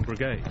advancing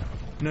brigade.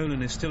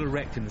 Nolan is still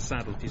erect in the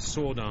saddle, his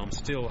sword arm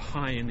still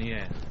high in the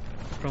air.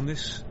 From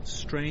this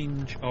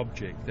strange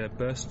object there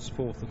bursts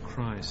forth a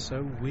cry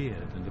so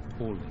weird and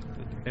appalling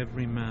that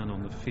every man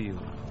on the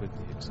field, with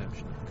the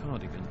exception of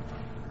Cardigan,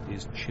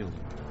 is chilled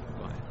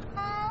by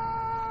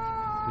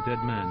it. The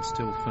dead man,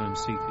 still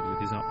firm-seated with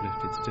his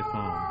uplifted stiff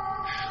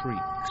arm,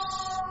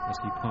 shrieks as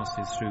he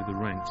passes through the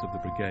ranks of the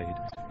brigade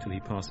till he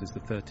passes the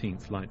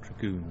 13th Light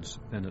Dragoons.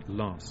 Then at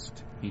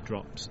last he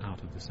drops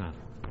out of the saddle.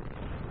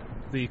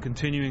 The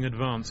continuing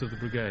advance of the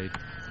brigade.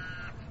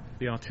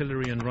 The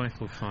artillery and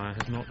rifle fire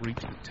has not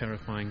reached the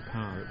terrifying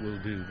power it will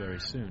do very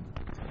soon.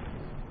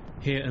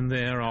 Here and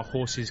there are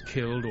horses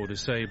killed or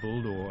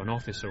disabled, or an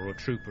officer or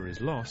trooper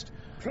is lost.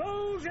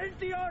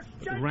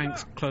 The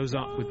ranks close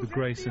up with the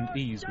grace and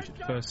ease which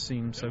at first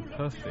seemed so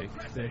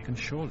perfect. There can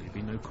surely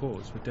be no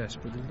cause for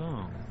desperate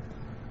alarm.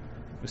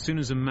 As soon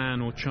as a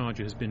man or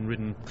charger has been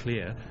ridden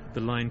clear, the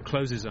line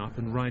closes up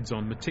and rides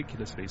on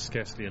meticulously,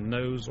 scarcely a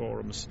nose or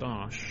a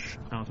moustache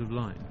out of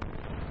line.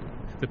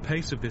 The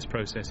pace of this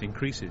process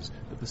increases,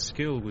 but the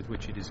skill with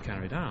which it is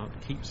carried out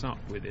keeps up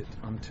with it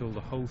until the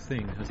whole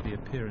thing has the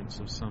appearance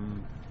of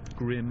some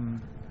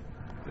grim,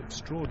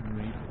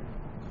 extraordinary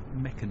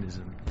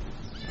mechanism.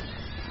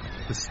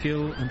 The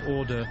skill and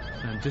order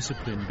and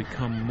discipline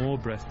become more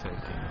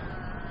breathtaking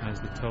as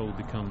the toll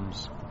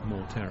becomes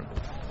more terrible.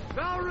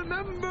 Now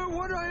remember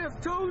what I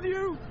have told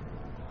you.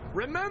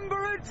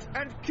 Remember it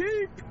and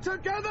keep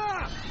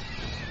together.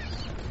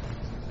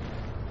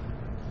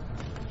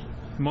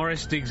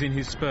 Morris digs in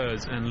his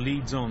spurs and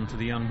leads on to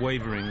the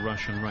unwavering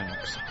Russian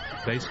ranks.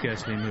 They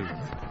scarcely move.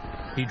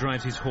 He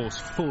drives his horse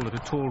full at a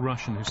tall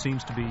Russian who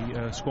seems to be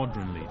a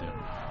squadron leader.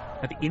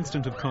 At the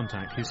instant of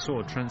contact, his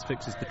sword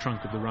transfixes the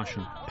trunk of the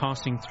Russian,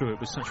 passing through it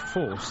with such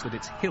force that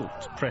its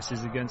hilt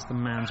presses against the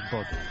man's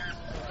body.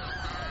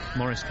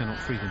 Morris cannot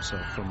free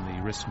himself from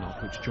the wrist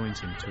knot which joins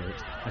him to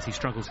it. As he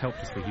struggles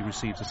helplessly, he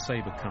receives a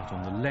sabre cut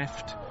on the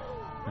left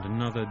and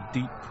another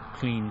deep,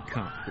 clean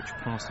cut which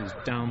passes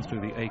down through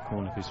the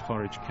acorn of his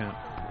forage cap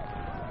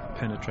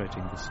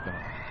penetrating the skull.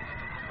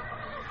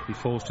 He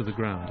falls to the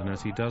ground, and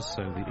as he does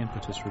so, the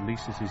impetus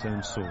releases his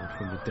own sword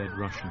from the dead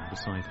Russian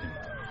beside him.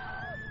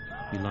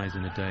 He lies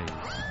in a daze,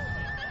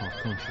 half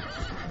conscious.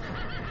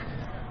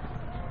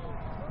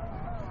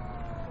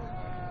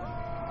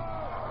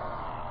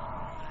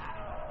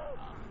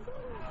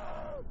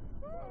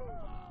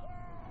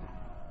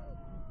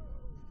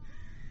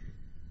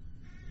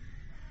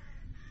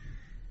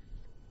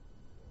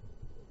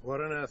 What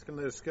on earth can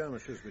those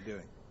skirmishers be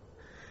doing?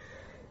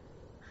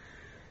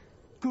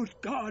 Good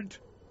God!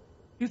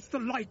 It's the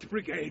Light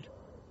Brigade!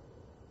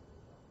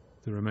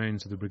 The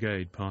remains of the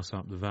brigade pass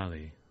up the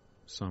valley,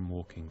 some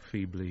walking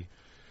feebly,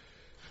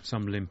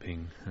 some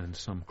limping, and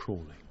some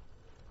crawling.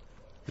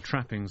 The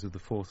trappings of the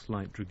 4th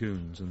Light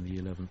Dragoons and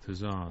the 11th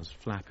Hussars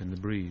flap in the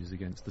breeze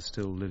against the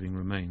still living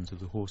remains of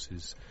the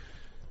horses,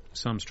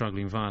 some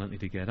struggling violently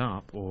to get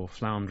up or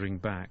floundering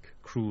back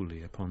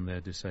cruelly upon their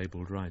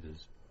disabled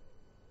riders.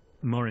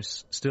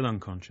 Morris, still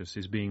unconscious,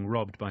 is being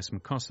robbed by some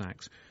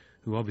Cossacks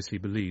who obviously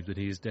believe that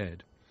he is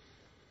dead.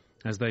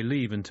 As they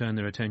leave and turn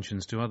their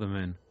attentions to other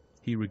men,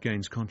 he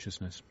regains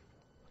consciousness.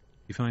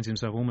 He finds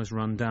himself almost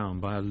run down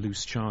by a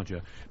loose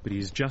charger, but he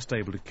is just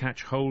able to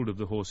catch hold of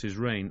the horse's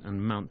rein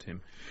and mount him.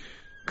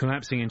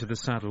 Collapsing into the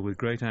saddle with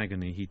great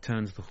agony, he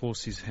turns the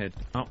horse's head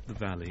up the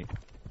valley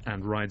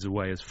and rides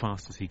away as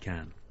fast as he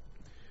can.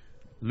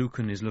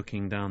 Lucan is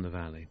looking down the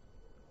valley.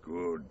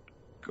 Good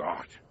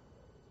God!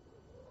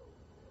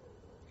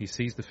 He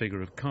sees the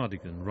figure of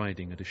Cadogan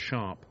riding at a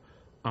sharp,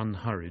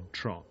 unhurried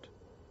trot.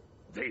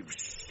 They've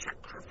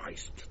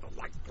sacrificed the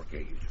Light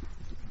Brigade.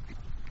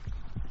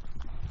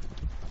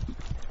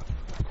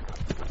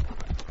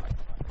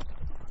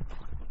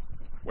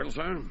 Well,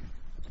 sir?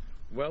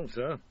 Well,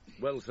 sir?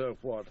 Well, sir,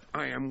 what?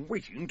 I am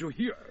waiting to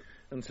hear.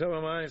 And so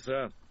am I,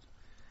 sir.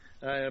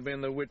 I have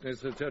been the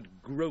witness of such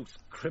gross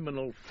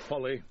criminal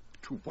folly.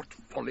 To what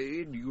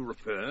folly do you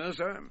refer,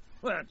 sir?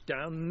 That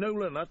damn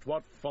Nolan, that's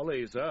what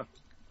folly, sir.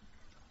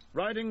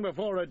 Riding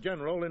before a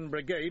general in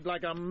brigade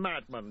like a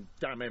madman,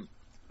 damn him.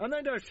 And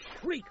then to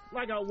shriek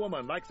like a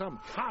woman, like some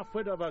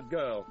half-wit of a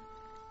girl.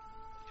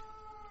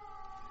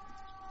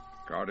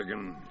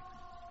 Cadogan,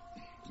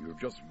 you've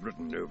just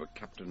ridden over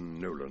Captain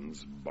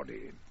Nolan's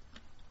body.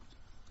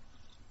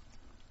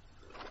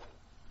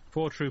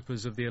 4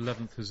 troopers of the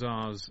 11th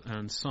Hussars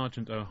and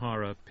Sergeant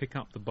O'Hara pick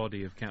up the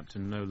body of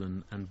Captain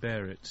Nolan and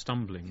bear it,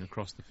 stumbling,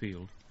 across the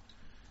field.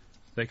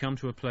 They come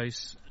to a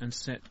place and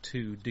set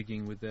to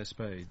digging with their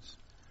spades.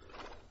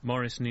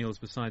 Morris kneels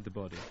beside the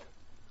body.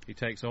 He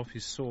takes off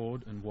his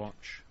sword and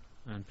watch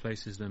and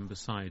places them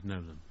beside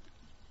Nolan.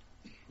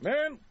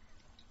 Men,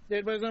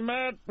 it was a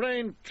mad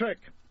plain trick,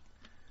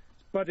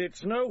 but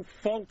it's no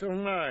fault of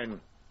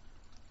mine.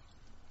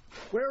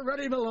 We're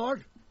ready, my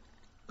lord.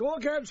 Go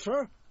again,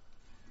 sir.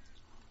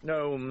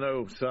 No,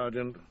 no,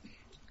 Sergeant.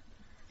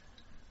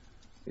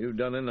 You've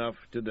done enough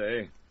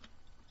today.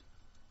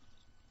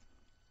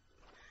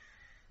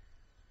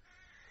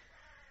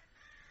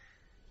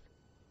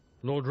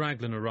 Lord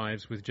Raglan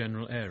arrives with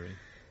General Airy.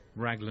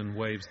 Raglan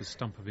waves the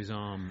stump of his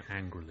arm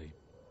angrily.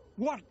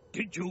 What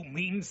did you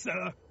mean,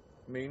 sir?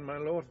 Mean, my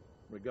lord?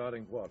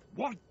 Regarding what?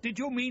 What did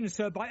you mean,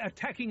 sir, by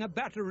attacking a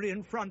battery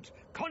in front,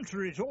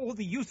 contrary to all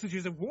the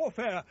usages of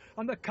warfare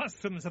and the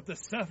customs of the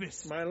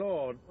service? My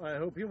lord, I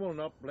hope you will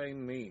not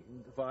blame me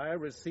if I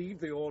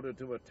received the order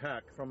to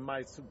attack from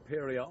my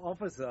superior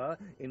officer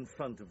in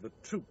front of the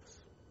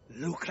troops.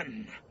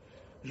 Lucan!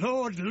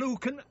 Lord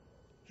Lucan!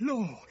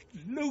 Lord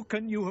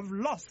Lucan, you have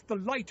lost the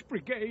Light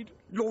Brigade.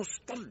 Lost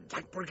the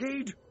Light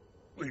Brigade?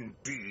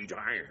 Indeed,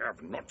 I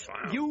have not,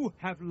 sire. You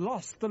have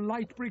lost the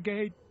Light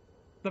Brigade.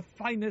 The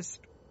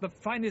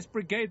finest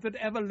brigade that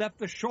ever left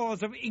the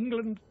shores of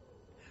England.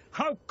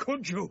 How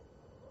could you?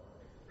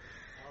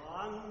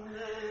 And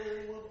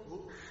there were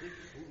pussy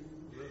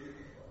children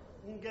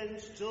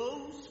against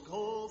those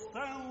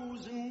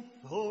 4,000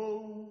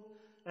 foe,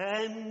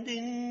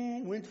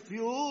 ending with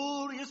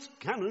furious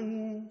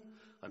cannon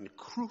and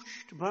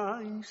crushed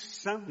by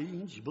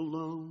savage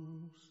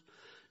blows.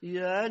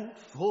 Yet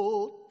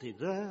fought they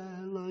there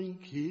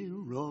like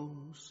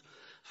heroes,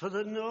 for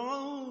the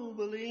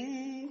noble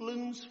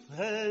England's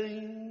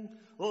fame,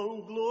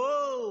 all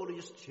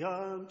glorious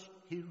charge,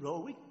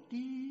 heroic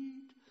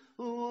deed,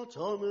 what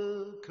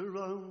honour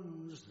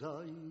crowns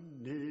thy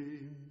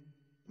name.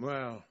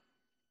 Well,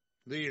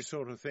 these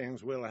sort of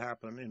things will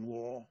happen in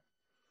war.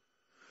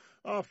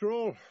 After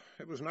all,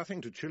 it was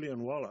nothing to Chili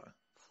and Waller.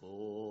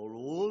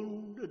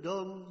 400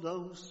 of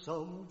those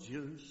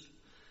soldiers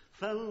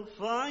fell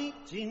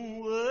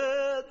fighting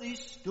where they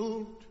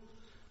stood,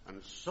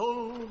 and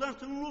so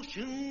that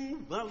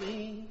Russian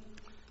valley,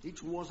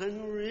 it was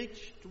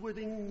enriched with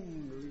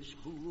English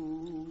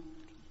blood.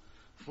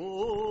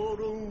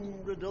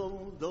 400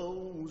 of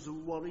those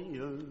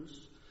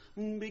warriors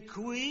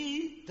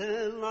bequeathed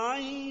their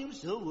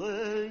lives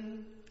away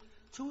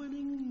to an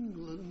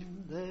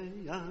England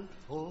they had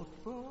fought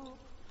for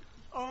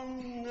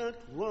on that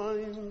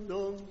wild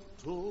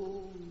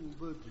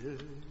October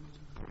day.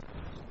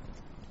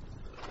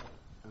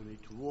 And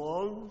it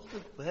was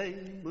the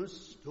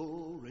famous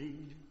story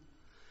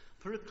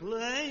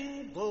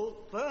proclaim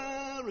both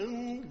far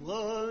and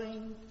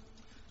wide.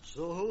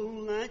 So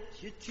let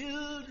your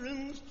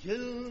children's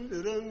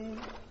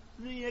children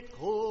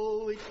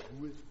re-echo it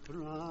with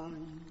pride.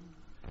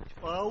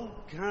 Oh,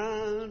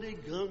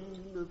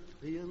 Cadogan the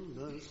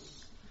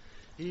fearless,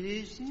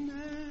 his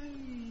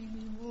name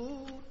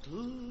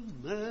immortal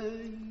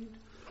made,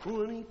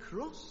 when he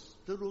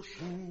crossed the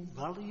Russian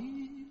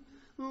valley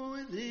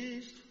with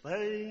his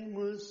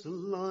famous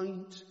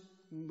light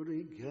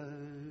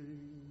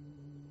brigade.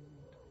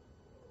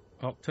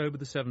 October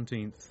the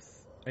 17th,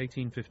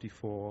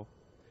 1854,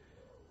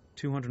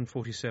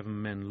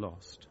 247 men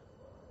lost,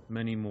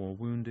 many more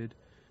wounded,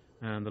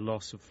 and the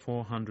loss of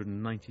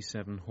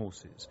 497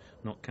 horses,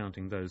 not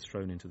counting those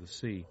thrown into the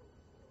sea,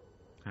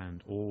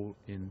 and all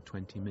in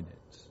 20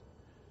 minutes.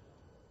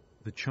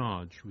 The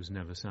charge was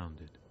never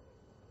sounded.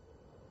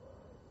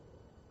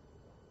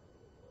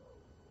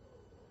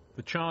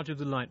 The Charge of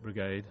the Light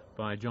Brigade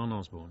by John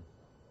Osborne.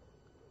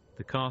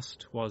 The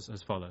cast was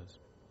as follows: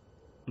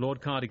 Lord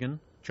Cadogan,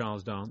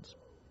 Charles Dance;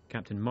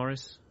 Captain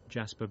Morris,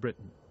 Jasper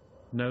Britton;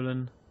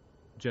 Nolan,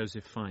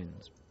 Joseph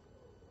Fiennes;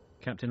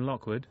 Captain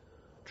Lockwood,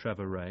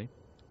 Trevor Ray;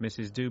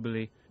 Mrs.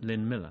 Duberly,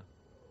 Lynn Miller;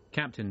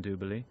 Captain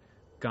Duberly,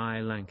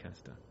 Guy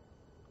Lancaster;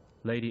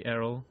 Lady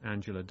Earl,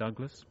 Angela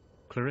Douglas;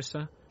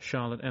 Clarissa,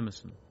 Charlotte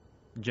Emerson;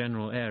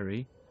 General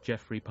Airy,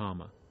 Geoffrey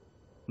Palmer;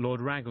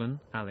 Lord Raglan,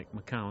 Alec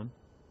McCowan;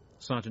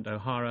 Sergeant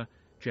O'Hara,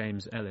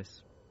 James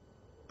Ellis;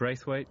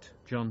 Braithwaite,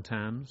 John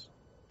Tams;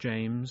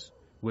 James,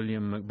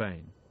 William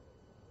McBain;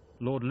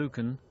 Lord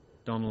Lucan,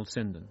 Donald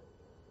Sinden;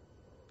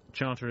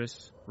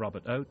 Charteris,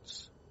 Robert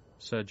Oates;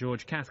 Sir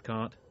George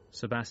Cathcart,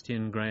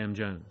 Sebastian Graham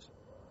Jones;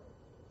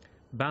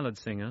 Ballad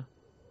singer,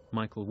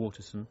 Michael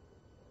Waterson;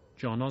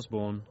 John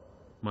Osborne,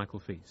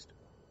 Michael Feast.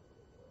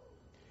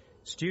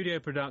 Studio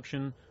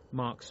production,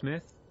 Mark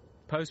Smith.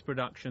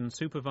 Post-production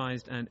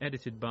supervised and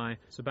edited by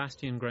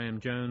Sebastian Graham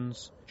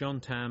Jones, John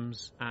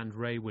Tams and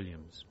Ray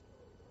Williams.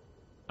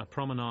 A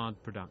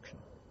Promenade production.